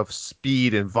type of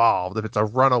speed involved if it's a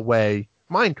runaway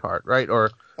minecart, right?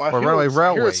 Or runaway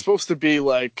railway. Here it's supposed to be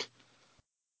like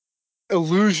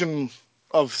illusion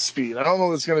of speed. I don't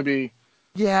know if it's going to be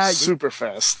super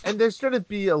fast. And there's going to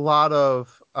be a lot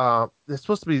of there's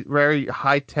supposed to be very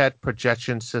high-tech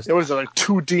projection system. It was like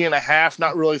 2D and a half,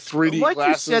 not really 3D like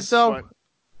glasses. You said, though,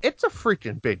 it's a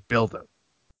freaking big building.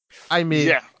 I mean...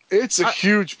 Yeah, it's a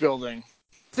huge building.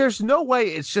 There's no way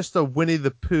it's just a Winnie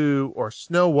the Pooh or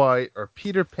Snow White or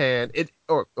Peter Pan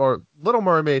or Little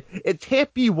Mermaid. It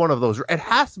can't be one of those. It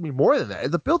has to be more than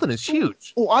that. The building is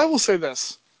huge. Well, I will say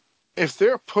this. If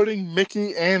they're putting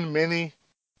Mickey and Minnie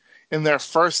in their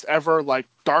first ever like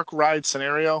dark ride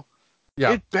scenario,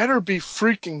 it better be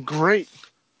freaking great.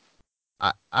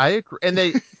 I agree. And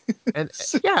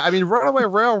I mean, Runaway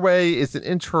Railway is an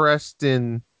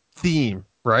interesting theme,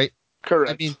 right?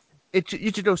 Correct. I mean,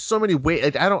 you should know so many ways.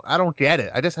 Like, I don't get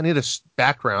it. I need a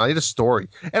background. I need a story,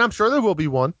 and I'm sure there will be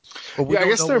one. But I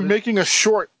guess they're making a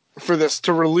short for this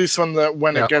to release when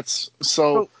it gets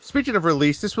so. Speaking of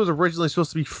release, this was originally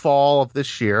supposed to be fall of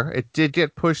this year. It did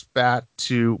get pushed back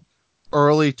to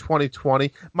early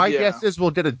 2020. My guess is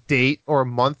we'll get a date or a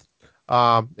month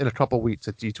in a couple weeks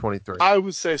at D23. I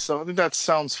would say so. I think that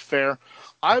sounds fair.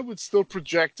 I would still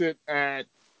project it at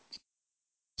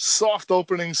soft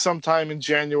opening sometime in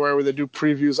January where they do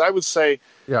previews. I would say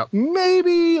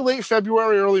maybe late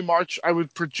February, early March. I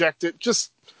would project it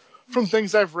just from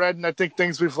things I've read and I think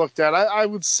things we've looked at. I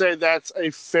would say that's a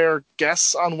fair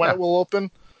guess on when it will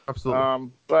open.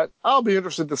 Absolutely. But I'll be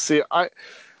interested to see it.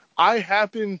 I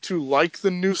happen to like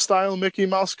the new style Mickey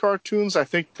Mouse cartoons. I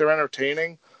think they're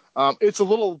entertaining. It's a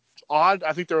little odd.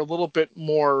 I think they're a little bit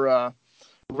more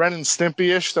Ren and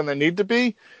Stimpy-ish than they need to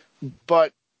be,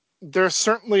 but they're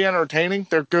certainly entertaining.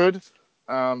 They're good.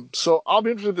 So I'll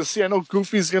be interested to see. I know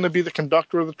Goofy's going to be the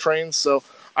conductor of the train, so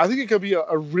I think it could be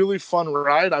a really fun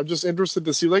ride. I'm just interested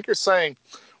to see, like you're saying,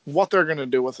 what they're going to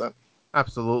do with it.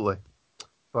 Absolutely.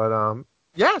 But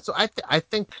so I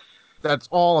think That's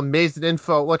all amazing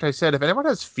info. Like I said, if anyone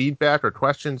has feedback or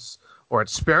questions or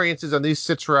experiences on these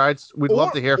 6 rides, we'd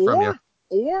love to hear from you.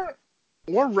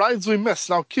 Or rides we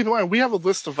missed. Now, keep in mind, we have a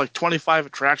list of like 25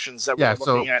 attractions that we're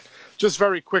looking at just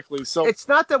very quickly. So it's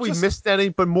not that we missed any,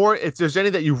 but more if there's any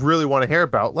that you really want to hear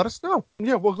about, let us know.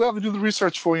 Yeah, we'll gladly do the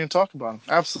research for you and talk about them.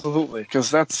 Absolutely,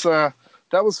 because that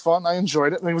was fun. I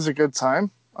enjoyed it. I think it was a good time.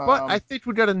 But I think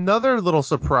we got another little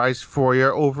surprise for you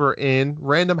over in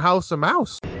Random House of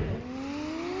Mouse.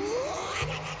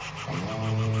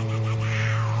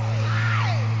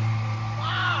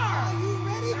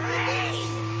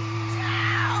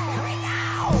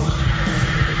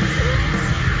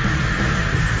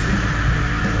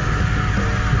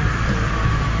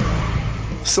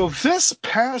 So this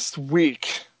past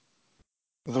week,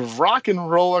 the Rock and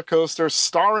Roller Coaster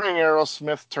starring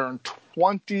Aerosmith turned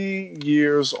 20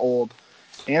 years old.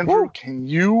 Andrew, can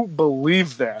you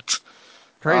believe that?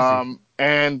 Crazy.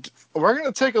 And we're going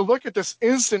to take a look at this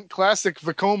instant classic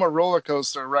Vekoma roller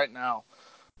coaster right now.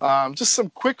 Just some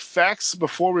quick facts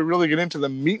before we really get into the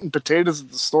meat and potatoes of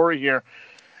the story here.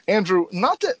 Andrew,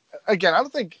 I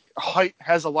don't think height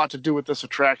has a lot to do with this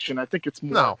attraction. I think it's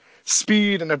more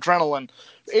speed and adrenaline.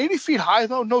 80 feet high,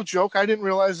 though, no joke. I didn't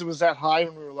realize it was that high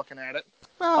when we were looking at it.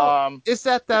 Well, is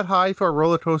that high for a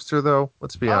roller coaster, though?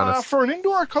 Let's be honest. For an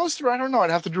indoor coaster, I don't know. I'd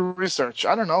have to do research.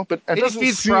 I don't know, but it 80 doesn't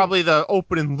feet's seem... probably the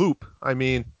opening loop. I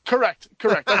mean... Correct.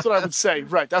 That's what I would say.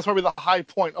 Right. That's probably the high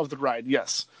point of the ride,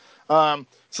 yes. So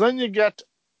then you get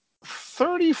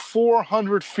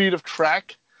 3,400 feet of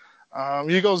track.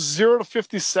 You go 0 to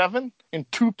 57 in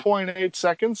 2.8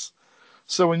 seconds.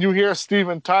 So when you hear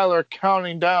Steven Tyler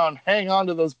counting down, hang on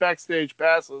to those backstage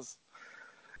passes.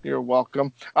 You're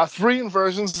welcome. 3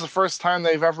 inversions is the first time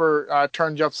they've ever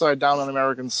turned you upside down on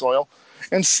American soil.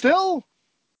 And still,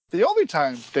 the only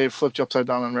time they've flipped you upside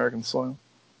down on American soil,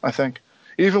 I think.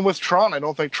 Even with Tron, I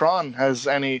don't think Tron has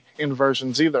any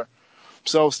inversions either.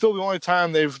 So still the only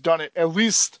time they've done it, at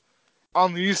least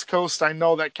on the East Coast. I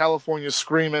know that California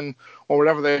Screamin', or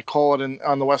whatever they call it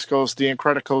on the West Coast, the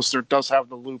Incredicoaster does have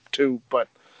the loop too. But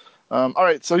all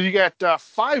right, so you get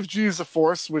 5 G's of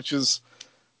force, which is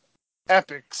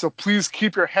epic. So please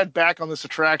keep your head back on this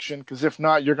attraction, because if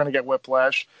not, you're going to get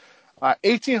whiplash.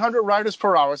 1,800 riders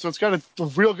per hour, so it's got a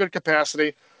real good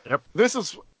capacity. Yep. This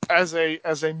is as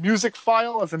a music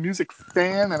file, as a music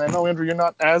fan, and I know, Andrew, you're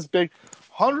not as big.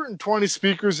 120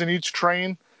 speakers in each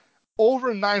train.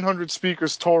 Over 900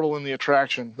 speakers total in the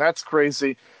attraction. That's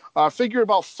crazy. Figure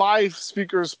about 5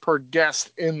 speakers per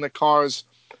guest in the cars.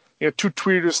 You have 2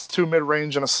 tweeters, 2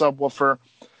 mid-range, and a subwoofer.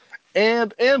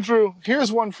 And Andrew,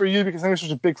 here's one for you, because I know you're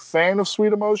such a big fan of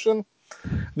Sweet Emotion.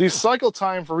 The cycle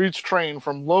time for each train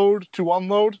from load to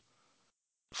unload,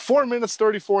 4 minutes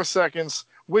 34 seconds,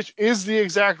 which is the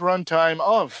exact runtime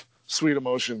of Sweet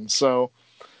Emotion. So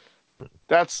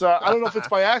that's I don't know if it's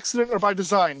by accident or by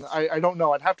design. I don't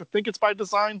know. I'd have to think it's by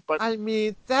design, but I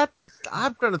mean,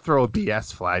 I'm going to throw a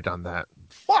BS flag on that.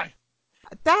 Why?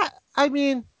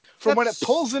 From when it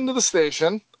pulls into the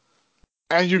station,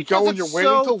 and you go and you're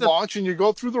waiting to launch, and you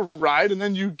go through the ride, and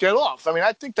then you get off. I mean,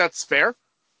 I think that's fair.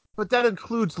 But that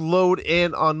includes load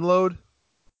and unload.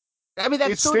 I mean,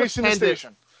 that's station to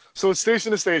station. So it's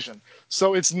station to station.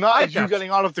 So it's not you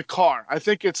getting out of the car. I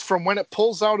think it's from when it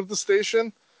pulls out of the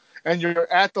station, and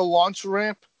you're at the launch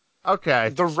ramp. Okay.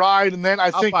 The ride, and then I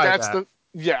think that's that.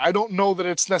 I don't know that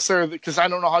it's necessarily, because I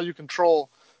don't know how you control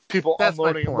people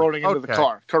unloading and loading into the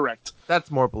car. Correct.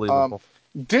 That's more believable.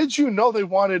 Did you know they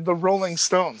wanted the Rolling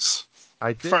Stones?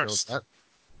 I did first. Know that.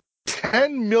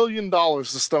 $10 million the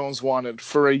Stones wanted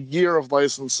for a year of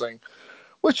licensing,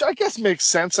 which I guess makes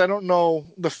sense. I don't know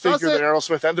the figure that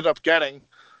Aerosmith ended up getting.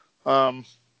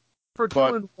 For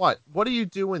doing what? What are you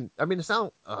doing? I mean, it's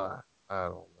not. I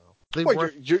don't know.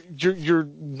 You're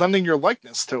lending your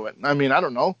likeness to it. I mean, I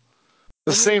don't know.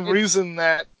 The same reason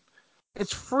that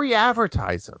it's free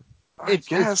advertising. I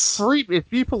guess it's free if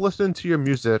people listen to your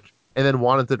music and then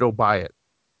wanted to go buy it.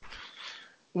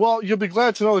 Well, you'll be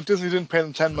glad to know that Disney didn't pay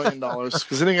them $10 million because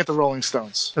they didn't get the Rolling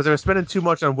Stones. Because they were spending too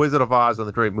much on Wizard of Oz on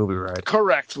the Great Movie Ride.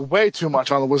 Correct. Way too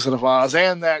much on the Wizard of Oz.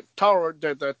 And that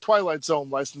the Twilight Zone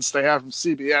license they have from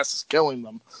CBS is killing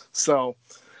them. So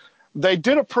they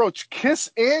did approach Kiss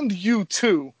and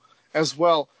U2 as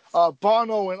well.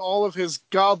 Bono, in all of his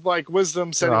godlike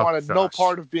wisdom, said he wanted no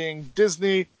part of being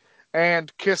Disney.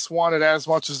 And Kiss wanted as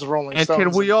much as the Rolling Stones.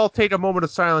 And can we all take a moment of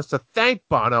silence to thank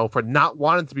Bono for not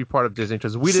wanting to be part of Disney,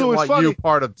 because we didn't want you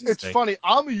part of Disney. It's funny.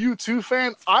 I'm a U2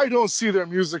 fan. I don't see their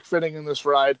music fitting in this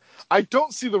ride. I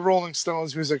don't see the Rolling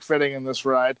Stones music fitting in this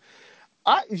ride.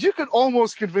 You could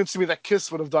almost convince me that Kiss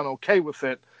would have done okay with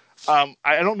it. I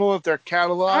don't know if their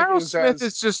catalog is Aerosmith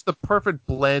is just the perfect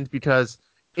blend because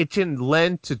it can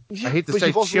lend to, I hate to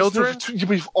say, children.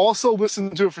 We've also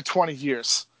listened to it for 20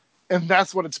 years, and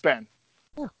that's what it's been.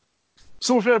 Yeah.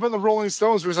 So if it had been the Rolling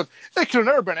Stones, we said, it could have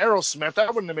never been Aerosmith.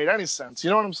 That wouldn't have made any sense. You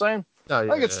know what I'm saying? Oh,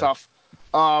 yeah, I think it's tough.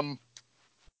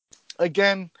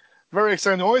 Again, very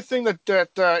exciting. The only thing that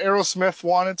Aerosmith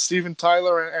wanted, Steven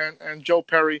Tyler and Joe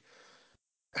Perry,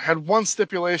 had one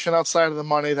stipulation outside of the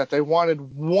money, that they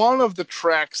wanted one of the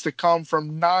tracks to come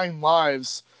from Nine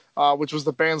Lives, which was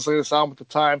the band's latest album at the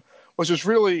time, which was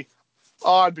really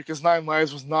odd because Nine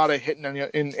Lives was not a hit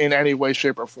in any way,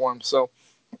 shape, or form. So,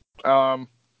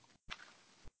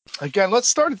 again, let's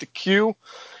start at the queue.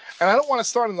 And I don't want to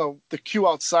start in the queue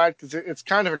outside because it's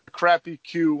kind of a crappy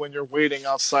queue when you're waiting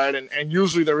outside, and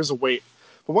usually there is a wait.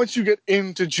 But once you get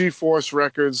into G-Force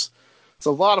Records, it's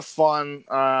a lot of fun,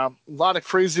 a lot of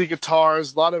crazy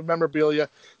guitars, a lot of memorabilia.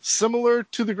 Similar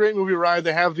to the Great Movie Ride,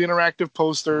 they have the interactive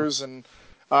posters, and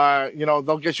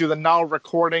they'll get you the now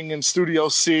recording in Studio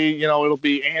C. It'll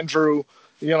be Andrew,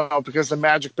 because the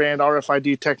Magic Band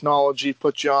RFID technology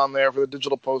puts you on there for the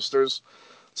digital posters.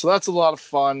 So that's a lot of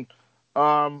fun.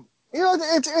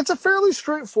 It's a fairly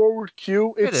straightforward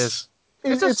queue. It is.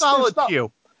 It's a solid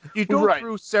queue. You go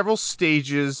through several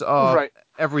stages of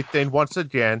everything once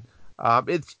again.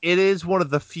 It is one of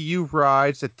the few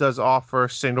rides that does offer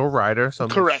single rider, so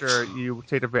make sure you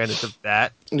take advantage of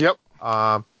that. Yep.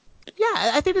 I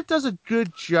think it does a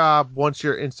good job once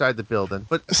you're inside the building.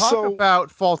 But talk about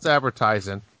false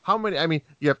advertising. How many? I mean,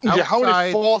 you have outside... how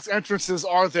many false entrances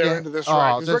are there into this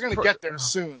ride? Because we're going to get there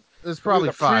soon. There's probably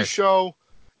the 5. Pre-show.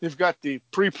 You've got the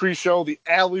pre-show, the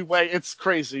alleyway. It's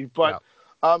crazy, but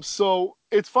so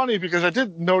it's funny because I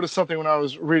did notice something when I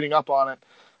was reading up on it.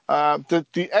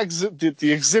 The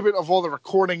exhibit of all the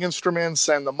recording instruments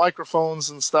and the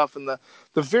microphones and stuff, and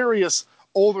the various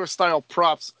older style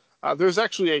props. There's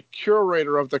actually a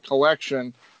curator of the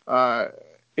collection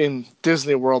in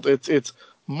Disney World. It's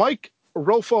Mike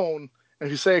Rofone. If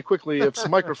you say it quickly, it's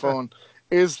microphone.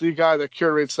 Is the guy that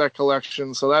curates that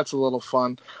collection, so that's a little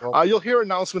fun. You'll hear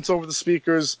announcements over the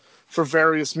speakers for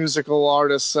various musical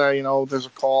artists. There's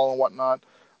a call and whatnot.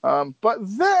 But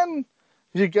then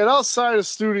you get outside of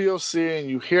Studio C and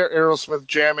you hear Aerosmith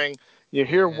jamming. You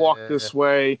hear Walk This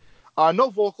Way. No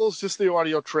vocals, just the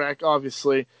audio track,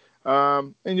 obviously.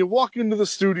 And you walk into the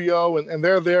studio, and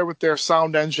they're there with their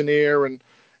sound engineer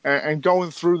and going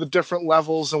through the different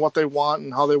levels and what they want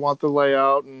and how they want the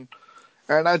layout.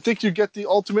 And I think you get the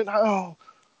ultimate, how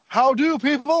do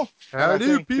people? How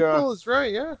do people is right,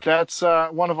 yeah. That's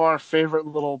one of our favorite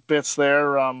little bits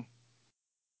there.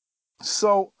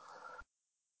 So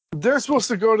they're supposed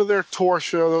to go to their tour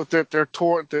show,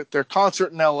 their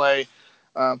concert in LA.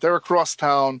 They're across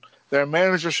town. Their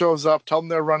manager shows up, tell them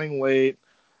they're running late.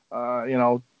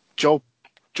 Joe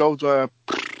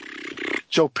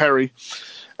Perry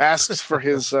asks for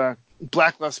his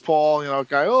Black Les Paul,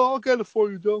 guy. Oh, I'll get it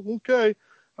for you, Joe. Okay.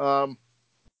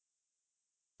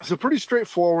 So pretty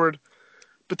straightforward.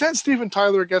 But then Steven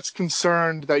Tyler gets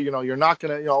concerned that, you're not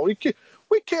going to,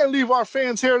 we can't leave our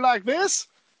fans here like this.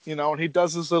 And he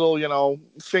does his little,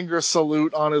 finger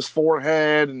salute on his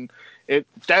forehead. And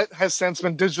that has since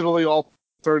been digitally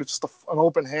altered. It's just an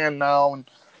open hand now. And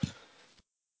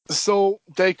so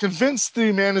they convinced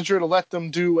the manager to let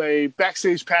them do a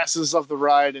backstage passes of the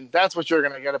ride, and that's what you're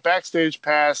going to get, a backstage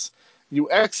pass.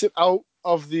 You exit out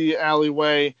of the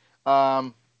alleyway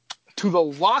to the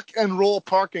lock and roll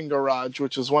parking garage,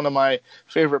 which is one of my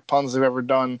favorite puns they've ever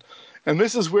done. And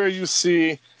this is where you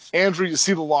see, Andrew, you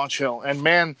see the launch hill. And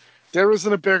man, there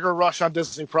isn't a bigger rush on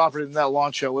Disney property than that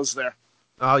launch hill, is there?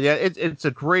 Oh, yeah, it's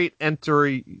a great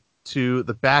entry to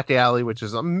the back alley, which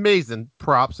is amazing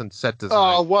props and set design.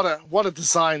 Oh, what a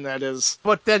design that is.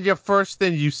 But then your first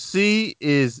thing you see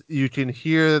is you can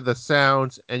hear the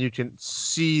sounds and you can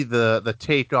see the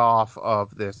takeoff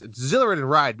of this exhilarating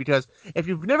ride, because if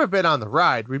you've never been on the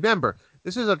ride, remember,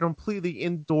 this is a completely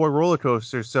indoor roller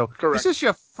coaster, so This is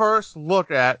your first look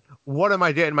at what am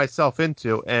I getting myself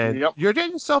into, and you're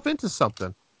getting yourself into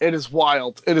something. It is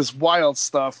wild. It is wild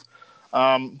stuff.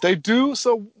 They do,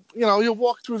 so you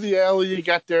walk through the alley, you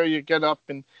get there, you get up,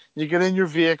 and you get in your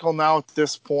vehicle now at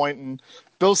this point. And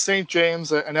Bill St.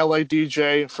 James, an LA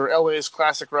DJ for LA's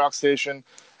classic rock station,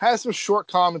 has some short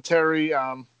commentary,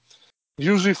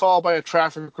 usually followed by a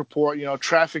traffic report.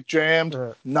 Traffic jammed,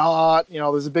 not.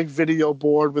 There's a big video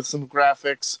board with some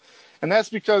graphics. And that's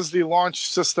because the launch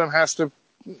system has to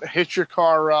hitch your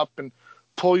car up and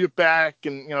pull you back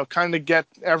and, kind of get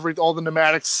all the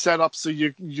pneumatics set up so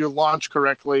you launch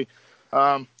correctly.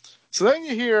 So then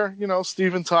you hear,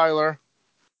 Steven Tyler,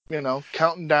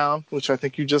 counting down, which I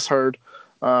think you just heard.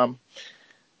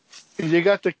 You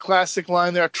got the classic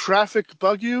line there, traffic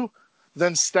bug you,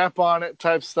 then step on it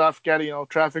type stuff. Get it,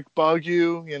 traffic bug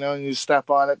you, and you step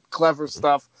on it. Clever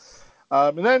stuff.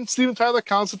 And then Steven Tyler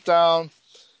counts it down.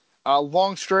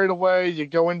 Long straightaway, you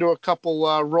go into a couple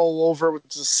roll over, which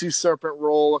is a sea serpent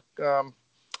roll.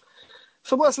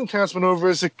 Some less intense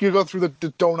maneuvers. You go through the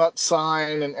donut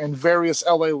sign and various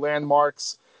LA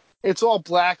landmarks. It's all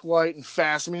black light and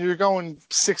fast. I mean, you're going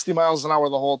 60 miles an hour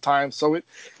the whole time, so you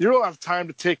don't have time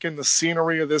to take in the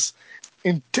scenery of this.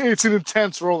 It's an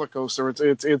intense roller coaster.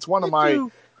 It's one of my.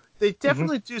 They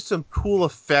definitely do some cool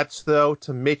effects though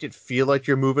to make it feel like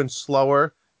you're moving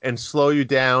slower and slow you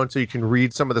down so you can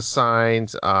read some of the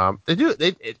signs. They do.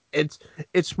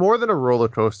 It's more than a roller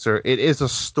coaster. It is a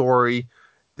story.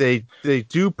 They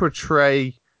do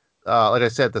portray, like I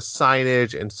said, the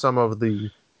signage and some of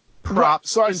the props.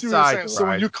 So I see what you're saying. So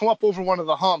when ride. you come up over one of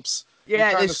the humps, you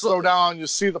kind of slow down. You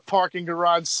see the parking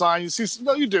garage sign. You see,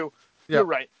 no, you do. Yep. You're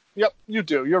right. Yep, you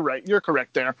do. You're right. You're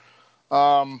correct there.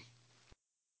 And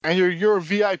you're a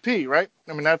VIP, right?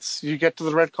 I mean, you get to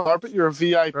the red carpet. You're a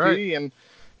VIP, right. And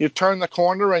you turn the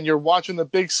corner and you're watching the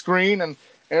big screen. And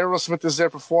Aerosmith is there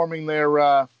performing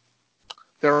their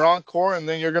encore, and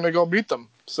then you're going to go meet them.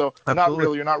 So you're not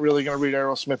really going to read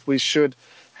Aerosmith. We should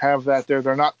have that there.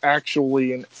 They're not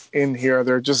actually in here.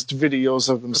 They're just videos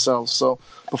of themselves. So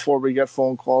before we get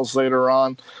phone calls later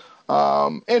on.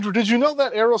 Andrew, did you know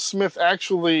that Aerosmith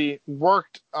actually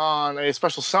worked on a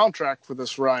special soundtrack for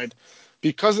this ride?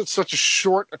 Because it's such a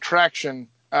short attraction,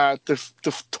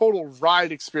 the total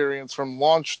ride experience from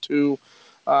launch to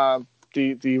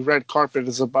the red carpet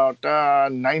is about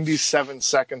 97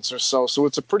 seconds or so. So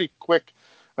it's a pretty quick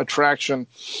attraction.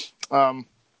 So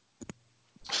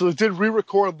they did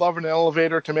re-record Love in an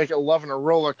Elevator to make it Love in a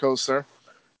Roller Coaster.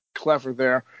 Clever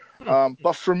there.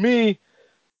 But for me,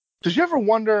 did you ever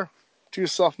wonder to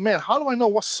yourself, man, how do I know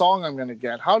what song I'm going to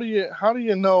get? How do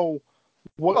you know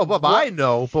what? I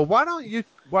know, but why don't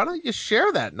you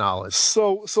share that knowledge?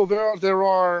 So there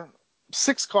are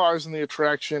 6 cars in the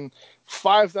attraction,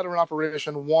 5 that are in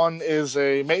operation. 1 is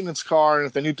a maintenance car, and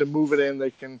if they need to move it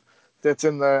in, that's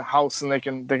in the house and they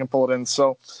can pull it in.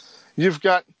 So you've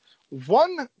got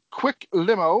 1 quick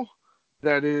limo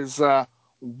that is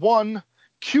 1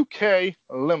 QK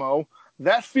limo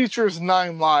that features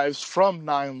 9 Lives from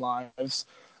 9 Lives.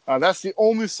 That's the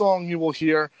only song you will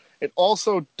hear. It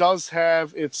also does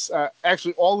have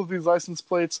actually all of these license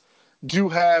plates do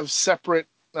have separate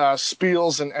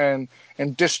spiels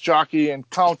and disc jockey and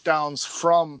countdowns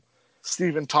from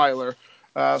Steven Tyler.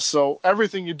 So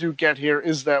everything you do get here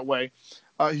is that way.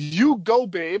 You Go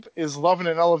Babe is Love in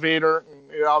an Elevator.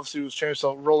 It obviously was changed to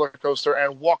a roller coaster,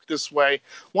 and Walk This Way,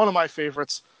 one of my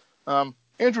favorites.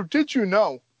 Andrew, did you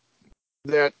know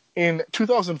that in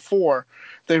 2004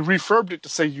 they refurbed it to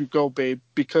say You Go Babe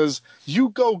because You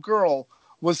Go Girl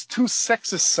was too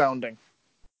sexist sounding?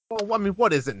 Well, I mean,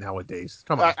 what is it nowadays?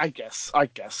 Come on. I guess.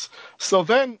 So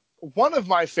then one of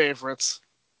my favorites,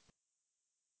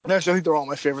 actually I think they're all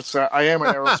my favorites. I am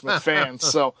an Aerosmith fan.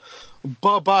 So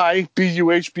Bye-Bye,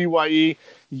 B-U-H-B-Y-E,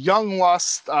 Young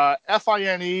Lust,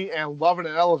 F-I-N-E, and Love in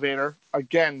an Elevator.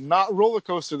 Again, not roller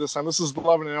coaster this time. This is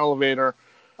Love in an Elevator.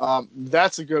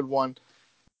 That's a good one.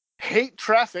 Hate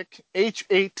Traffic,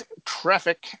 H8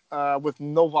 Traffic, with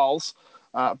no vowels.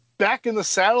 Back in the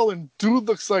Saddle, and Dude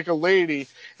Looks Like a Lady. And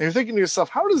you're thinking to yourself,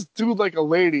 how does Dude Like a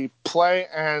Lady play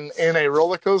in a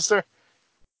roller coaster?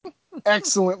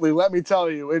 Excellently, let me tell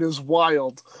you. It is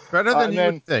wild. Better than you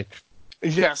would think.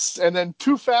 Yes, and then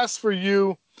Too Fast for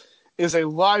You is a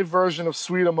live version of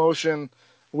Sweet Emotion,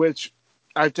 which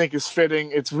I think is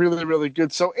fitting. It's really, really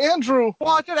good. So, Andrew...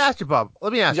 Well, I could ask you, Bub.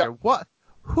 Let me ask you.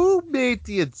 Who made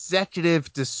the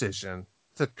executive decision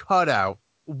to cut out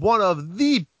one of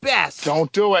the best...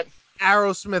 Don't do it.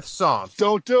 ...Aerosmith songs?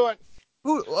 Don't do it.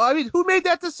 Who made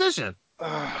that decision?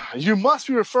 You must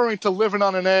be referring to Living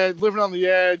on the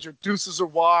Edge, or Deuces Are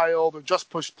Wild, or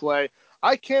Just Push Play.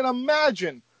 I can't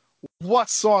imagine what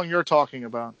song you're talking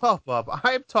about. Oh, Bub,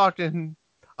 I'm talking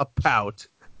about...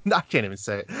 I can't even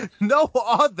say it. No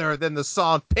other than the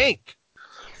song Pink.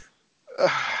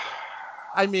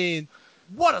 I mean,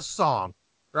 what a song,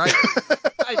 right?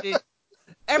 I mean,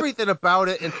 everything about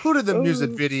it, including the music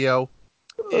video,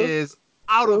 is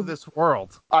out of this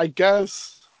world. I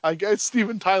guess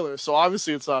Steven Tyler, so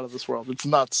obviously it's out of this world. It's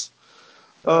nuts.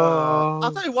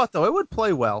 I'll tell you what, though, it would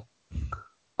play well.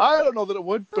 I don't know that it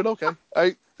would, but okay.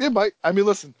 It might. I mean,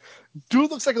 listen, Dude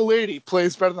Looks Like a Lady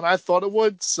plays better than I thought it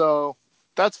would, so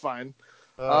that's fine.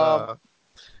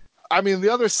 I mean, the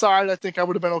other side, I think I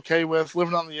would have been okay with.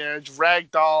 Living on the Edge,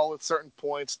 Ragdoll at certain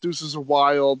points, Deuces Are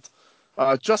Wild,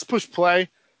 Just Push Play.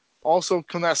 Also,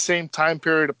 from that same time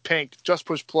period of Pink, Just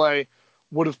Push Play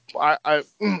would have I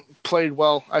played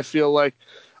well. I feel like,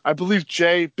 I believe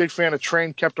Jay, big fan of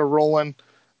Train, Kept a Rollin'.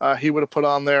 He would have put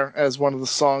on there as one of the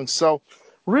songs. So,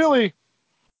 really,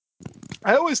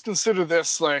 I always consider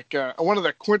this like one of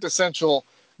the quintessential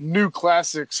new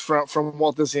classics from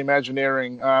Walt Disney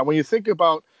Imagineering. When you think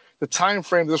about the time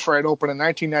frame this ride opened in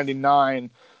 1999,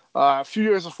 a few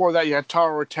years before that, you had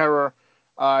Tower of Terror.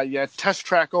 You had Test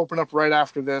Track open up right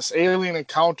after this. Alien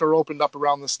Encounter opened up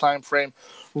around this time frame.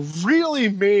 Really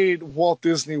made Walt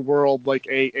Disney World like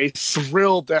a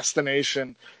thrill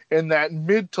destination in that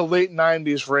mid to late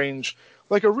 90s range.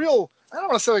 Like a real, I don't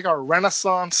want to say like a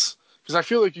renaissance, because I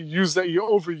feel like you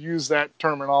overuse that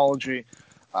terminology.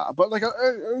 But like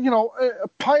a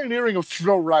pioneering of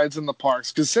thrill rides in the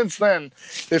parks, because since then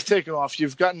they've taken off.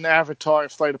 You've gotten Avatar,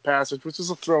 Flight of Passage, which is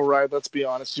a thrill ride. Let's be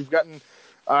honest. You've gotten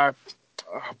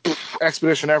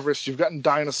Expedition Everest. You've gotten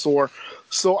Dinosaur.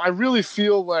 So I really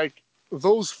feel like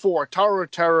those four, Tower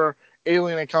of Terror,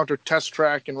 Alien Encounter, Test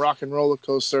Track, and Rock and Roller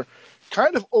Coaster,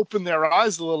 kind of opened their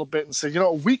eyes a little bit and said,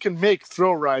 we can make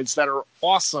thrill rides that are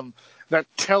awesome, that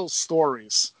tell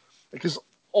stories. Because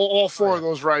all four of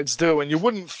those rides do, and you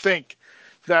wouldn't think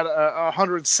that a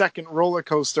 100-second roller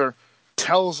coaster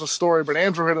tells a story, but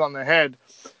Andrew hit it on the head,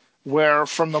 where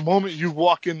from the moment you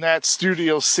walk in that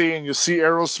Studio C and you see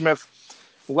Aerosmith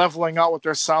leveling out with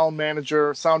their sound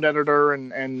editor,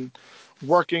 and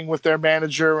working with their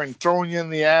manager and throwing you in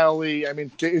the alley. I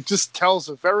mean, it just tells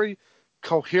a very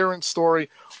coherent story.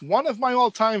 One of my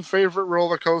all-time favorite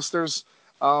roller coasters,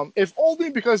 if only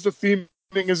because the theming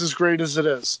is as great as it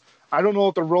is. I don't know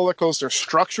if the roller coaster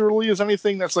structurally is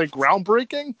anything that's like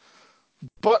groundbreaking,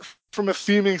 but from a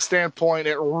theming standpoint,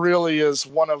 it really is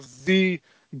one of the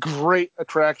great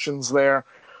attractions there.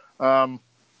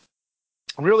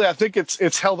 Really, I think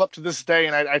it's held up to this day,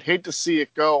 and I'd hate to see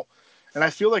it go. And I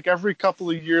feel like every couple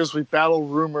of years we battle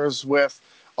rumors with,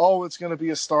 oh, it's going to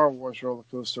be a Star Wars roller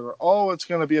coaster, or oh, it's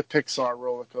going to be a Pixar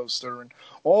roller coaster, and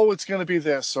oh, it's going to be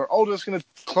this, or oh, they're just going to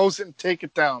close it and take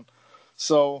it down.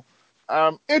 So,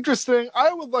 interesting.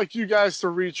 I would like you guys to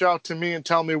reach out to me and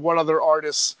tell me what other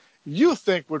artists you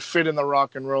think would fit in the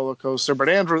Rock and Roller Coaster. But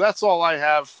Andrew, that's all I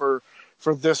have for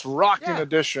this rockin'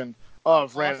 edition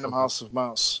of Random House of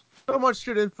Mouse. So much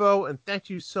good info, and thank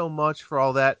you so much for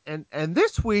all that. And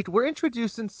this week, we're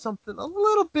introducing something a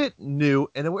little bit new,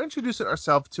 and we're introducing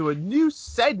ourselves to a new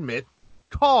segment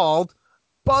called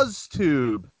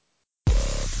BuzzTube.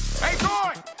 Hey,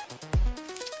 Gord!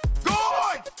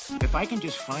 Gord! If I can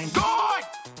just find... Gord!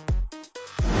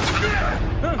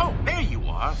 Oh, there you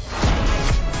are.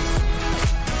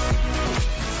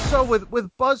 So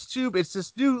with BuzzTube, it's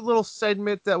this new little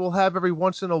segment that we'll have every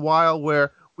once in a while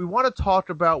where we want to talk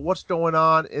about what's going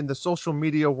on in the social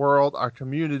media world, our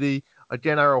community,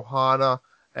 again, our Ohana.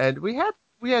 And we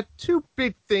had two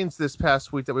big things this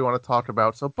past week that we want to talk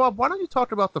about. So, Bob, why don't you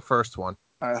talk about the first one?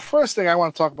 The first thing I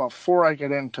want to talk about before I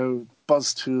get into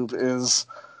BuzzTube is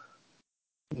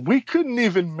we couldn't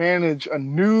even manage a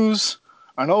news,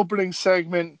 an opening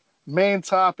segment, main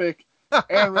topic,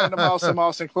 and Random House of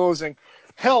Mouse in closing.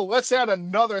 Hell, let's add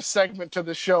another segment to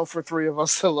the show for three of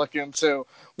us to look into.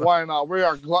 Why not? We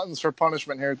are gluttons for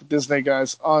punishment here at the Disney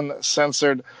Guys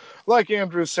Uncensored. Like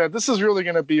Andrew said, this is really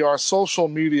going to be our social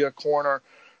media corner.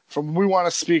 We want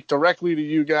to speak directly to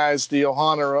you guys, the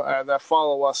Ohana that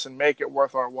follow us, and make it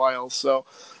worth our while. So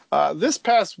this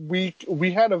past week,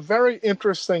 we had a very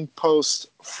interesting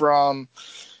post from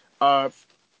a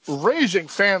raging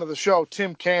fan of the show,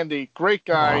 Tim Candy. Great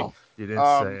guy. Oh, you didn't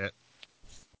say it.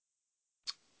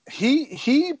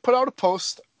 He put out a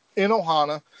post in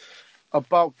Ohana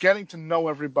about getting to know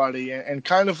everybody and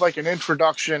kind of like an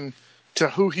introduction to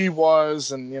who he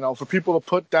was, and for people to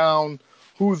put down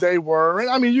who they were. And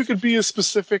I mean, you could be as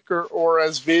specific or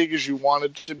as vague as you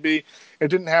wanted to be. It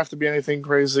didn't have to be anything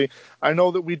crazy. I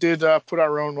know that we did put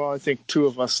our own. Well, I think two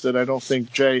of us did. I don't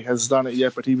think Jay has done it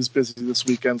yet, but he was busy this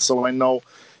weekend, so I know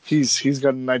he's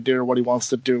got an idea of what he wants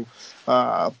to do.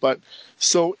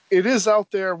 So it is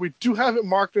out there. We do have it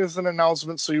marked as an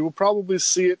announcement, so you will probably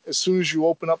see it as soon as you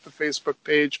open up the Facebook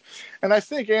page. And I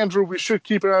think, Andrew, we should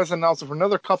keep it as an announcement for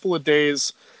another couple of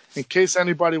days in case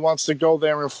anybody wants to go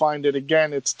there and find it.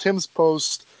 Again, it's Tim's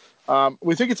post.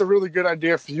 We think it's a really good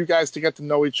idea for you guys to get to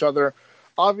know each other.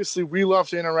 Obviously, we love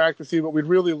to interact with you, but we'd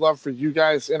really love for you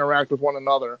guys to interact with one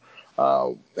another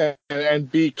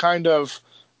and be kind of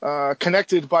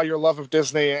connected by your love of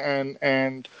Disney,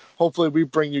 and hopefully we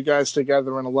bring you guys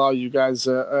together and allow you guys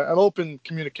an open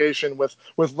communication with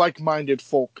like-minded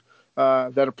folk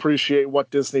that appreciate what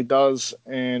Disney does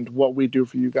and what we do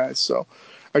for you guys. So,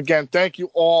 again, thank you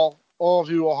all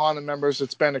of you Ohana members.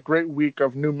 It's been a great week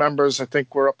of new members. I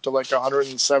think we're up to like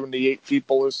 178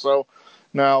 people or so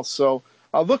now. So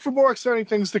look for more exciting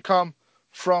things to come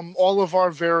from all of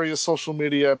our various social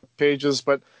media pages.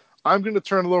 But I'm going to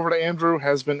turn it over to Andrew, who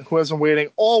has been waiting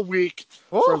all week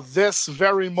for this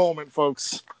very moment,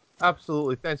 folks.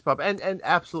 Absolutely. Thanks, Bob. And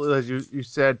absolutely, as you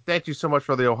said, thank you so much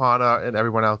for the Ohana and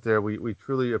everyone out there. We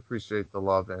truly appreciate the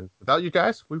love. And without you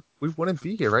guys, we wouldn't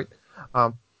be here, right?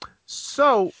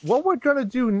 So what we're going to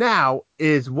do now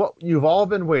is what you've all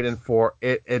been waiting for.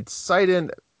 It's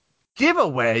exciting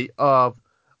giveaway of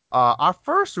our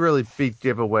first really big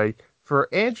giveaway. For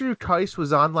Andrew Keiss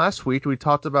was on last week. We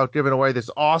talked about giving away this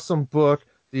awesome book,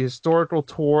 The Historical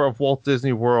Tour of Walt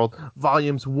Disney World,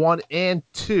 Volumes 1 and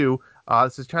 2.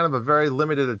 This is kind of a very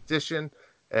limited edition.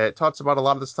 It talks about a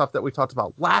lot of the stuff that we talked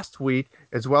about last week,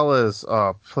 as well as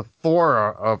a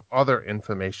plethora of other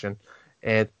information.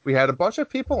 And we had a bunch of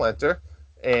people enter.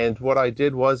 And what I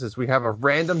did is we have a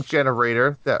random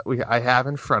generator that I have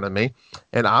in front of me.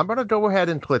 And I'm going to go ahead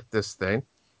and click this thing.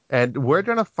 And we're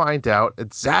going to find out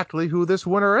exactly who this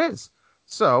winner is.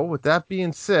 So, with that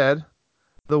being said,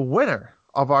 the winner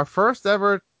of our first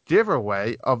ever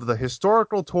giveaway of the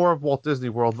Historical Tour of Walt Disney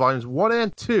World, Volumes 1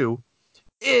 and 2,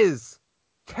 is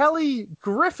Kelly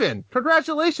Griffin.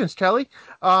 Congratulations, Kelly.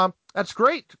 That's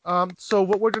great. So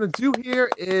what we're going to do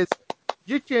here is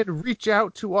you can reach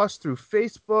out to us through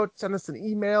Facebook, send us an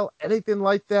email, anything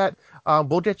like that.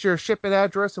 We'll get your shipping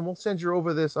address, and we'll send you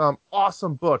over this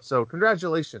awesome book. So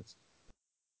congratulations.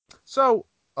 So,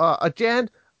 again,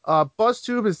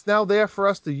 BuzzTube is now there for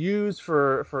us to use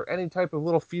for any type of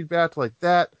little feedback like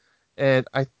that. And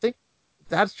I think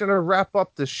that's going to wrap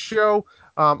up the show.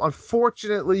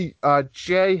 Unfortunately,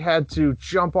 Jay had to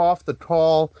jump off the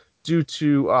call due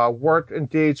to work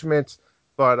engagements,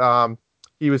 but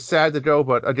he was sad to go.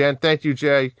 But again, thank you,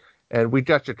 Jay, and we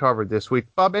got you covered this week.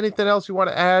 Bob, anything else you want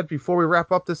to add before we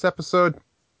wrap up this episode?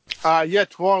 Yeah,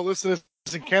 to our listeners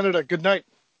in Canada, good night.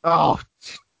 Oh,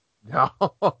 no,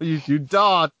 you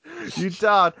don't. You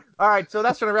don't. All right, so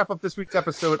that's going to wrap up this week's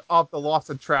episode of The Lost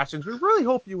Attractions. We really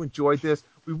hope you enjoyed this.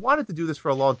 We wanted to do this for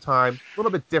a long time, a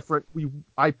little bit different.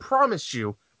 I promise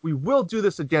you, we will do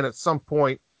this again at some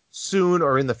point soon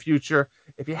or in the future.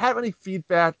 If you have any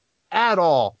feedback at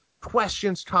all,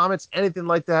 questions, comments, anything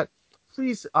like that,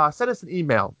 please send us an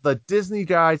email, the Disney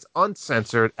Guys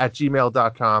Uncensored at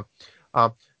gmail.com.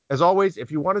 As always,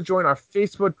 if you want to join our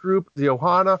Facebook group, the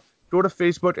Ohana, go to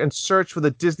Facebook and search for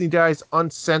the Disney Guys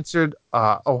Uncensored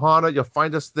Ohana. You'll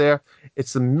find us there.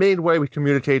 It's the main way we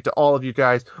communicate to all of you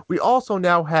guys. We also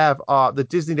now have the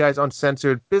Disney Guys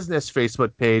Uncensored business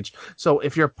Facebook page. So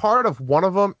if you're part of one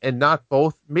of them and not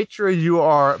both, make sure you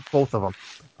are both of them.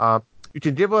 You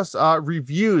can give us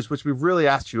reviews, which we really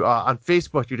asked you. On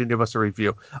Facebook, you can give us a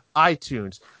review.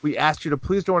 iTunes, we asked you to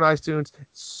please go on iTunes.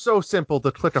 It's so simple to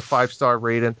click a 5-star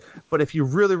rating. But if you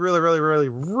really, really, really, really,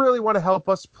 really want to help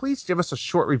us, please give us a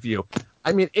short review.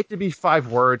 I mean, it could be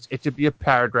 5 words. It could be a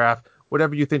paragraph,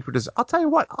 whatever you think it is. I'll tell you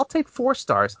what, I'll take 4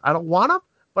 stars. I don't want them,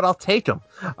 but I'll take them.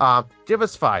 Give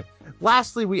us 5.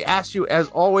 Lastly, we ask you, as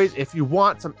always, if you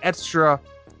want some extra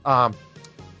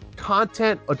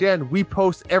content. Again, we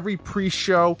post every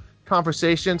pre-show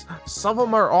conversations. Some of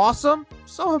them are awesome,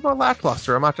 some of them are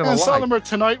lackluster. I'm not gonna lie. Some of them are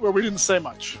tonight where we didn't say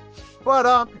much.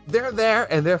 But they're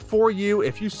there and they're for you.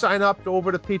 If you sign up, go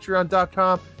over to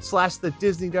patreon.com/the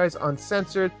Disney Guys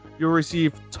Uncensored. You'll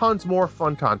receive tons more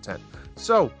fun content.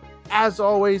 So, as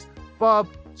always, Bob,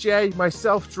 Jay,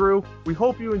 myself, Drew, we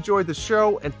hope you enjoyed the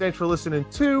show, and thanks for listening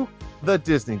to the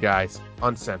Disney Guys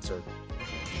Uncensored.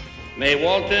 May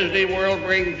Walt Disney World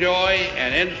bring joy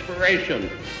and inspiration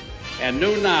and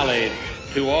new knowledge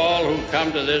to all who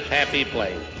come to this happy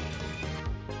place.